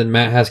Sanders, but then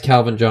Matt has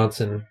Calvin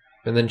Johnson,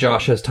 and then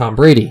Josh has Tom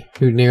Brady,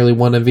 who nearly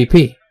won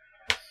MVP.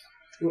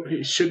 Well,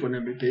 he should win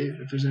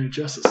MVP if there's any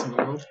justice in the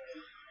world.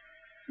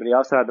 But he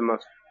also had the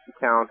most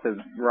talented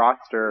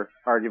roster,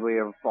 arguably,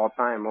 of all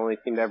time. Only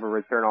team to ever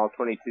return all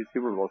 22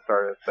 Super Bowl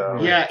starters.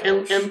 So Yeah,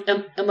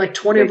 and like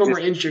 20 of them were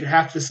injured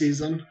half the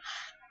season.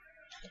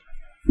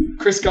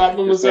 Chris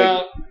Godwin was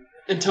out.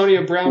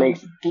 Antonio Brown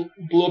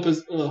blew up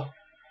his. Ugh.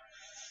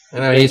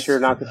 Make sure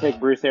not to take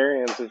Bruce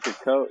Arians as your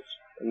coach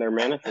and their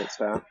management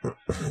staff.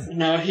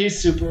 No,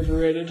 he's super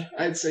overrated.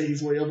 I'd say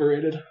he's way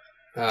overrated.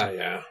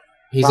 Yeah.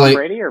 He's Tom like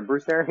Brady or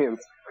Bruce Arians?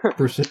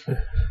 Bruce.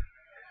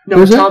 No,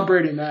 Bruce Tom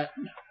Brady, Matt.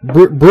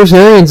 Bruce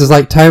Arians is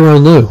like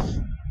Tyronn Lue.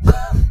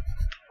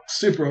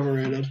 Super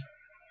overrated.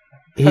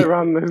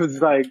 Tyronn Lue's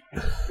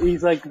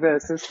he's like the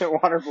assistant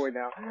water boy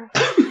now.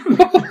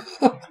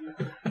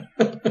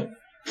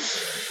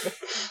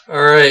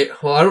 All right.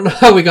 Well, I don't know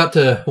how we got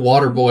to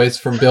water boys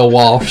from Bill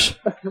Walsh,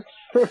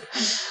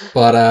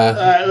 but All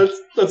right,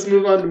 let's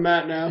move on to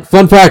Matt now.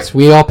 Fun facts: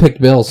 we all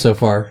picked Bill so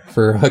far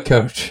for a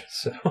coach.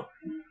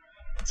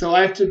 So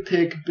I have to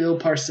pick Bill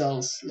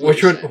Parcells,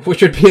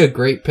 which would be a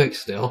great pick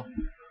still.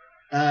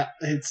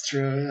 It's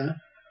true.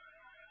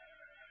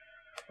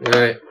 All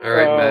right,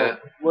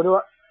 Matt. What do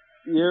I?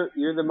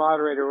 You're the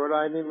moderator. What do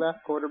I need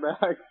left?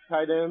 Quarterback,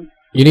 tight end.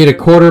 You need a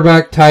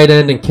quarterback, tight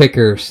end, and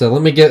kicker. So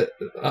let me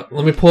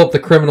pull up the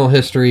criminal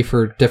history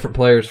for different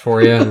players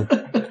for you,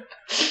 and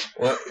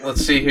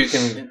let's see who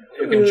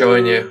can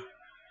join you.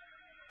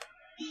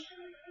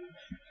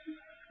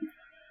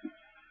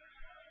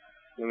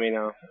 Let me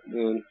know.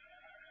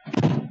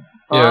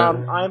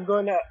 Yeah. I'm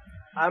going to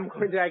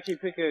actually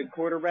pick a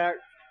quarterback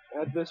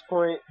at this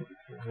point.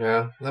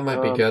 Yeah, that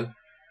might be good.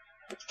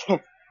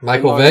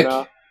 Michael Vick.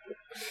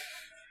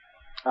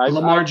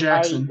 Lamar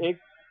Jackson.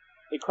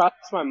 It crossed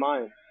my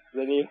mind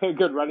that he had a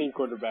good running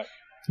quarterback.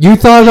 You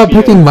thought about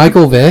picking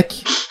Michael Vick?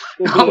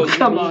 Oh,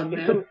 come on,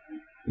 man.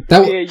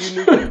 That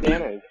unique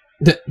advantage.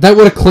 That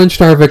would have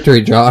clinched our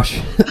victory, Josh.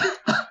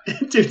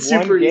 Dude,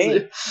 super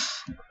easy.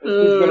 He's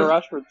going to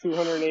rush for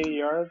 280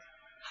 yards.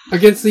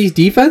 Against these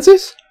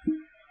defenses?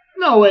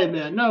 No way,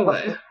 man. No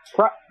way.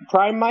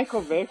 Prime Michael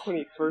Vick when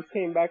he first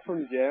came back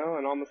from jail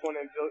and almost won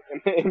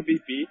an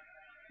MVP.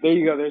 There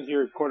you go. There's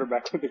your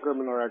quarterback with the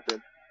criminal record.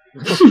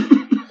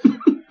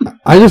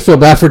 I just feel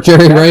bad for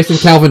Jerry Rice and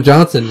Calvin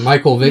Johnson.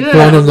 Michael Vick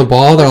throwing him the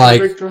ball. They're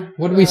like,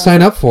 what did we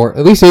sign up for?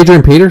 At least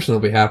Adrian Peterson will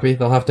be happy.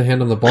 They'll have to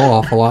hand him the ball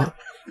off a lot.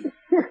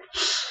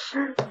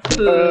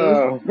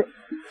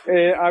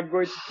 I'm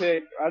going to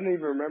pick... I don't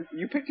even remember.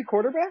 You picked a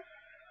quarterback?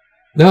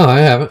 No, I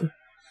haven't.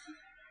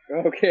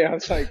 Okay, I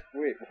was like,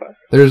 wait, what?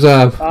 There's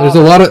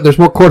there's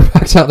more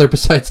quarterbacks out there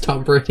besides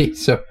Tom Brady,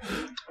 so...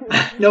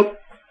 Nope.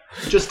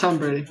 Just Tom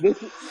Brady.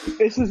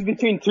 This is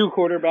between two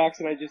quarterbacks,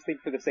 and I just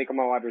think for the sake of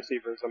my wide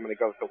receivers, I'm going to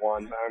go with the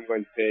one. I'm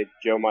going to pick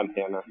Joe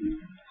Montana.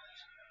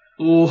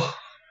 Ooh.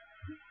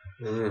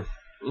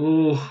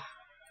 Ooh.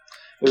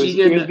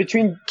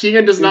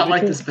 Keegan does not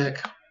like this pick.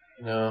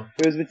 No.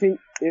 It was between...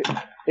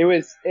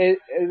 There's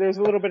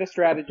a little bit of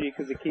strategy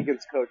because of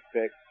Keegan's coach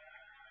pick,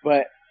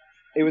 but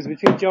it was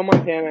between Joe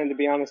Montana and, to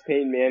be honest,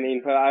 Peyton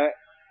Manning. But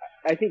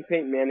I think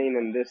Peyton Manning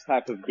in this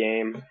type of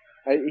game,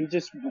 he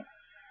just...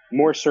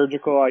 more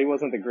surgical. He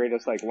wasn't the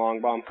greatest long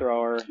bomb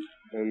thrower,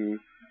 and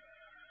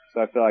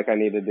so I feel like I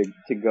needed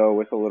to go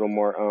with a little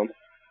more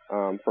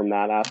from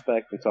that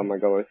aspect, and so I'm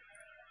gonna go with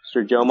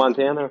Mr. Joe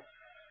Montana.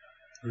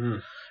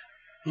 Mm.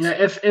 Yeah,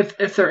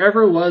 if there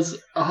ever was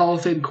a Hall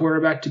of Fame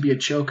quarterback to be a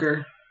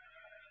choker,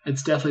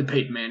 it's definitely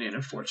Peyton Manning,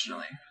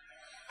 unfortunately.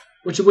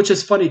 Which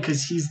is funny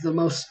because he's the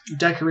most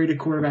decorated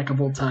quarterback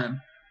of all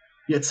time.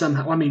 Yet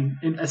somehow,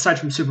 aside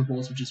from Super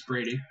Bowls, which is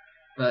Brady,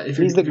 but if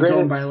you're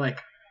going by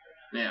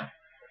yeah.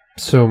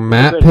 So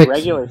Matt picked picked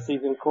regular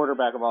season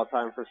quarterback of all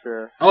time for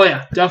sure. Oh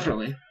yeah,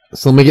 definitely.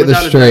 So let me get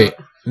this straight.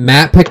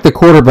 Matt picked the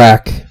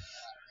quarterback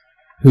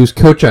whose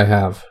coach I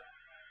have.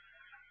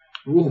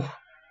 Ooh.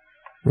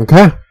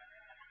 Okay.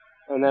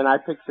 And then I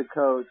picked the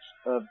coach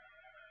of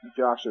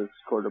Josh's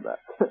quarterback.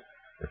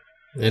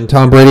 And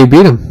Tom Brady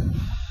beat him.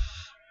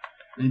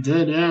 He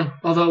did, yeah.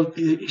 Although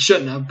he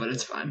shouldn't have, but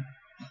it's fine.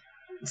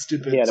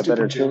 Stupid. He had a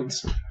better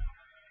Jones.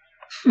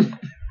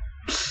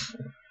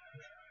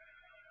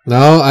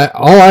 No,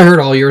 all I heard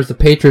all year is the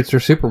Patriots are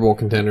Super Bowl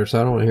contenders,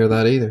 so I don't want to hear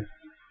that either.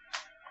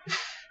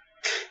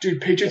 Dude,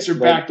 Patriots are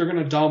back. They're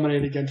going to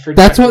dominate again.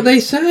 That's what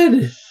they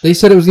said. They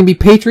said it was going to be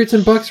Patriots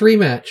and Bucks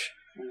rematch.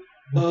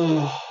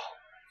 Oh.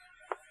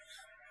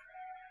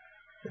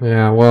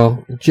 Yeah,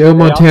 well, Joe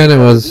Montana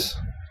was...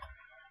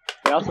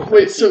 They also said the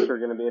Chiefs are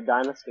going to be a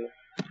dynasty.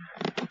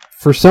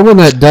 For someone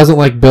that doesn't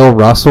like Bill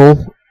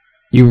Russell,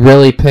 you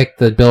really picked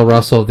the Bill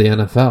Russell of the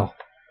NFL.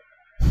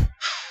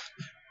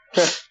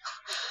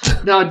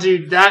 No,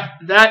 dude,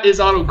 that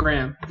is Otto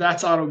Graham.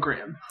 That's Otto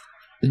Graham.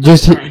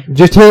 Just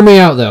hear me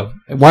out though.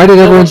 Why did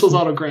Russell's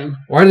autogram.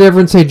 Why did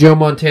everyone say Joe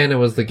Montana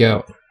was the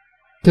GOAT?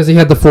 Because he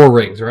had the 4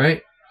 rings,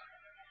 right?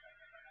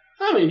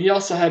 I mean, he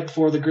also had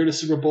 4 of the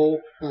greatest Super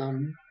Bowl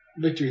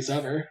victories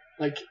ever.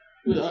 Like,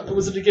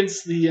 was it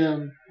against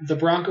the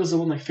Broncos that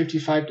won like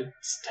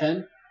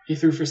 55-10? He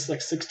threw for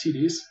like 6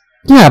 TDs.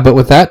 Yeah, but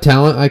with that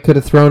talent, I could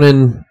have thrown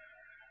in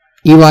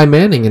Eli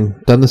Manning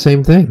and done the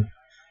same thing.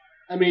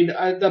 I mean,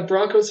 the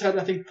Broncos had,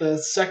 I think,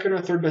 the 2nd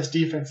or 3rd best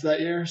defense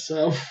that year.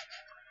 So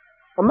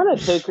I'm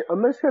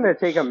just gonna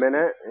take a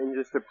minute and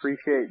just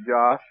appreciate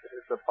Josh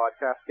as the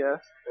podcast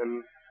guest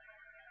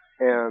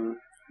and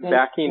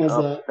backing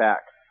up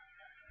back.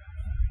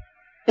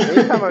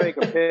 Anytime I make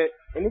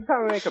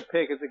a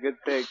pick, it's a good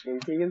pick,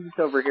 and Keegan's just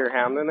over here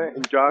hounding it,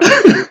 and Josh,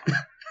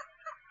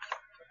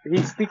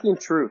 he's speaking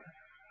truth.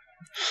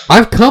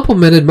 I've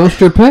complimented most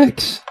of your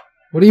picks.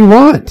 What do you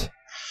want?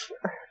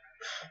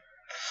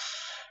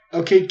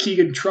 Okay,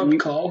 Keegan, Trump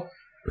call.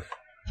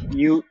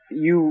 You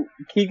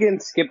Keegan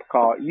skip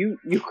call. You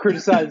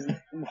criticized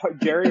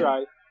Jerry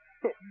Rice.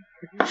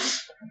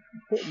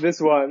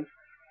 This one,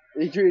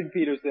 Adrian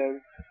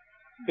Peterson,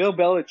 Bill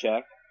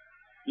Belichick.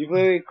 You've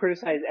literally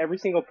criticized every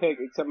single pick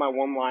except my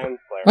one Lions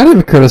player. I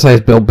didn't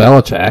criticize Bill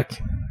Belichick.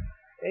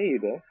 Yeah, you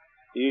did.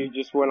 You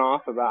just went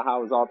off about how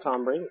it was all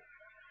Tom Brady.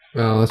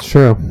 Well, that's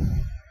true.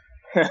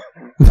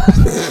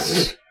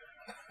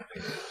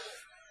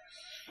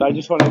 So I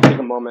just wanted to take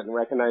a moment and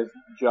recognize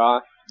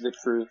Josh, the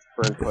Truth,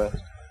 Fernquist.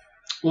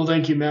 Well,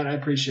 thank you, Matt. I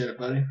appreciate it,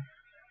 buddy.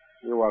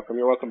 You're welcome.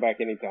 You're welcome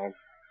back anytime.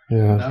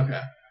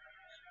 Yeah.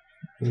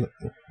 Okay.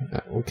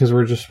 Because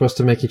we're just supposed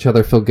to make each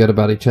other feel good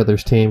about each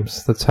other's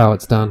teams. That's how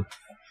it's done.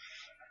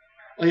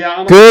 Well,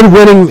 yeah,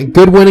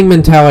 Good winning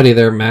mentality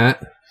there,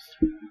 Matt.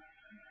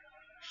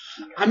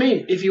 I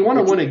mean, if you want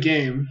to win a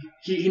game,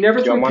 he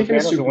never threw a pick in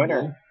a Super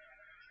Bowl.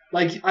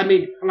 Like, I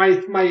mean,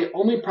 my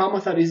only problem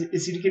with that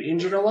is he get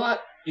injured a lot,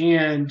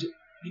 and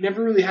he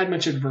never really had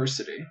much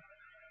adversity.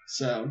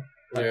 So,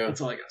 that's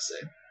all I gotta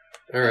say.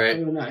 All right.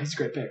 Other than that, he's a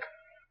great pick.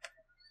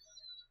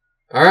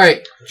 All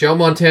right, Joe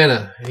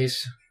Montana.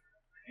 He's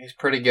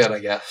pretty good, I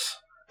guess.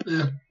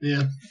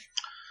 Yeah.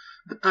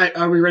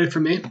 Are we ready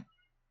for me?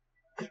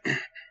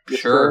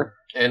 Sure.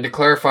 And to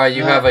clarify,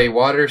 you have a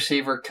wide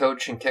receiver,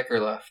 coach, and kicker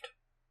left.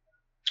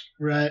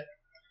 Right.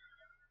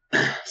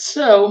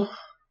 So,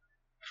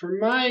 for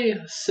my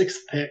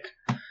 6th pick,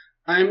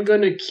 I'm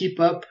going to keep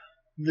up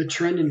the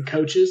trend in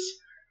coaches.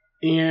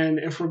 And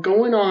if we're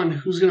going on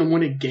who's going to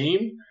win a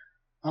game,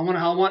 I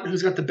want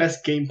who's got the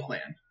best game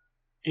plan.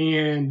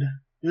 And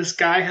this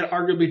guy had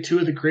arguably 2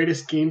 of the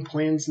greatest game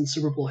plans in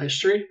Super Bowl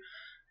history.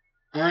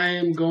 I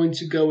am going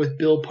to go with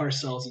Bill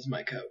Parcells as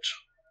my coach.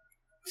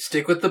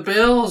 Stick with the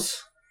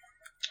Bills.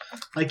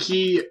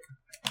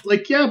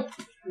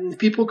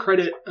 People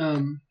credit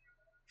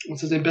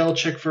what's his name,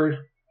 Belichick for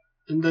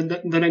the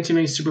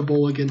 1990 Super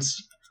Bowl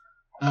against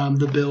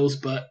the Bills,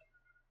 but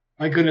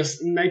my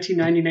goodness, in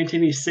 1990,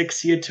 1986,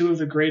 he had 2 of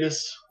the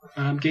greatest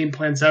game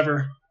plans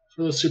ever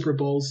for those Super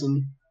Bowls,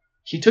 and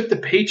he took the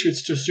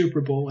Patriots to a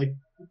Super Bowl like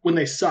when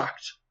they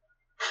sucked.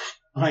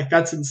 Like,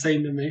 that's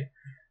insane to me.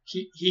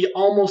 He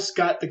almost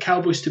got the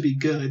Cowboys to be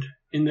good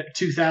in the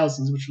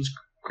 2000s, which was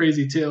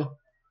crazy too.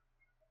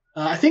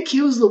 I think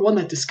he was the one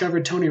that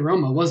discovered Tony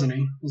Romo, wasn't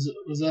he? Was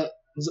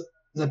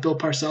that Bill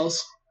Parcells?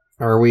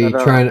 Are we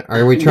trying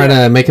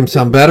to make him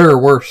sound better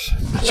or worse?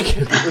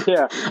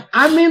 Yeah.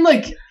 I mean,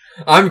 like,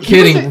 I'm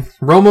kidding.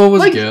 Romo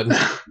was good.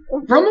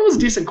 Romo was a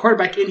decent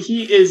quarterback, and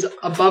he is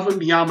above and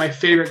beyond my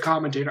favorite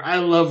commentator. I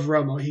love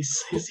Romo.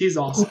 He's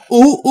awesome.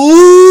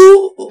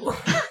 Ooh.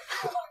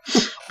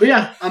 But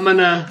yeah, I'm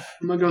gonna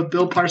go with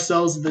Bill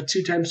Parcells, the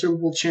 2-time Super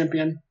Bowl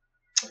champion,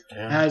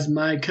 as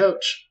my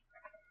coach.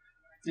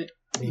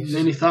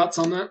 Any thoughts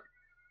on that?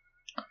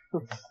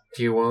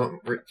 Do you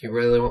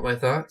really want my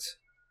thoughts?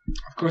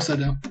 Of course I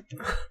do.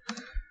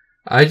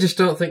 I just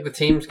don't think the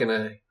team's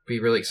gonna be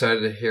really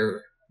excited to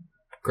hear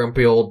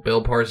grumpy old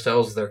Bill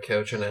Parcells as their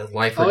coach in a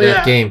life or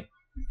death game.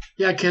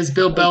 Yeah, because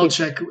Bill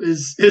Belichick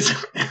is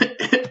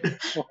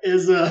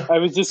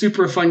a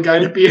super fun guy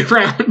to be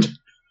around.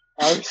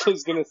 I was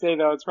just gonna say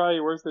though, it's probably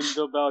worse than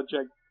Bill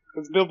Belichick,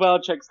 because Bill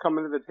Belichick's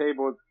coming to the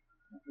table with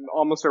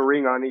almost a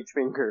ring on each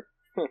finger.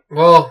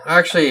 Well,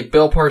 actually,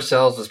 Bill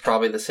Parcells is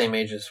probably the same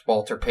age as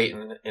Walter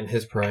Payton in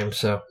his prime,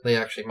 so they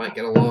actually might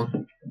get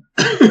along.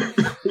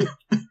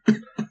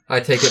 I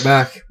take it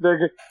back.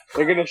 They're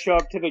gonna show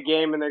up to the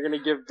game and they're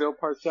gonna give Bill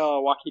Parcells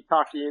a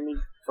walkie-talkie and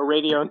a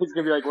radio, and he's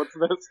gonna be like, "What's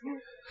this?"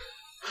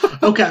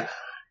 Okay,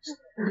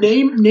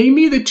 name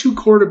me the 2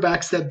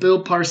 quarterbacks that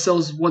Bill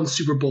Parcells won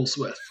Super Bowls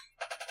with.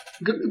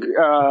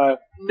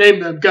 Name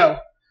them. Go.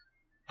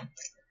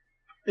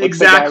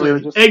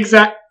 Exactly.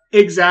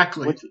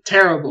 Exactly.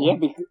 Terrible. Yeah,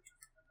 because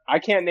I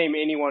can't name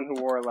anyone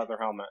who wore a leather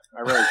helmet.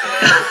 I really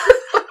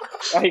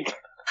can't. Like,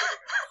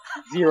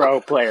 0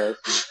 players.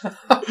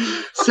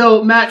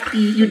 So, Matt,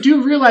 you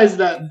do realize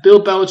that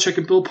Bill Belichick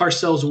and Bill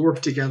Parcells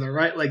worked together,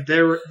 right? Like,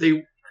 they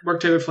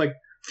worked together for like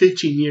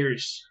 15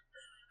 years,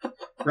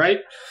 right?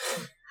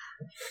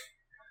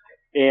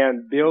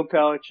 And Bill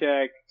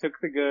Belichick took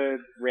the good,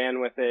 ran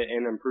with it,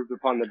 and improved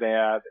upon the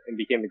bad, and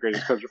became the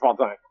greatest coach of all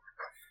time.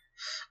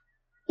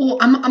 Well,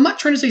 I'm not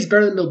trying to say he's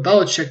better than Bill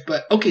Belichick,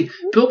 but okay,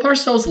 Bill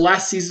Parcells'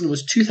 last season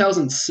was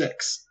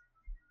 2006.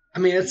 I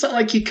mean, it's not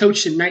like he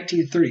coached in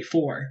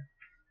 1934.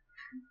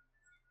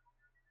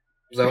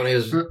 Is that when he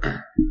was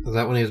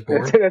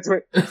born? That's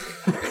what.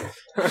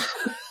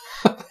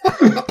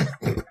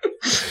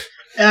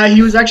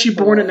 He was actually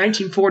born in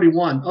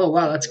 1941. Oh,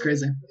 wow, that's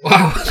crazy.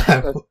 Wow.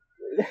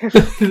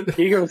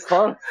 Keegan was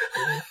close.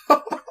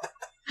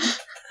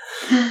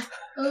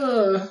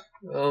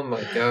 Oh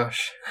my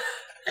gosh.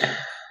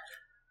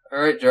 All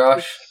right,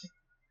 Josh.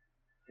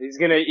 He's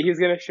gonna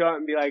show up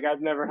and be like,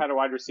 "I've never had a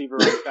wide receiver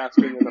run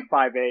faster than a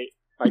 5'8".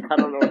 Like, I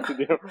don't know what to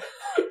do."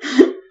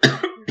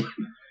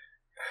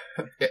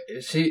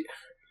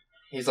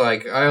 He's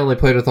like, I only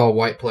played with all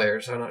white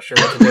players. I'm not sure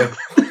what to do.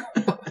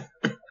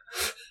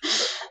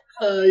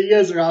 You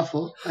guys are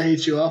awful. I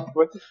hate you all.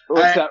 What's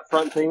that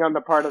front thing on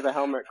the part of the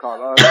helmet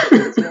called?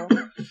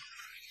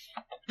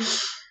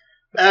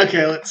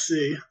 Okay, let's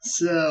see.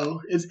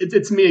 So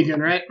it's me again,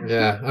 right?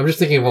 Yeah, I'm just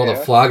thinking of all the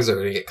flogs that are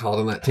going to get called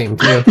on that team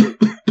too.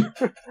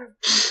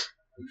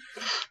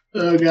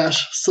 Oh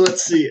gosh. So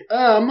let's see.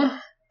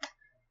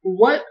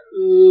 What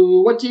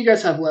do you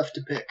guys have left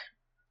to pick?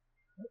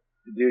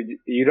 Dude,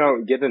 you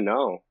don't get to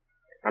know.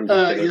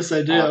 Yes,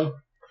 I do.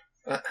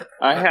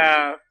 I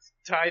have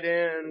tight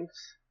end,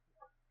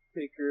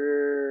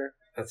 kicker.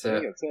 That's I it.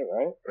 think that's it,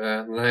 right?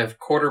 And I have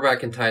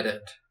quarterback and tight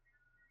end.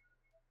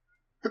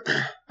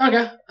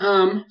 Okay.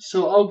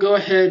 So I'll go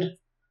ahead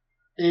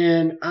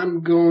and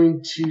I'm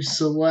going to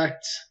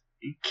select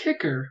a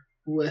kicker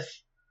with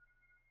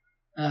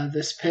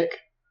this pick.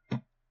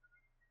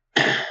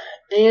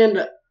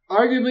 And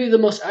arguably the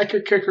most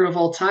accurate kicker of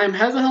all time.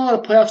 Hasn't had a lot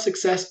of playoff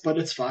success, but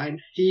it's fine.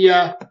 He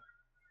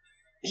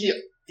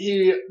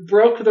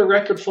broke the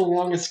record for the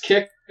longest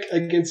kick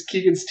against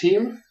Keegan's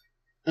team.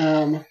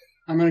 I'm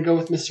going to go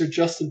with Mr.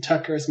 Justin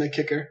Tucker as my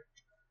kicker.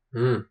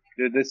 Mm.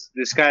 Dude,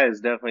 this guy is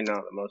definitely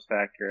not the most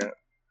accurate.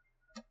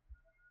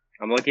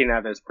 I'm looking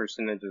at his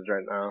percentages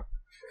right now.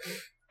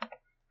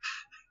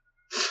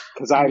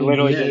 Because I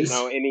literally didn't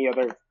know any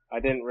other. I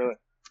didn't really.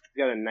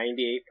 He's got a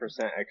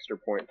 98% extra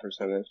point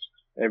percentage.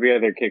 Every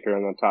other kicker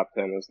in the top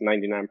 10 is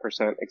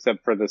 99%,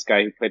 except for this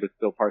guy who played with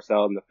Bill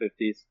Parcells in the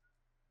 50s.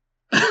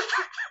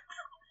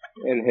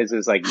 And his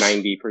is like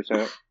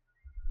 90%.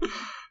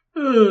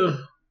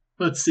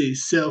 Let's see.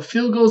 So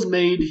field goals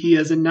made, he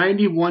has a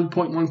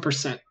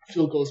 91.1%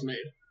 field goals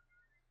made.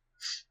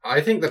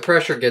 I think the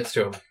pressure gets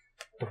to him,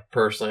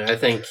 personally. I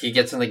think he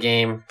gets in the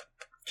game,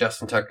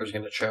 Justin Tucker's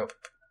going to choke.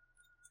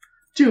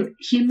 Dude,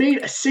 he made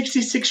a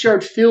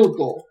 66-yard field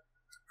goal.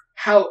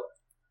 How?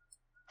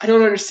 I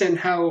don't understand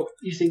how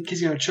you think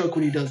he's going to choke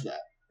when he does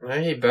that.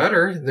 Well, he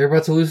better. They're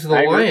about to lose to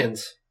the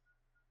Lions.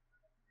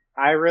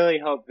 I really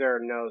hope there are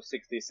no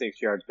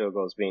 66-yard field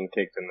goals being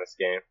kicked in this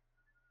game.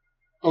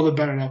 Oh, there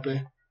better not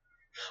be.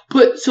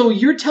 But, so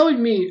you're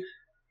telling me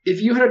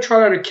if you had to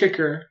try out a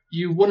kicker,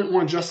 you wouldn't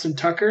want Justin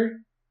Tucker?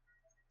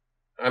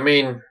 I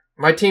mean,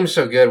 my team's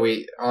so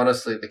good,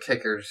 honestly, the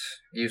kicker's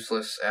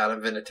useless out of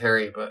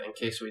Vinatieri, but in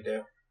case we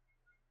do.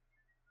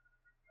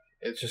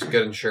 It's just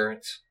good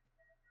insurance.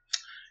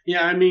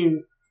 Yeah, I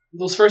mean,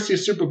 those first two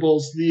Super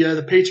Bowls,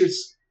 the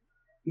Patriots,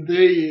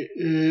 they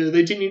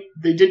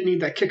didn't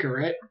need that kicker,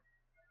 right?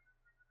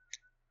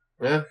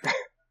 Yeah.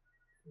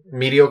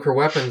 Mediocre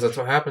weapons, that's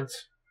what happens.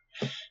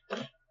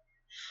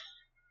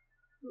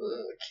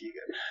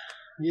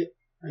 Keegan.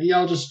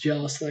 Y'all just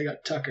jealous that I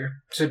got Tucker.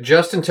 So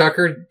Justin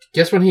Tucker,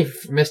 guess when he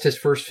missed his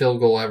first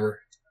field goal ever?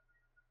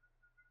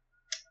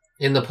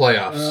 In the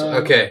playoffs.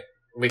 Okay,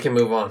 we can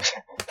move on.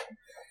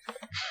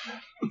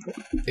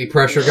 The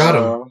pressure got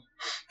him.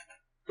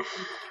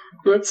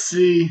 Let's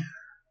see.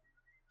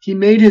 He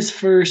made his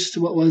first,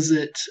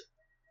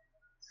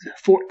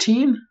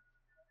 14?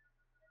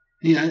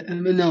 Yeah,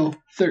 no,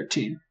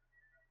 13.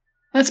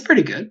 That's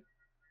pretty good.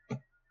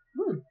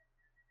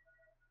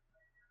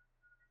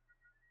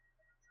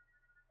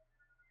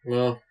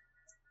 Well,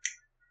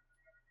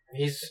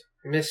 he's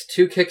missed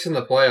 2 kicks in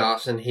the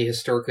playoffs, and he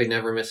historically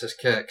never misses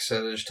kicks,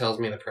 so that just tells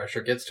me the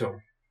pressure gets to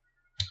him.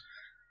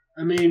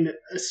 I mean,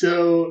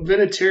 so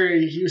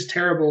Vinatieri, he was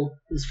terrible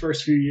his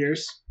first few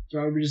years, so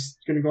are we just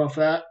going to go off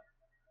that?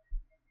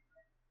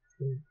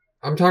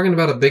 I'm talking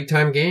about a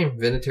big-time game.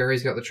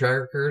 Vinatieri's got the track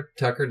record,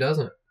 Tucker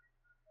doesn't.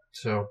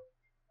 So,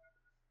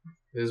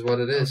 it is what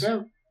it is.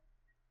 Okay.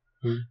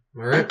 All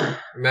right,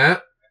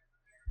 Matt?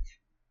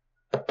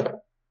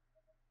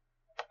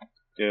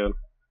 Dude,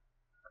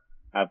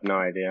 I have no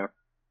idea.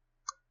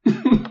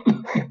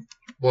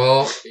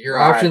 Well, your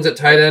options at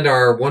tight end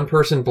are one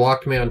person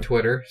blocked me on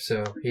Twitter,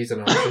 so he's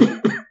an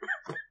option.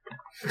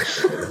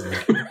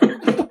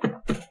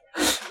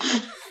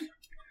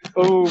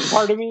 Oh,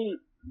 pardon me.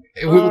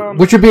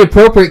 Which would be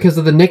appropriate because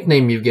of the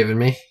nickname you've given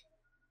me.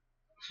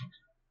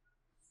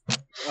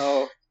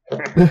 Oh.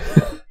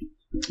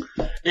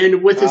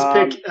 And with his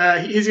pick,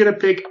 he's going to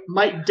pick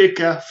Mike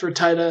Ditka for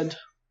tight end.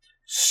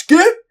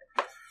 Skip!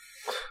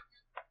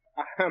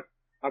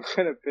 I'm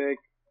gonna pick.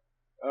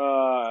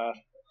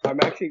 I'm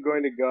actually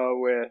going to go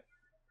with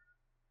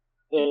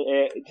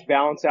to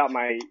balance out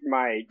my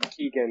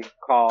Keegan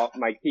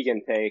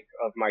take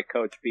of my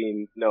coach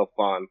being no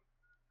fun.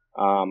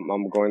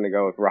 I'm going to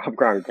go with Rob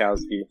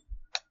Gronkowski.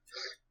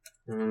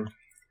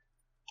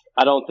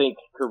 I don't think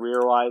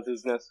career-wise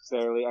is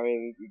necessarily. I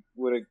mean,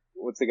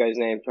 what's the guy's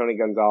name? Tony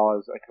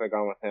Gonzalez. I could have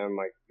gone with him.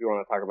 Like, if you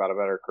want to talk about a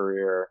better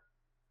career,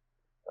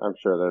 I'm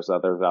sure there's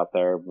others out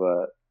there,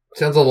 but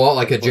sounds a lot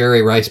like a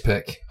Jerry Rice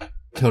pick,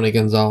 Tony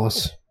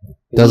Gonzalez,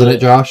 doesn't it,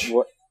 Josh?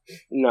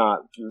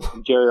 No,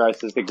 Jerry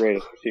Rice is the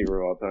greatest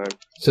receiver of all time.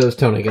 So is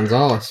Tony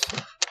Gonzalez.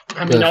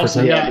 I mean,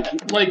 also, yeah,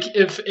 like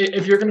if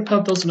you're going to put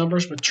up those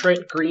numbers with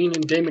Trent Green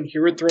and Damon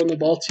Hewitt throwing the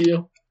ball to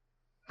you,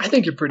 I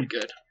think you're pretty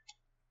good.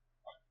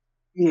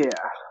 Yeah.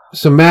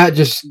 So Matt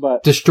just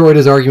destroyed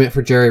his argument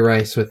for Jerry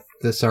Rice with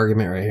this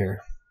argument right here.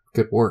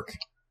 Good work.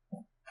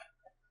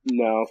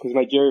 No, because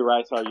my Jerry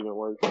Rice argument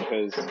works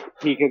because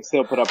he can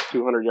still put up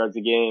 200 yards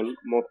a game,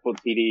 multiple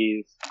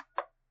TDs,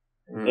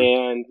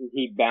 and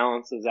he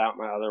balances out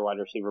my other wide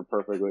receiver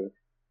perfectly.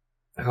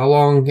 How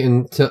long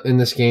in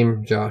this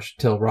game, Josh,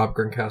 till Rob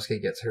Gronkowski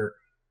gets hurt?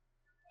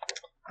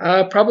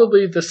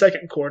 Probably the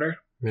second quarter.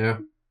 Yeah.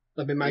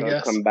 That'd be my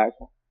guess. Come back.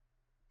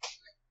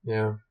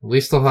 Yeah. At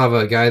least they'll have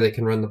a guy that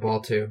can run the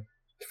ball, too,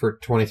 for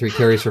 23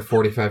 carries for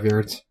 45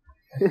 yards.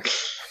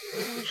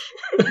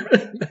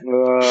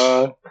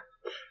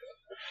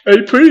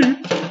 Hey, pretty.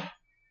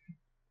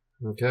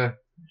 Okay.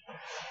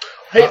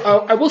 Hey,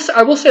 I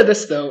will say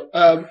this, though.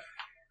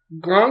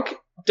 Gronk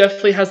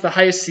definitely has the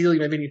highest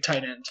ceiling of any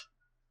tight end.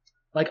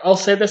 Like, I'll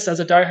say this as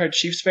a diehard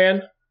Chiefs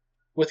fan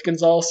with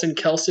Gonzalez and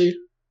Kelsey.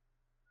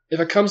 If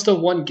it comes to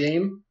one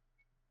game,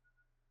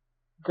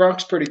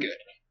 Gronk's pretty good.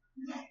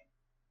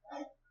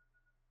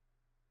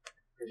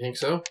 You think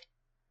so?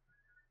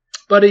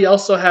 But he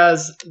also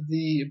has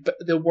the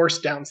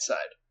worst downside.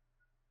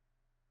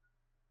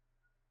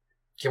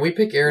 Can we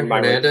pick Aaron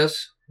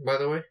Hernandez, by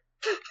the way?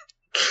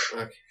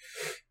 Okay.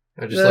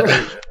 I'm just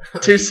looking.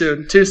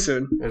 Too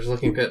soon. I was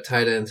looking at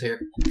tight ends here.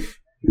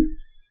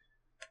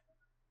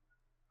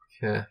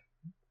 Yeah.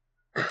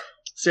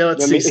 So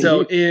let's see.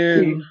 So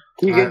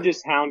Keegan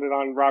just hounded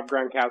on Rob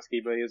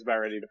Gronkowski, but he was about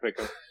ready to pick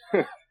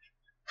him.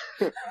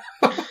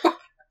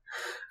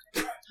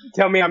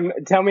 Tell me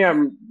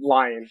I'm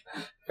lying.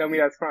 Tell me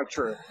that's not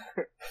true.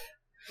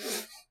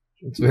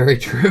 It's very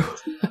true.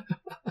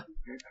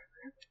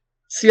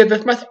 See, my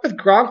thing with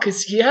Gronk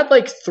is he had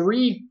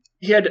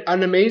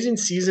an amazing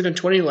season in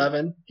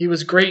 2011. He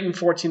was great in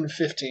 14 and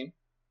 15.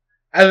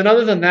 And then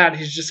other than that,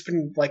 he's just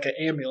been like an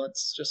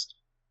ambulance.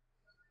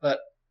 But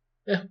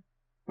yeah,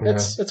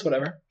 it's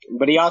whatever.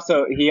 But he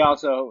also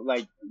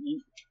like,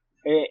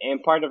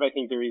 and part of I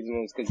think the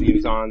reason is because he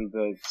was on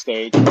the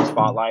stage, the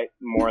spotlight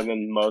more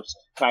than most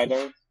tight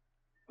ends.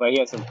 But he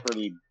has some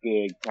pretty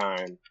big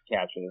time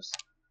catches,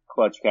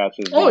 clutch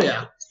catches. Oh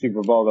yeah,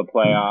 Super Bowl, the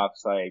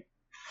playoffs, like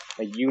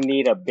you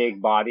need a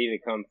big body to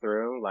come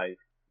through. Like,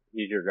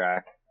 he's your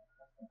guy.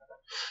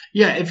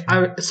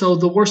 Yeah, so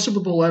the worst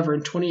Super Bowl ever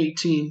in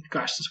 2018.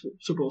 Gosh, this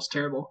Super Bowl was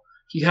terrible.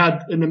 He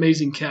had an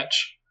amazing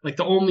catch, like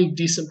the only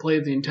decent play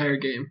of the entire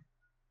game.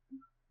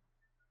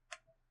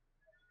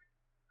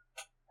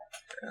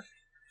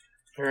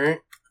 All right.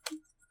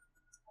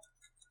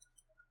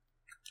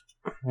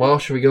 Well,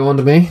 should we go on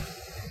to me?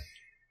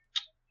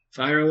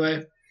 Fire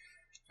away.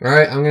 All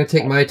right, I'm going to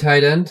take my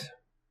tight end.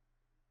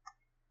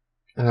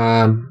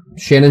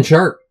 Shannon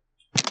Sharp.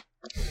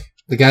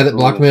 The guy that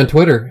blocked me on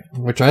Twitter,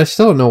 which I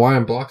still don't know why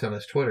I'm blocked on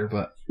his Twitter,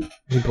 but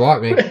he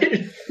blocked me.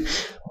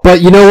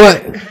 But you know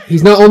what?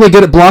 He's not only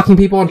good at blocking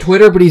people on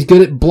Twitter, but he's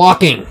good at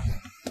blocking.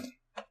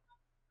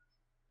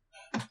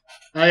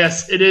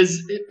 Yes, it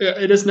is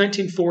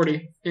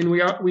 1940, and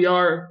we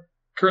are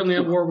currently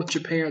at war with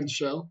Japan,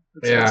 so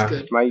that's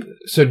good.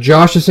 So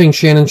Josh is saying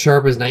Shannon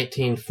Sharp is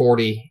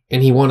 1940,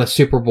 and he won a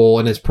Super Bowl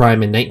in his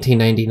prime in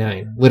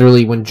 1999,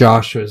 literally when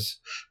Josh was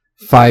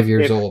 5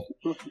 years old.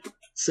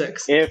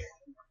 6.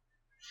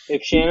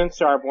 If Shannon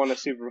Sharp won a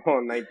Super Bowl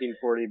in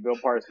 1940, Bill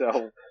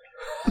Parcells,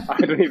 I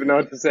don't even know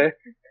what to say.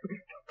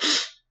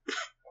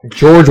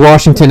 George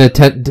Washington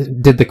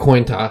did the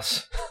coin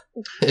toss.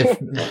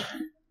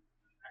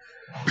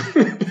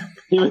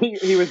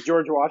 He was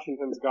George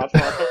Washington's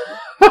godfather.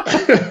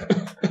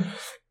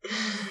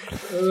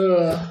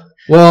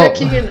 Well,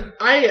 Keegan,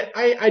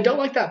 I don't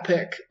like that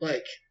pick.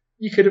 Like,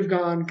 you could have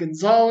gone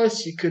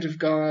Gonzalez, you could have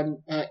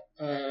gone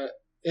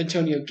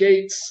Antonio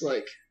Gates.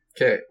 Like,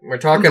 okay, we're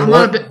talking. I'm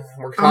not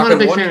a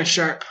big fan of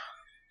Sharp.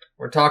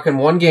 We're talking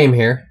one game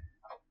here.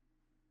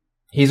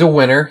 He's a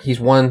winner. He's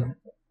won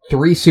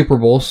 3 Super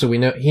Bowls, so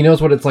he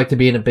knows what it's like to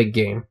be in a big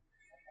game.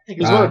 He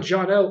was one of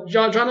John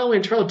Elway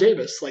and Terrell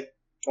Davis. Like,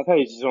 I thought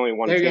he's just only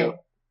won 2.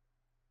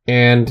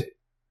 And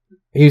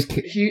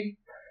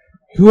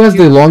who has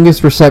the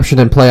longest reception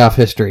in playoff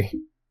history?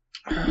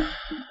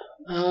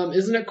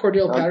 Isn't it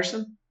Cordell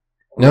Patterson?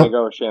 I'm gonna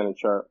go with Shannon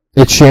Sharp.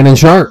 It's Shannon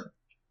Sharp.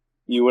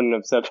 You wouldn't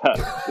have said that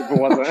if it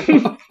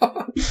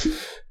wasn't.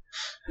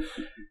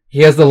 He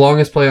has the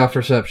longest playoff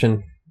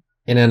reception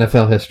in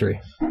NFL history.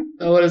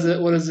 What is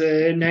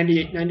it?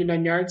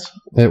 99 yards?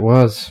 It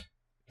was.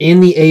 In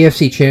the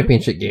AFC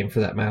Championship game, for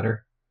that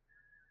matter.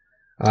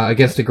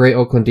 Against a great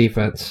Oakland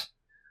defense.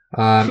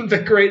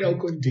 The great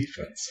Oakland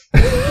defense.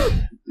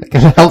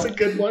 That's a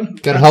good one.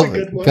 Gotta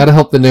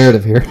help the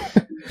narrative here.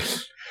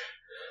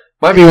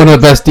 Might be one of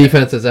the best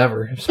defenses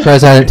ever. I'm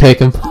surprised I didn't take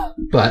him.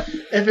 But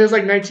if it was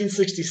like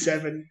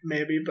 1967,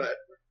 maybe, but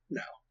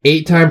no.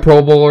 8-time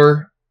Pro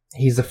Bowler.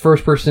 He's the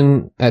first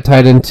person at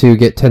tight end to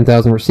get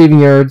 10,000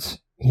 receiving yards.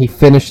 He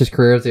finished his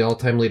career as the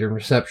all-time leader in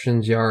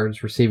receptions,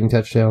 yards, receiving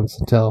touchdowns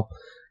until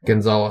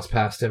Gonzalez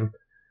passed him.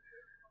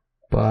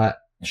 But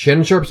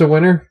Shannon Sharp's a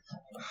winner.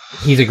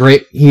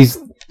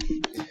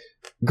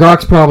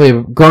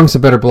 Gronk's a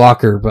better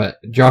blocker, but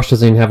Josh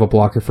doesn't even have a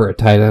blocker for a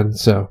tight end,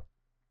 so.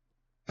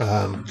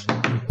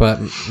 But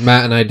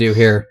Matt and I do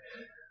here.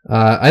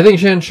 I think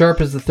Shannon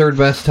Sharp is the third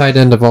best tight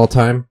end of all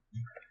time.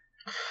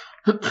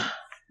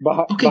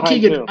 Okay,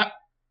 Keegan.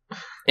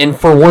 And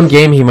for one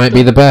game, he might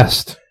be the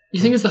best. You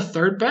think it's the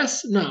third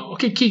best? No.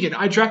 Okay, Keegan.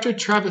 I drafted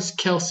Travis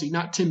Kelce,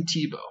 not Tim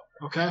Tebow.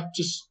 Okay,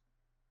 just.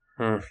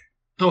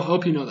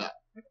 Hope you know that.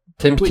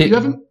 Tim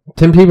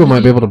Tebow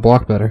might be able to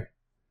block better.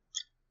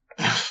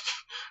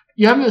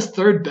 You have him as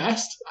third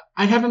best?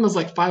 I'd have him as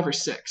like 5 or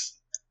 6.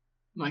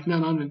 Like, no,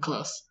 not even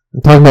close.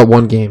 I'm talking about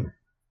one game.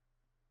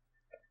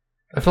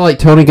 I feel like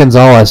Tony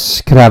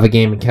Gonzalez could have a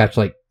game and catch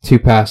like 2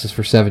 passes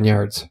for 7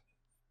 yards.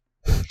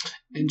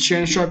 And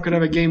Shannon Sharp could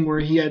have a game where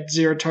he had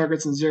 0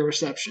 targets and 0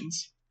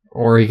 receptions.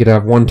 Or he could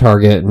have 1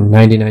 target and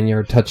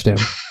 99-yard touchdown.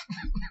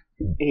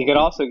 He could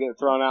also get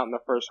thrown out in the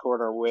first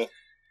quarter with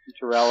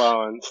Terrell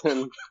Owens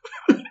and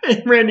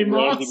Randy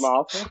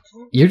Moss.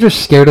 You're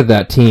just scared of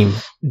that team.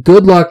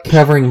 Good luck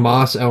covering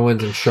Moss,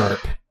 Owens, and Sharp.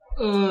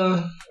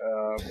 I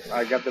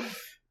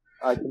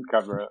can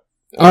cover it.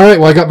 All right,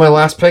 well, I got my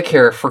last pick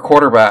here for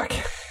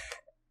quarterback.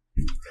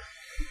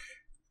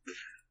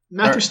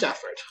 Matthew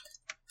Stafford.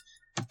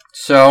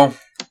 So,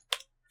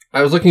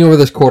 I was looking over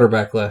this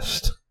quarterback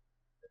list.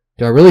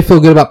 Do I really feel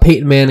good about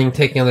Peyton Manning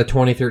taking on the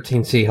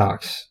 2013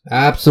 Seahawks?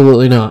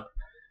 Absolutely not.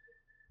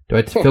 Do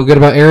I feel good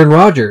about Aaron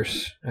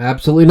Rodgers?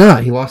 Absolutely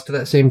not. He lost to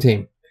that same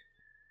team.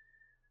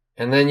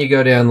 And then you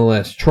go down the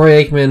list.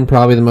 Troy Aikman,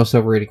 probably the most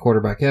overrated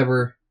quarterback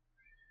ever.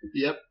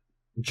 Yep.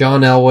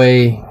 John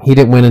Elway, he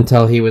didn't win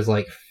until he was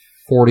like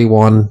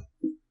 41.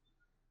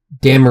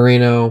 Dan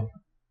Marino,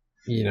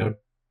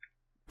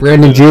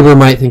 Brandon Juber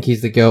might think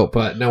he's the GOAT,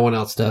 but no one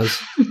else does.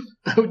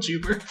 Oh,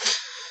 Juber.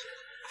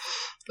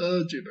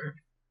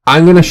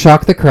 I'm going to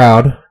shock the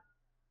crowd,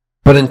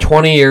 but in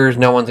 20 years,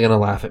 no one's going to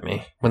laugh at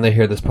me when they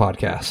hear this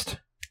podcast.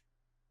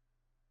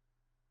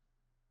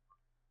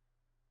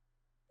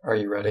 Are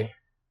you ready?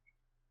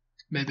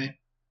 Maybe.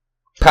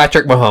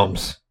 Patrick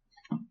Mahomes.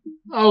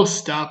 Oh,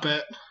 stop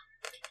it.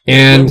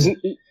 And are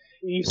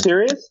you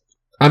serious?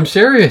 I'm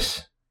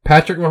serious.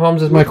 Patrick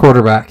Mahomes is my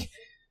quarterback.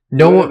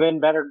 No one would have been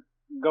better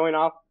going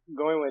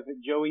with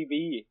Joey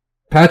B.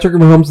 Patrick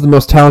Mahomes is the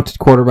most talented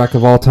quarterback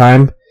of all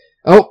time.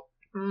 Oh,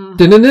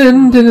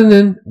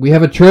 we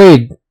have a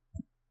trade.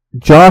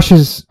 I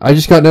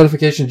just got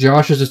notification.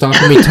 Josh is just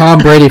offering me Tom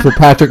Brady for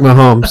Patrick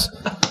Mahomes.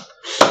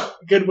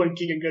 Good one,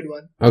 Keegan. Good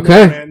one.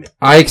 Okay, no,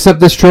 I accept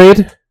this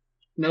trade.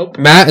 Nope.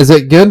 Matt, is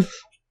it good?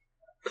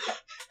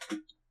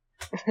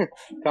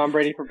 Tom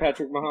Brady for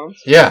Patrick Mahomes?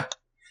 Yeah. Of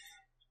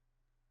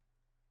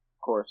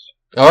course.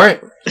 All right.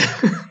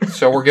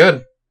 So we're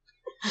good.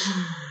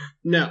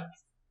 No.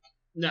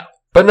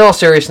 But in all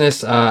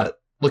seriousness,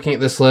 looking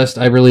at this list,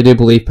 I really do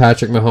believe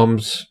Patrick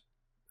Mahomes,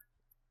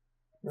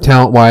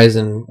 talent-wise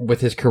and with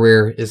his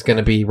career, is going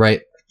to be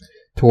right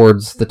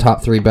towards the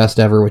top 3 best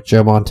ever with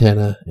Joe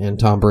Montana and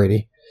Tom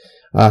Brady.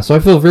 So I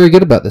feel very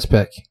good about this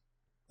pick.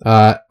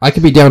 I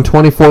could be down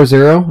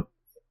 24-0,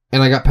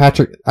 and I got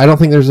Patrick. I don't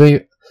think there's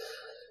any...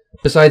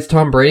 Besides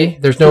Tom Brady,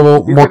 there's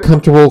no more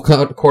comfortable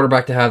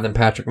quarterback to have than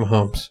Patrick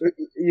Mahomes.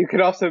 You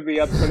could also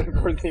be up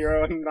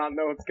 24-0 and not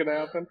know what's going to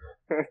happen.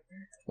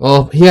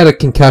 Well, he had a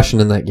concussion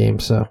in that game,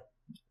 so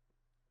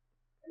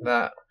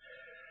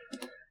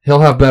he'll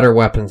have better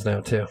weapons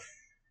now too,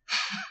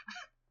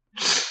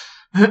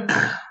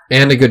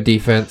 and a good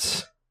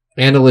defense,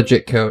 and a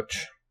legit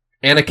coach,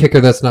 and a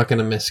kicker that's not going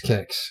to miss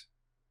kicks.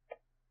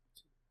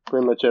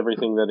 Pretty much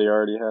everything that he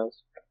already has.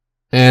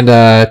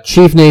 And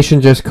Chief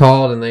Nation just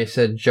called, and they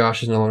said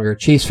Josh is no longer a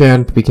Chiefs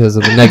fan because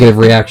of the negative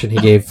reaction he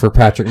gave for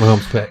Patrick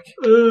Mahomes' pick.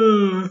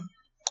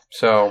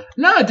 So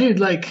no, dude,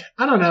 I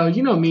don't know.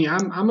 You know me.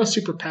 I'm a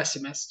super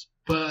pessimist,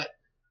 but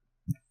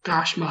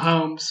gosh,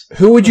 Mahomes.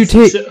 Who would you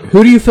take?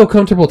 Who do you feel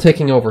comfortable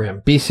taking over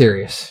him? Be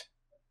serious.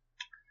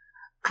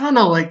 I don't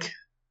know.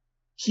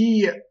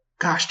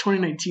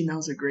 2019, that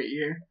was a great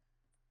year.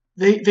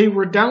 They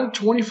were down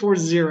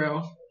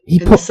 24-0.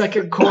 In the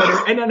second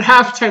quarter, and at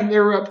halftime they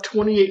were up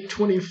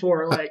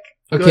 28-24.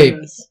 Okay,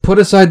 goodness. Put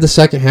aside the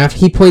second half.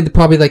 He played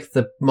probably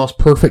the most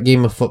perfect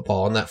game of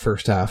football in that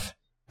first half.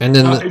 And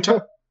then are you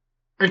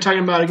talking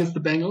about against the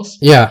Bengals?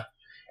 Yeah,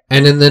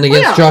 And then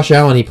against Josh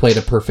Allen, he played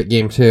a perfect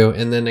game too.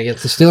 And then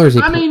against the Steelers,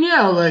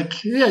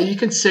 you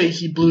could say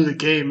he blew the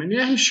game, and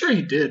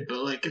he did.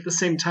 But at the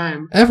same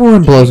time,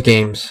 everyone blows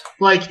games.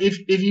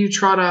 If you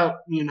trot out,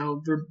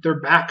 their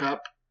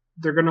backup,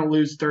 they're gonna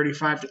lose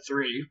 35-3.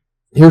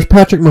 Here's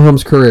Patrick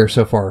Mahomes' career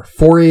so far: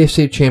 4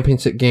 AFC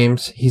Championship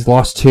games. He's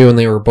lost 2, and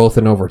they were both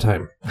in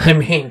overtime. I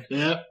mean,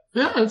 yeah,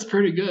 that's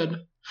pretty good.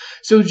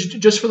 So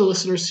just for the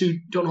listeners who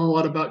don't know a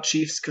lot about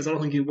Chiefs, because I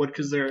don't think you would,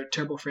 because they're a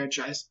terrible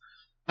franchise.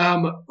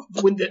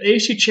 When the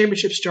AFC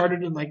Championship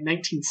started in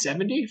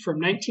 1970, from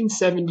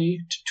 1970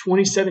 to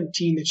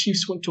 2017, the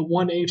Chiefs went to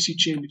 1 AFC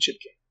Championship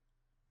game.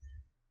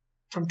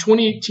 From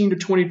 2018 to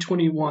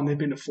 2021, they've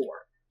been to 4.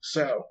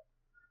 So,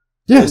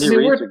 yes,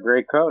 we're a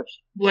great coach.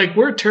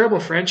 We're a terrible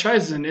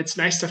franchise, and it's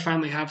nice to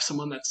finally have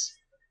someone that's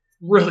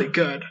really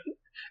good.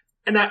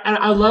 And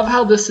I love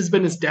how this has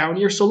been his down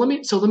year. So let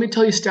me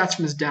tell you stats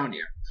from his down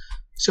year.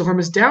 So from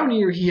his down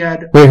year, he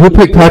had. Wait, who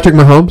picked Patrick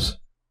Mahomes?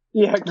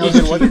 Yeah,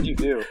 Keegan, what did you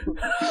do?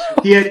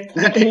 He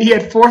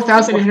had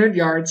 4,800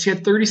 yards. He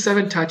had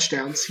 37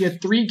 touchdowns. He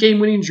had 3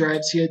 game-winning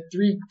drives. He had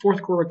 3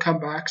 fourth-quarter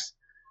comebacks.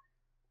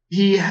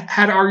 He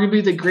had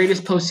arguably the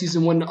greatest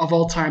postseason win of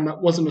all time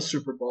that wasn't a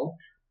Super Bowl.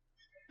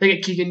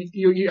 Keegan,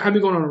 you have me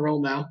going on a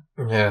roll now.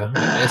 Yeah,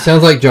 it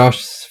sounds like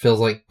Josh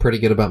feels pretty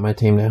good about my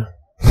team now.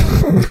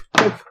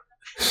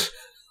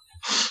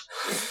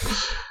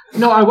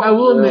 No, I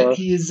will admit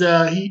he is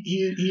a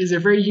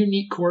very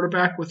unique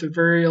quarterback with a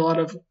lot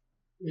of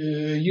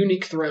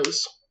unique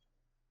throws.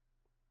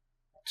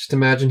 Just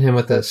imagine him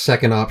with the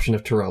second option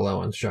of Terrell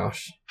Owens,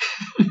 Josh.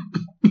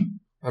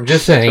 I'm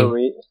just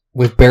saying,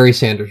 with Barry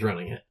Sanders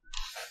running it.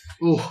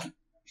 Ooh.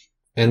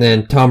 And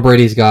then Tom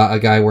Brady's got a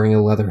guy wearing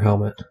a leather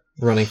helmet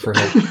running for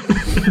him.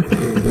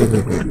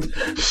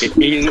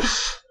 He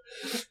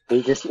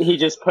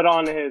just put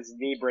on his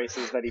knee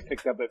braces that he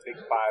picked up at Big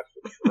 5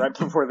 right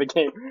before the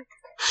game.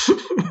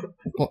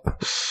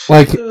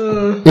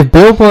 If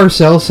Bill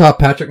Parcells saw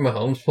Patrick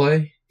Mahomes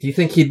play, do you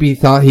think he'd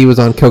thought he was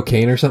on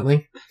cocaine or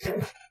something?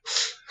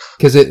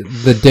 Because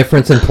the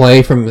difference in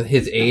play from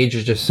his age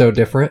is just so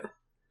different.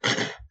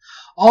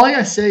 All I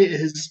gotta say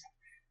is,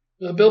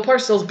 Bill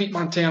Parcells beat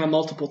Montana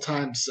multiple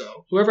times,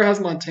 so whoever has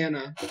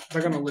Montana,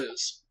 they're gonna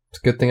lose. It's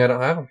a good thing I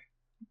don't have him.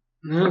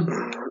 Yeah.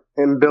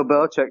 And Bill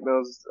Belichick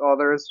knows all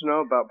there is to know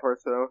about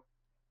Parcells.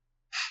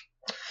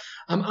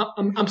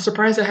 I'm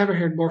surprised I haven't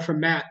heard more from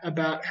Matt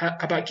about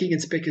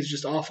Keegan's pick is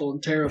just awful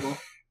and terrible.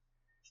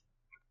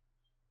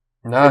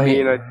 No,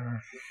 I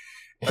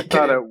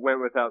thought it went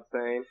without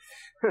saying.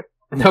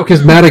 No,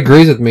 because Matt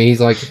agrees with me.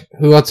 He's like,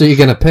 "Who else are you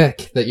gonna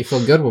pick that you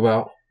feel good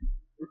about?"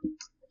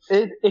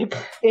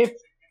 If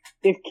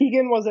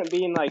Keegan wasn't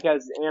being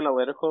as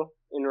analytical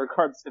in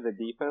regards to the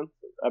defense,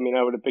 I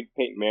would have picked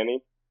Peyton Manning.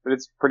 But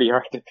it's pretty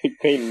hard to pick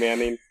Peyton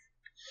Manning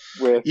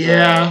with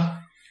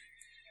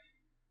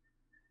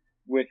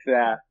with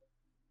that.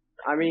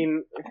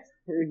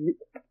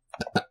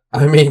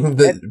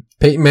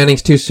 Peyton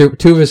Manning's two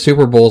of his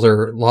Super Bowls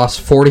are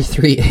lost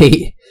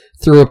 43-8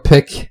 through a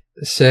pick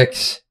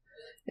 6,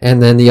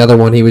 and then the other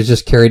one he was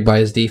just carried by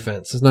his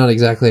defense. It's not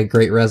exactly a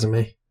great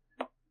resume.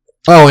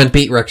 Oh, and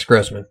beat Rex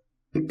Grossman.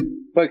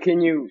 But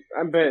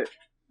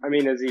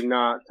is he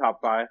not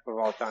top 5 of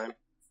all time?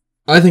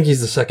 I think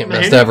he's the second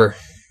best ever.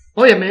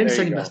 Oh yeah, man,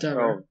 second best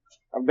ever.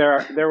 So,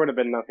 there would have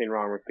been nothing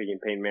wrong with picking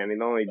Peyton Manning.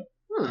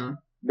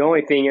 The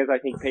only thing is, I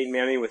think Peyton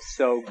Manning was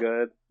so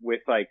good with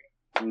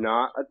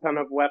not a ton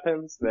of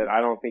weapons that I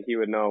don't think he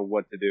would know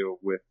what to do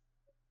with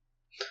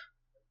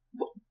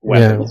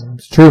weapons. Yeah,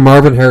 it's true.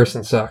 Marvin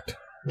Harrison sucked.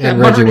 Yeah,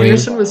 Marvin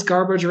Harrison was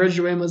garbage.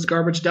 Reggie Wayne was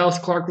garbage. Dallas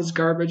Clark was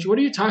garbage. What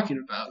are you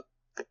talking about?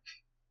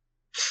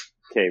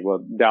 Okay,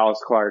 well, Dallas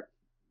Clark.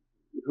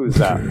 Who's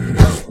that?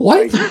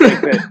 What? He's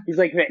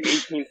the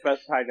 18th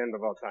best tight end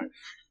of all time.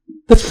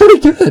 That's pretty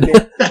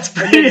good. That's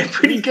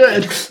pretty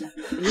good.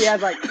 He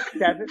had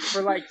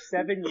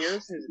 7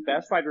 years. His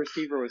best wide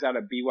receiver was out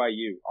of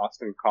BYU,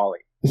 Austin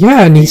Collie.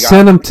 Yeah, and he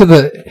sent him to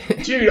the.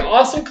 Dude,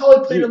 Austin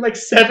Collie played in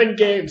 7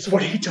 games.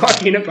 What are you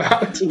talking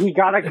about? He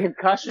got a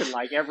concussion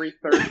every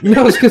third.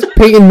 No, it's because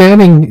Peyton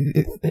Manning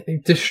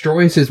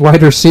destroys his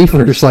wide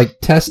receivers like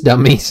test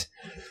dummies.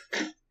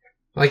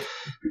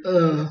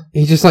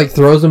 He just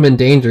throws them in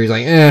danger. He's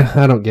like,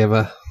 I don't give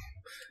a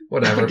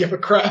whatever. I don't give a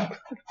crap.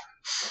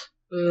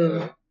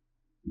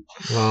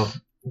 Well,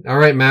 all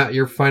right, Matt,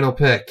 your final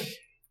pick,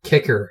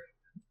 kicker.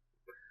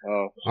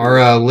 Oh,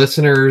 our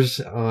listeners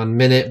on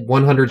minute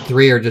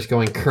 103 are just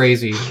going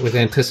crazy with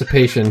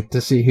anticipation to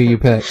see who you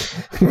pick.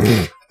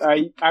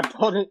 I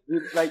pulled it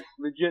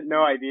legit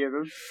no idea.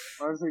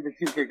 Honestly, the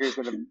 2 kickers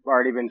that have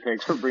already been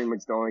picked are pretty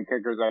much the only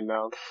kickers I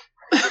know.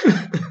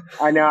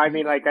 I know. I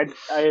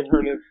had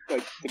heard of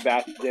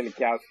Sebastian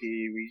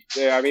Janikowski.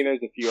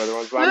 There's a few other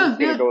ones, but I'm just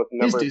gonna go with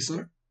number. He's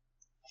decent.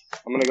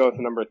 I'm gonna go with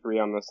number 3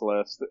 on this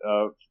list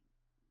of.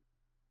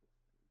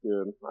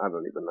 Dude, I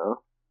don't even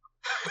know.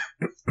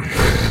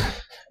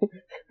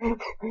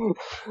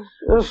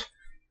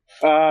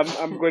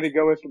 I'm going to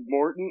go with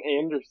Morton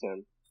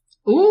Anderson.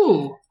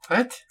 Ooh,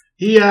 what?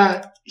 He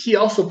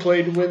also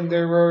played when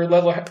there were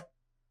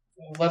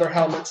leather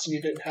helmets, and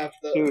you didn't have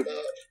the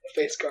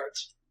face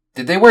guards.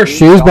 Did they wear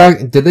shoes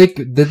back? Did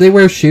they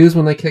wear shoes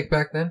when they kicked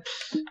back then?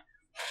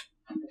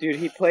 Dude,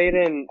 he retired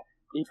in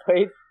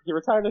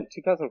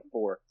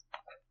 2004.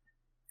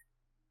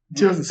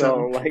 2007.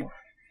 So, like,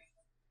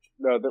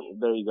 no,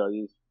 there you go.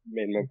 You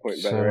made my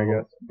point better, I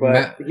guess.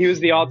 But he was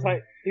the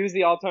all-time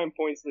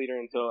points leader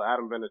until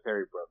Adam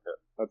Vinatieri broke it.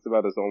 That's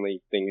about his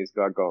only thing he's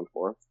got going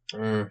for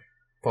him.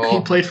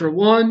 He played for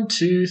 1,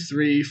 2,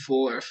 3,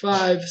 4,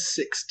 5,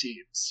 6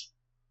 teams.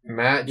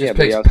 Matt just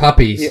picks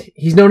puppies.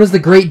 He's known as the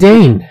Great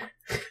Dane.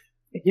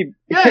 He's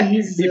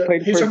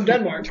from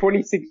Denmark.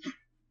 26.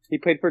 He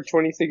played for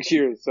 26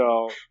 years,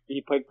 so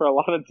he played for a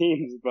lot of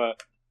teams.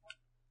 But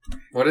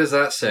what does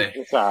that say?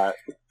 It's alright.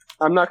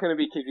 I'm not going to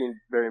be kicking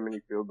very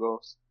many field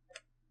goals.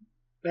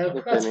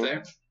 No, that's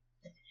fair.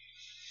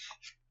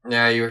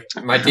 Yeah,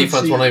 my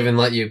defense won't even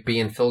let you be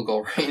in field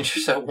goal range,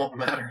 so it won't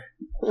matter.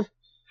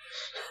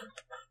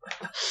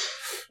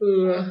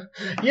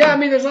 Yeah, I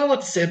mean, there's not a lot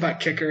to say about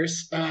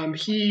kickers.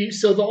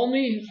 The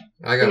only thing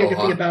I can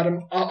think about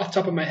him off the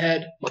top of my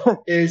head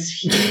is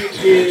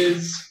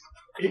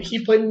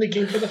he played in the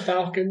game for the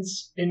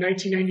Falcons in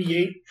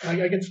 1998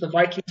 against the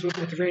Vikings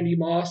with Randy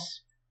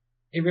Moss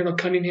and Randall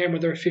Cunningham, where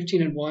they were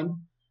 15-1,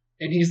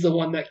 and he's the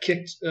one that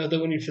kicked the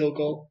winning field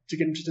goal to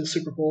get him to the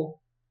Super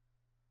Bowl.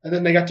 And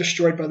then they got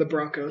destroyed by the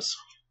Broncos.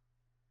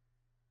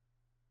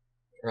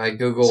 I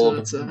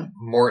googled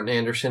Morton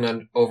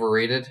Anderson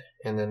overrated,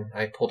 and then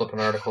I pulled up an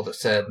article that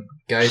said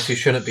guys who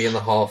shouldn't be in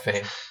the Hall of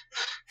Fame.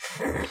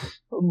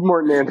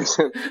 Morton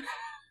Anderson.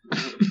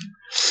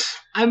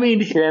 I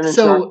mean,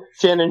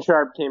 Shannon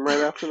Sharp came right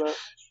after that.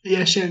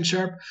 Yeah, Shannon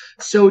Sharp.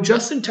 So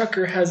Justin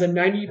Tucker has a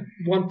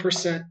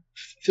 91%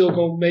 field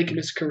goal make in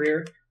his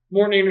career.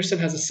 Morton Anderson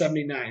has a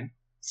 79.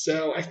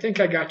 So I think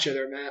I got you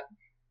there, Matt.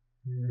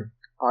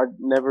 I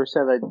never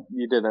said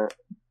you didn't.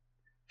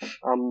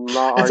 I'm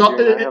not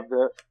arguing.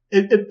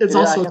 It's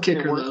also a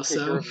kicker, though.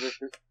 So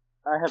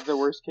I have the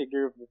worst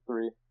kicker of the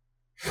three.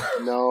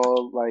 No,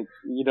 like,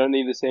 you don't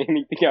need to say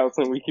anything else,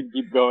 and we can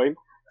keep going.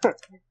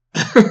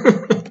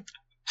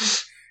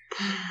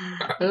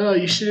 Oh,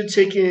 you should have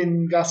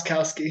taken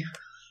Gostkowski.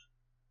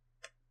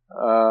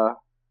 I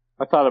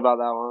thought about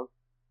that one.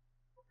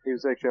 He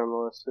was actually on the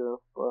list too.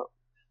 But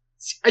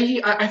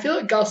I feel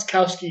like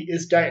Gostkowski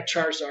is Diet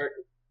Charizard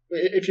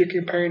if you're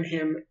comparing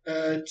him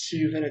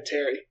to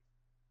Vinatieri.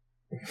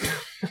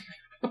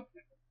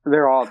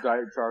 They're all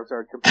Diet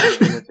Charizard compared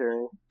to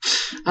Vinatieri.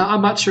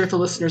 I'm not sure if the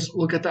listeners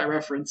will get that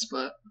reference,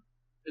 but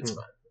it's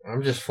fine.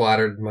 I'm just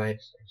flattered my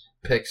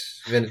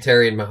picks.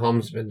 Vinatieri and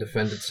Mahomes have been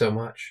defended so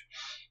much.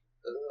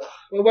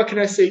 Well, what can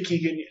I say,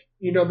 Keegan?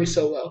 You know me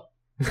so well.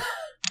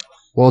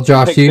 Well,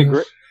 Josh, I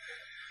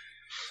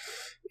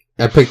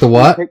picked the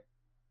what?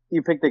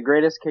 You picked the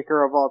greatest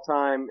kicker of all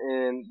time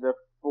and the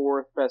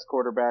fourth best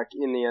quarterback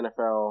in the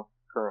NFL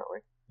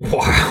currently.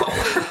 Wow.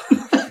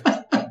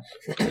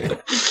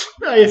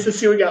 Yes, let's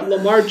see. We got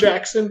Lamar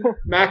Jackson,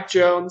 Mac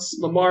Jones,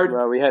 Lamar.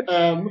 Well, we had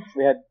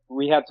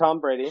Tom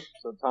Brady,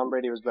 so Tom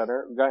Brady was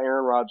better. We got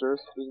Aaron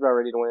Rodgers, who's about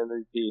ready to win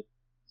MVP,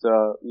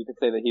 so you could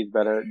say that he's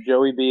better.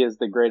 Joey B is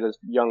the greatest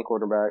young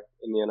quarterback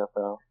in the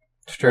NFL.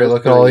 Straight,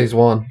 look at all he's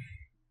won.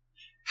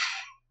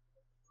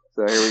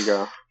 So here we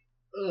go.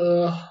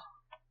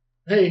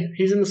 Hey,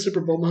 he's in the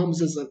Super Bowl.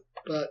 Mahomes isn't,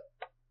 but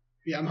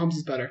yeah, Mahomes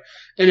is better.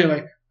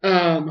 Anyway,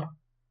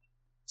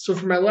 so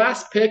for my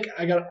last pick,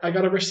 I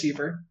got a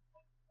receiver.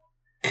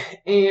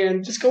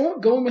 And just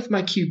going with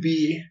my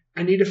QB,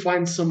 I need to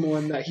find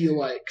someone that he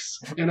likes.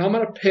 And I'm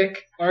going to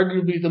pick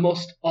arguably the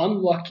most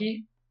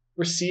unlucky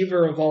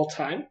receiver of all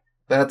time.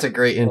 That's a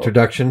great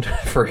introduction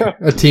for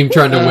a team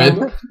trying to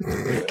win.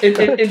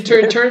 In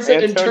terms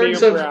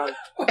of not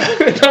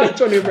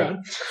Antonio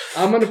Brown,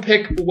 I'm going to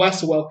pick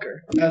Wes Welker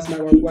as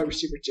my wide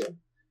receiver too.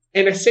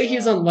 And I say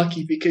he's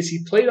unlucky because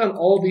he played on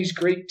all these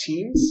great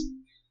teams.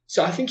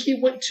 So I think he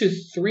went to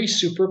 3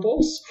 Super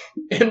Bowls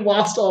and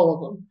lost all of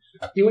them.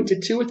 He went to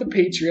 2 with the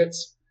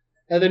Patriots,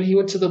 and then he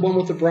went to the one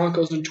with the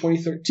Broncos in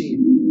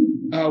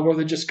 2013, where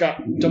they just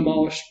got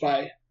demolished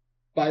by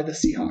the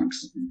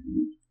Seahawks.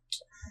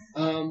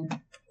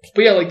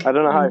 But yeah, like, I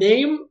don't know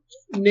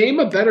name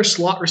a better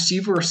slot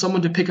receiver or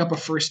someone to pick up a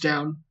first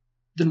down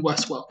than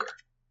Wes Welker.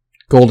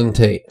 Golden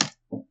Tate.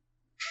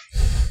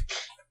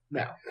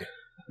 No.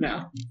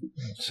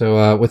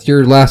 So with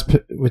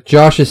with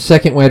Josh's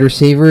second wide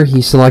receiver,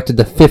 he selected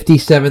the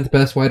 57th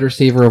best wide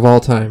receiver of all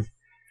time.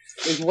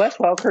 Is Wes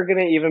Welker going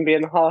to even be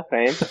in the Hall of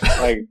Fame? Is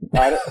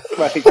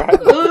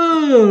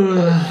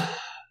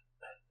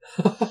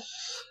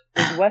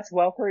Wes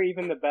Welker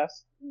even the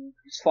best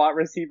slot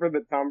receiver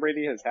that Tom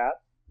Brady has had?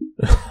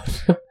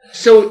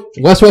 So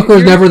Wes Welker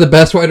was never the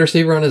best wide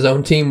receiver on his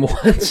own team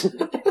once.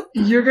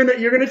 You're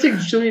gonna take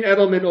Julian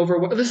Edelman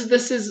over.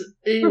 This is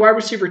a wide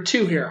receiver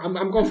 2 here.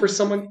 I'm going for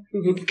someone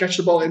who can catch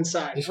the ball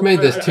inside. You just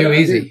made this too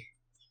easy.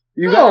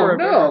 You gotta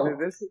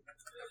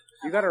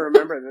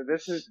remember that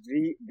this is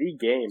the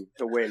game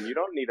to win. You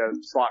don't need a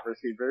slot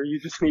receiver. You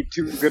just need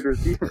 2 good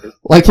receivers.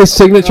 Like his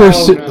signature,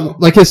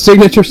 like his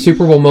signature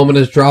Super Bowl moment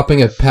is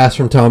dropping a pass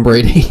from Tom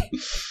Brady.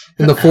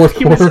 in the fourth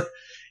quarter.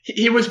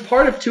 He was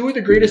part of two of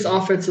the greatest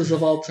offenses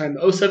of all time: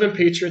 the 07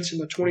 Patriots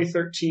and the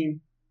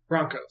 2013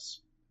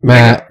 Broncos.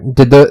 Matt,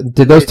 did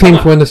those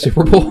teams win the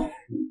Super Bowl?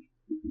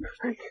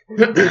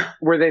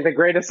 Were they the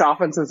greatest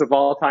offenses of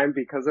all time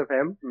because of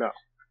him? No.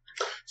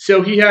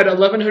 So he had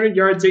 1,100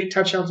 yards, 8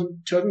 touchdowns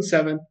in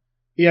 2007.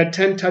 He had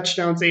 10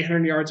 touchdowns,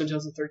 800 yards in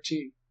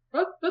 2013.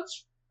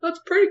 That's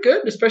pretty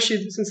good,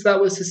 especially since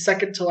that was his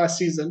second to last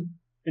season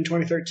in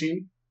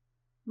 2013.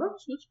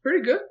 That's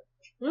pretty good.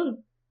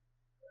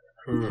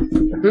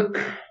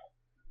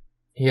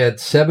 He had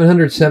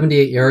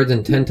 778 yards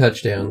and 10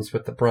 touchdowns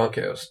with the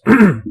Broncos.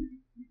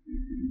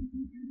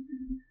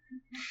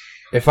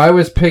 If I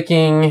was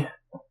picking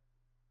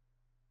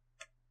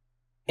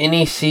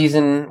any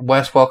season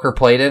Wes Welker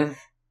played in,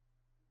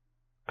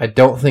 I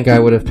don't think I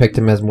would have picked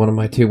him as one of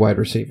my 2 wide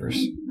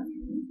receivers.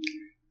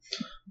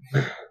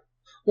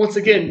 Once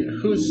again,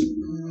 who's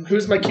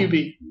my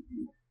QB?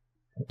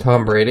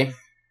 Tom Brady.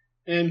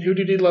 And who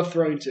did he love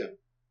throwing to?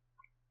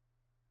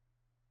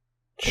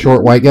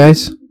 Short white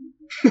guys.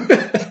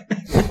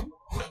 Yeah,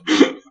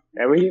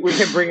 we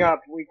could bring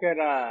up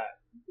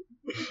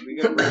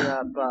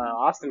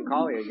Austin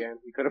Collie again.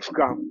 We could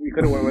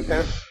have went with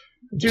him.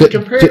 Dude,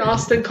 comparing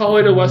Austin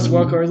Collie to Wes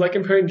Welker is like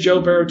comparing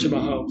Joe Burrow to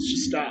Mahomes.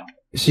 Just stop.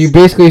 So you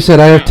basically said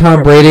I have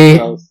Tom Brady.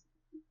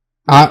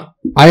 I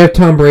have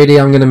Tom Brady.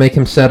 I'm going to make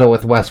him settle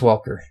with Wes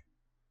Welker.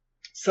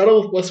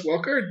 Settle with Wes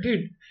Welker?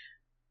 Dude.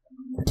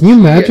 Can you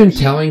imagine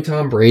telling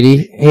Tom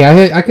Brady,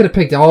 hey, I could have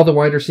picked all the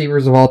wide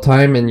receivers of all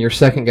time, and your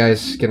second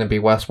guy's going to be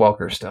Wes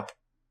Welker still?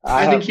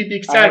 I think he'd be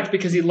ecstatic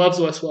because he loves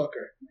Wes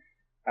Welker.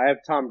 I have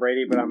Tom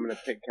Brady, but I'm going to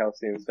pick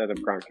Kelsey instead of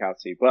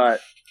Gronkowski.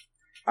 But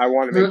I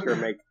want to make sure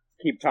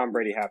keep Tom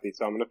Brady happy,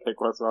 so I'm going to pick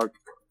Wes Welker.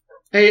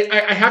 Hey,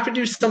 I have to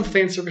do some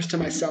fan service to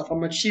myself.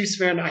 I'm a Chiefs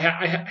fan. I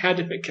had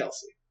to pick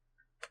Kelsey.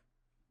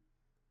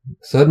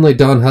 Suddenly,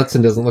 Don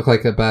Hudson doesn't look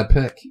like a bad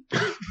pick.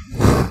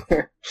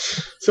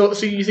 So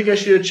you think I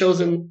should have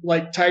chosen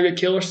like Tyreek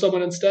Hill or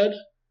someone instead?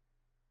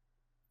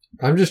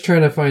 I'm just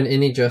trying to find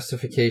any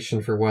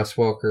justification for Wes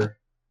Welker.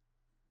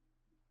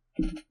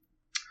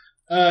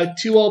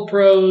 2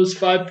 All-Pros,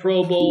 5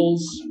 Pro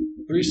Bowls,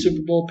 3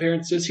 Super Bowl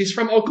appearances. He's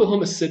from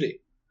Oklahoma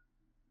City.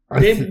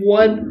 Name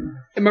one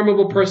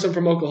memorable person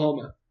from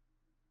Oklahoma.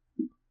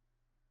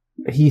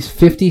 He's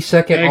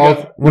 52nd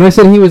all. When I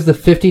said he was the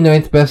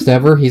 59th best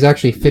ever, he's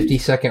actually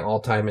 52nd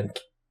all time in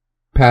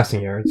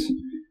passing yards.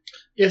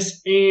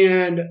 Yes,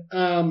 and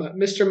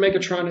Mr.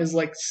 Megatron is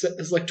like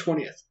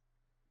 20th.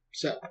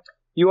 So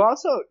you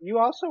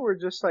also were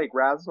just like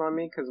razzing on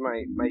me because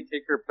my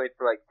kicker played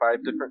for like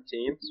 5 different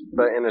teams,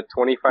 but in a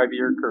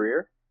 25-year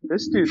career.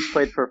 This dude's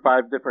played for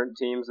 5 different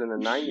teams in a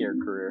 9-year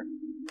career.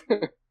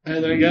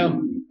 There you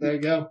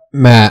go.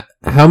 Matt,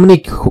 how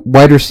many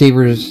wide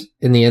receivers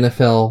in the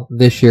NFL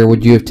this year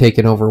would you have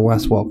taken over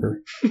Wes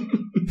Welker?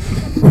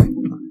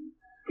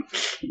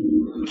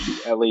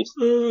 At least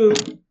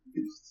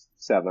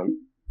 7.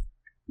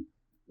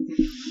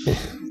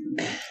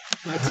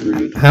 That's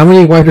rude. How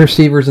many wide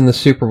receivers in the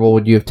Super Bowl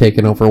would you have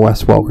taken over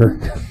Wes Welker?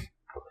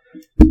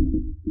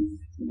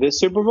 This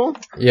Super Bowl?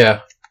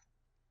 Yeah.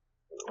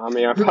 I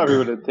mean, I probably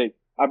would have taken...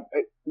 I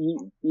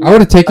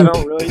would have taken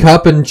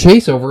Cup and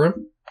Chase over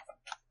him.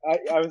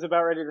 I was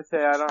about ready to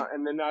say I don't...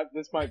 And then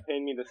this might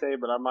pain me to say,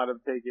 but I might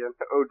have taken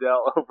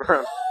Odell over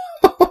him.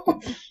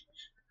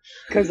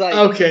 Cause like,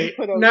 okay,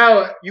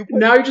 now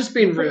you're just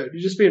being rude.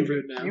 You're just being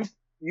rude now.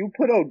 You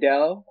put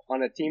Odell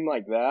on a team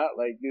like that,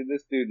 like, dude,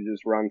 this dude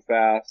just runs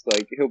fast.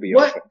 Like, he'll be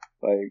what? open.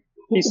 Like,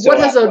 he's what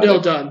so has athletic.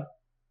 Odell done?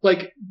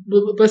 Like,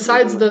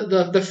 besides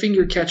the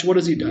finger catch, what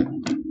has he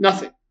done?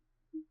 Nothing.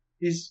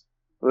 He's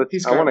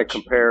I want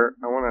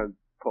to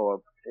pull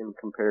up and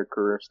compare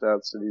career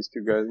stats to these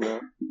two guys now.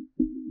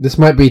 This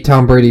might be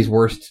Tom Brady's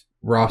worst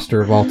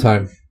roster of all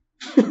time.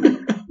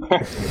 and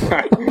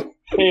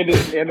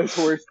his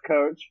worst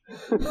coach.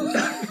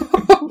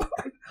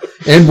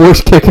 And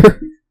worst kicker.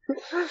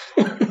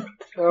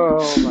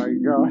 Oh my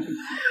god.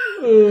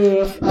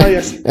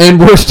 Yes. And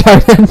worst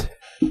tight end.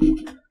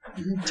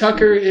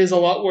 Tucker is a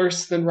lot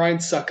worse than Ryan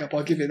Suckup,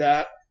 I'll give you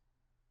that.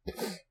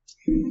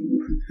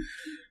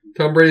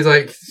 Tom Brady's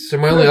like, so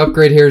my only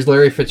upgrade here is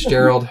Larry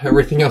Fitzgerald.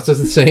 Everything else is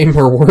the same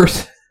or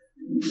worse.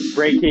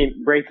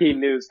 Breaking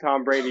news.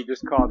 Tom Brady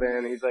just called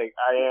in. He's like,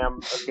 I am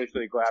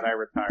officially glad I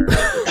retired.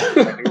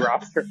 My new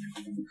roster.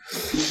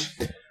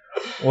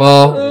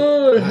 Well,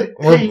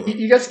 hey,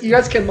 you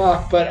guys can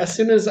mock, but as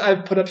soon as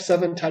I've put up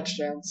 7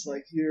 touchdowns,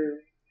 like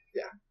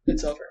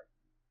it's over.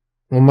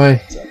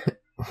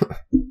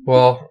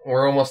 Well,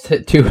 we're almost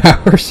hit 2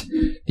 hours.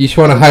 You just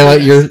want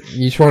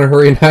to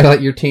hurry and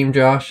highlight your team,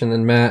 Josh, and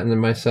then Matt, and then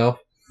myself.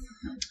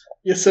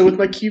 Yeah. So with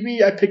my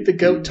QB, I picked the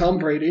GOAT, Tom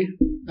Brady.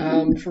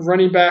 For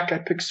running back, I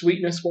picked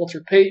Sweetness,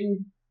 Walter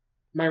Payton.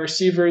 My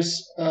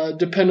receivers,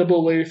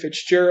 dependable Larry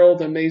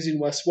Fitzgerald, amazing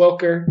Wes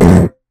Welker.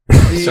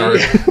 Sorry.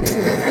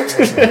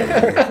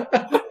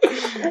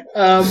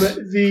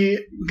 The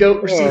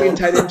GOAT receiving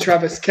tight end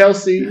Travis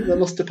Kelce, the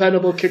most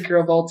dependable kicker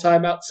of all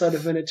time outside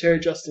of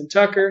Vinatieri, Justin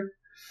Tucker.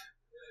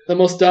 The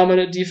most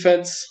dominant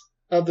defense,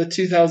 of the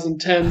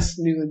 2019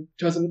 New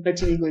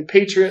England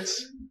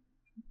Patriots,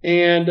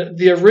 and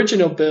the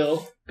original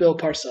Bill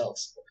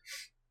Parcells.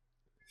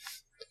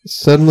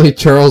 Suddenly,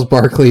 Charles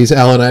Barkley's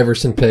Allen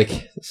Iverson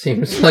pick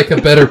seems like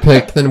a better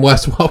pick than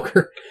Wes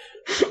Welker.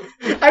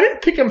 I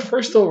didn't pick him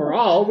first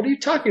overall. What are you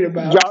talking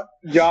about?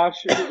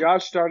 Josh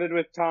started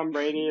with Tom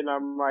Brady, and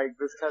I'm like,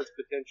 this has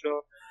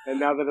potential. And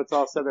now that it's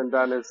all said and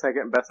done, his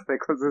second best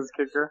pick was his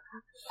kicker.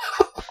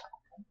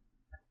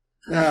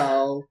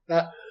 No,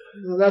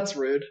 that's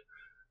rude.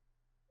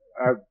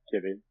 I'm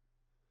kidding.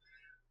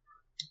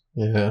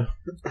 Yeah.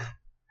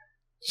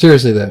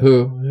 Seriously, though,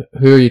 who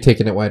are you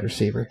taking at wide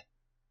receiver?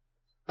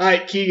 All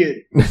right,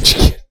 Keegan.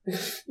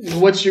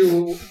 What's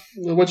your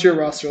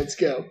roster? Let's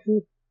go.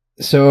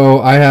 So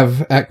I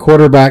have at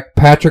quarterback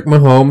Patrick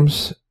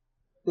Mahomes,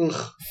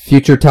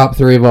 future top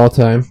 3 of all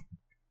time.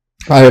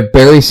 I have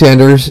Barry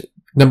Sanders,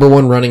 number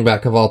 1 running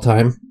back of all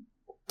time.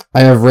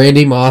 I have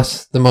Randy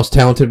Moss, the most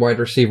talented wide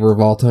receiver of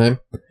all time.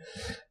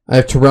 I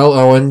have Terrell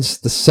Owens,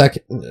 the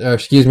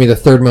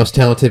 3rd most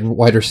talented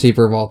wide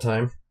receiver of all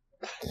time.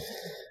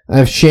 I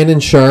have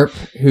Shannon Sharp,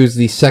 who's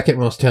the 2nd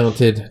most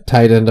talented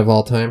tight end of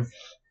all time.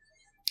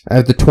 I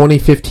have the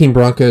 2015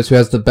 Broncos, who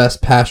has the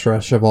best pass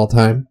rush of all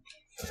time.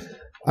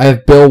 I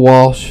have Bill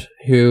Walsh,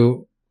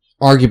 who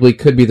arguably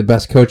could be the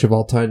best coach of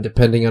all time,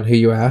 depending on who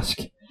you ask.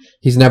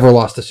 He's never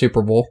lost a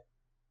Super Bowl.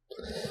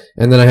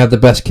 And then I have the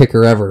best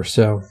kicker ever,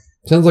 so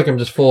sounds like I'm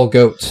just full of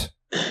goats.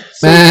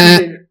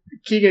 So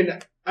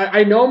Keegan,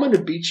 I know I'm going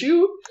to beat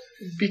you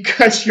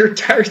because your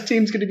entire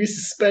team's going to be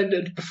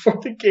suspended before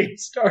the game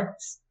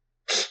starts.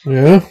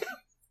 Yeah.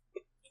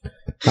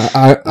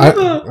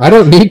 I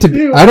don't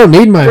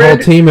need my whole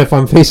team if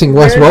I'm facing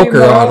Wes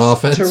Welker on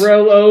offense.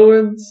 Terrell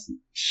Owens,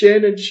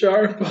 Shannon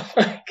Sharp,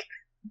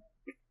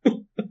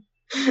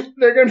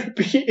 they're going to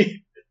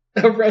be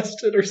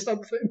arrested or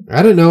something.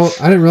 I don't know.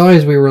 I didn't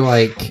realize we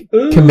were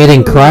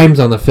committing crimes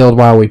on the field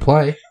while we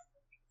play.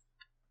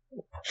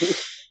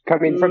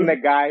 Coming from the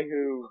guy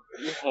who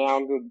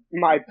hounded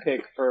my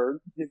pick for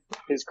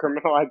his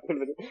criminal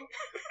activity.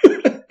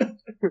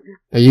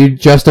 Are you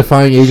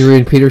justifying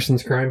Adrian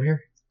Peterson's crime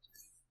here?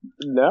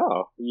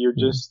 No, you're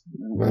just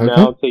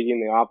now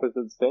taking the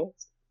opposite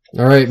stance.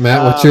 All right,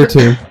 Matt, what's your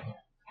team?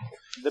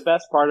 The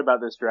best part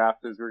about this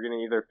draft is we're going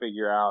to either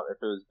figure out if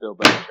it was Bill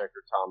Belichick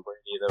or Tom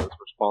Brady that was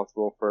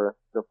responsible for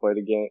the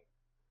Deflategate.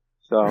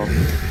 So,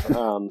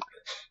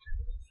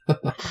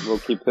 we'll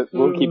keep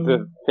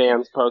the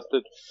fans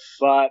posted.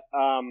 But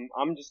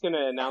I'm just going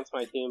to announce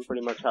my team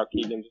pretty much how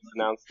Keegan just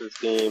announced his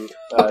team.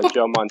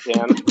 Joe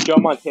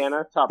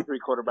Montana, top 3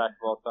 quarterback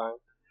of all time.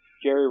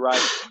 Jerry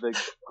Rice, the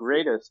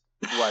greatest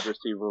wide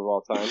receiver of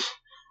all time.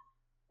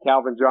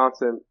 Calvin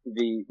Johnson,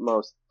 the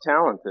most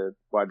talented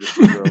wide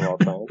receiver of all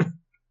time.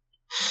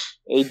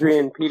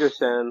 Adrian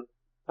Peterson,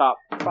 top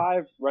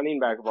 5 running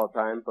back of all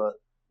time, but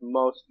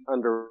most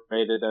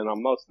underrated and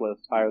on most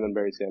lists higher than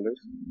Barry Sanders.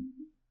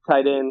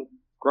 Tight end,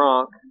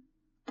 Gronk,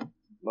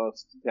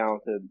 most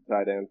talented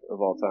tight end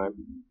of all time.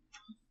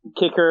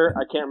 Kicker,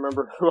 I can't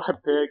remember who I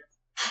picked.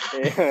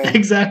 And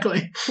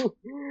exactly.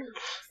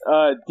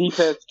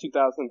 Defense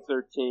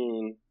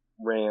 2013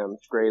 Rams,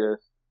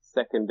 greatest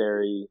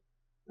secondary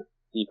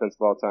defense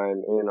of all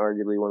time, and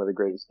arguably one of the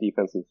greatest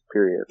defenses,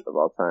 period, of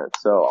all time.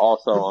 So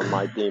also on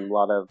my team, a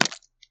lot of,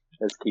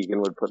 as Keegan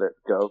would put it,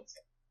 goats.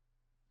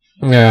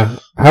 Yeah.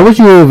 How would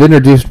you have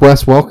introduced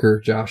Wes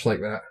Welker, Josh, like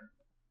that?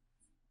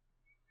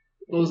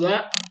 What was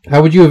that?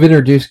 How would you have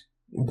introduced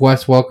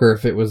Wes Welker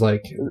if it was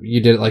like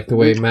you did it like the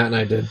way Matt and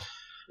I did?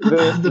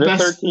 The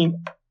best.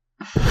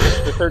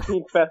 The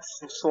 13th best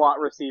slot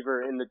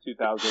receiver in the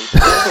 2000s.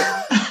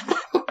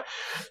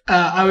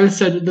 I would have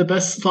said the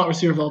best slot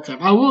receiver of all time.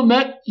 I will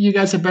admit you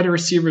guys have better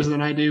receivers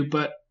than I do,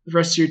 but the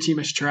rest of your team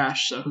is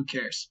trash, so who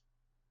cares?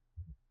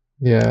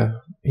 Yeah.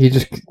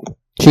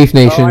 Chief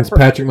Nations,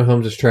 Patrick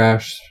Mahomes is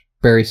trash.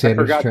 Barry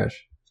Sanders is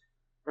trash.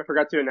 I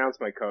forgot to announce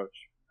my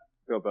coach,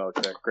 Bill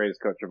Belichick,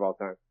 greatest coach of all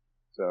time.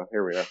 So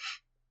here we are.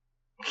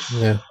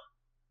 Yeah.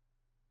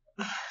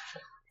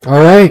 All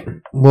right.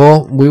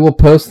 Well, we will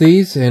post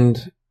these,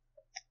 and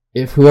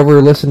if whoever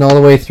listened all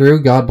the way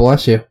through, God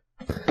bless you.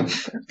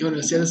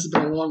 Goodness, yeah, this has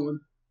been a long one.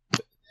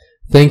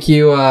 Thank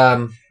you,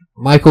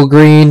 Michael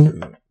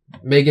Green,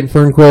 Megan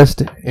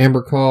Fernquist,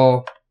 Amber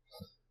Call,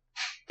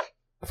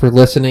 for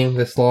listening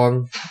this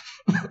long.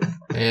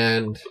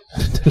 And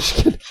just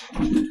kidding.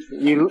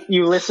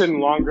 You listen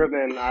longer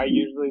than I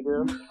usually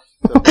do.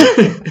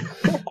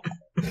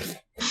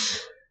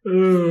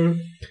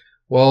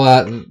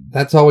 Well,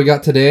 that's all we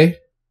got today.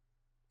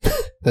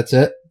 That's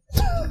it.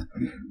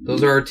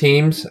 Those are our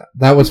teams.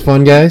 That was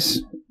fun,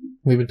 guys.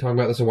 We've been talking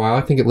about this a while.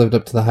 I think it lived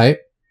up to the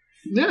hype.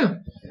 Yeah.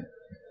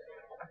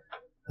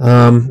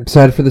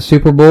 Excited for the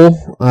Super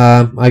Bowl.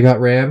 I got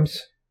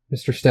Rams.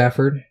 Mr.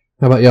 Stafford.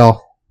 How about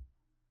y'all?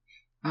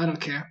 I don't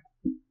care.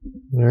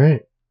 All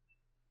right.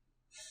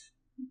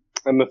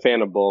 I'm a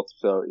fan of both,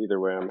 so either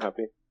way I'm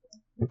happy.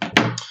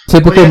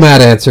 Typical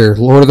Matt answer.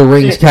 Lord of the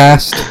Rings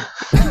cast.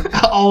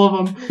 All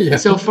of them. Yeah.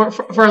 So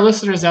for our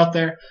listeners out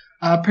there,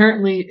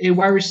 Apparently, a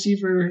wide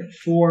receiver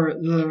for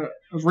the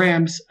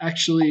Rams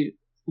actually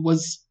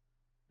was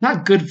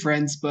not good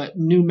friends, but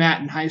knew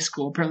Matt in high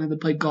school. Apparently, they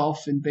played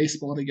golf and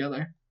baseball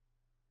together.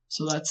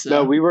 So that's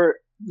No, we were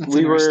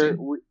interesting.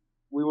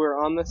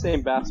 on the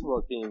same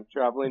basketball team,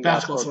 traveling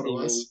Basketball's basketball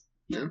what it team. was.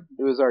 Yeah.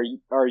 It was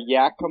our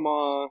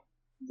Yakima.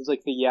 It was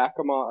like the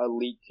Yakima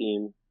elite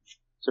team.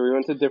 So we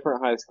went to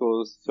different high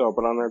schools. So,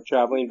 but on our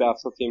traveling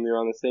basketball team, we were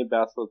on the same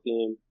basketball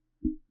team.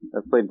 I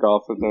played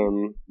golf with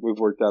him. We've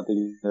worked out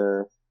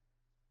together.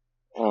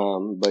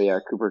 But yeah,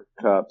 Cooper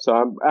Kupp.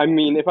 So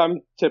if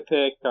I'm to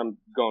pick, I'm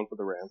going for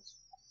the Rams.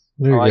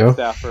 There I you like go.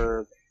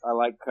 Stafford. I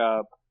like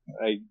Kupp.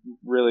 I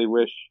really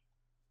wish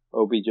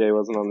OBJ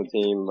wasn't on the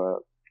team, but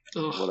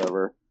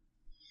whatever.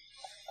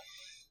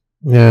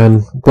 Yeah,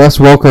 and Wes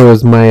Welker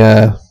was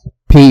my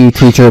PE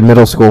teacher in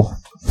middle school.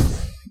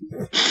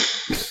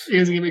 You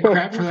guys give me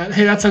crap for that.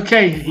 Hey, that's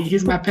okay.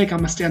 He's my pick. I'm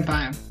going to stand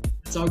by him.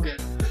 It's all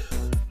good.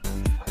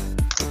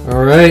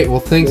 All right. Well,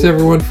 thanks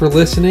everyone for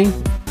listening.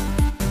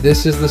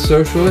 This is The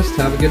Socialist.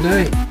 Have a good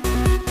night.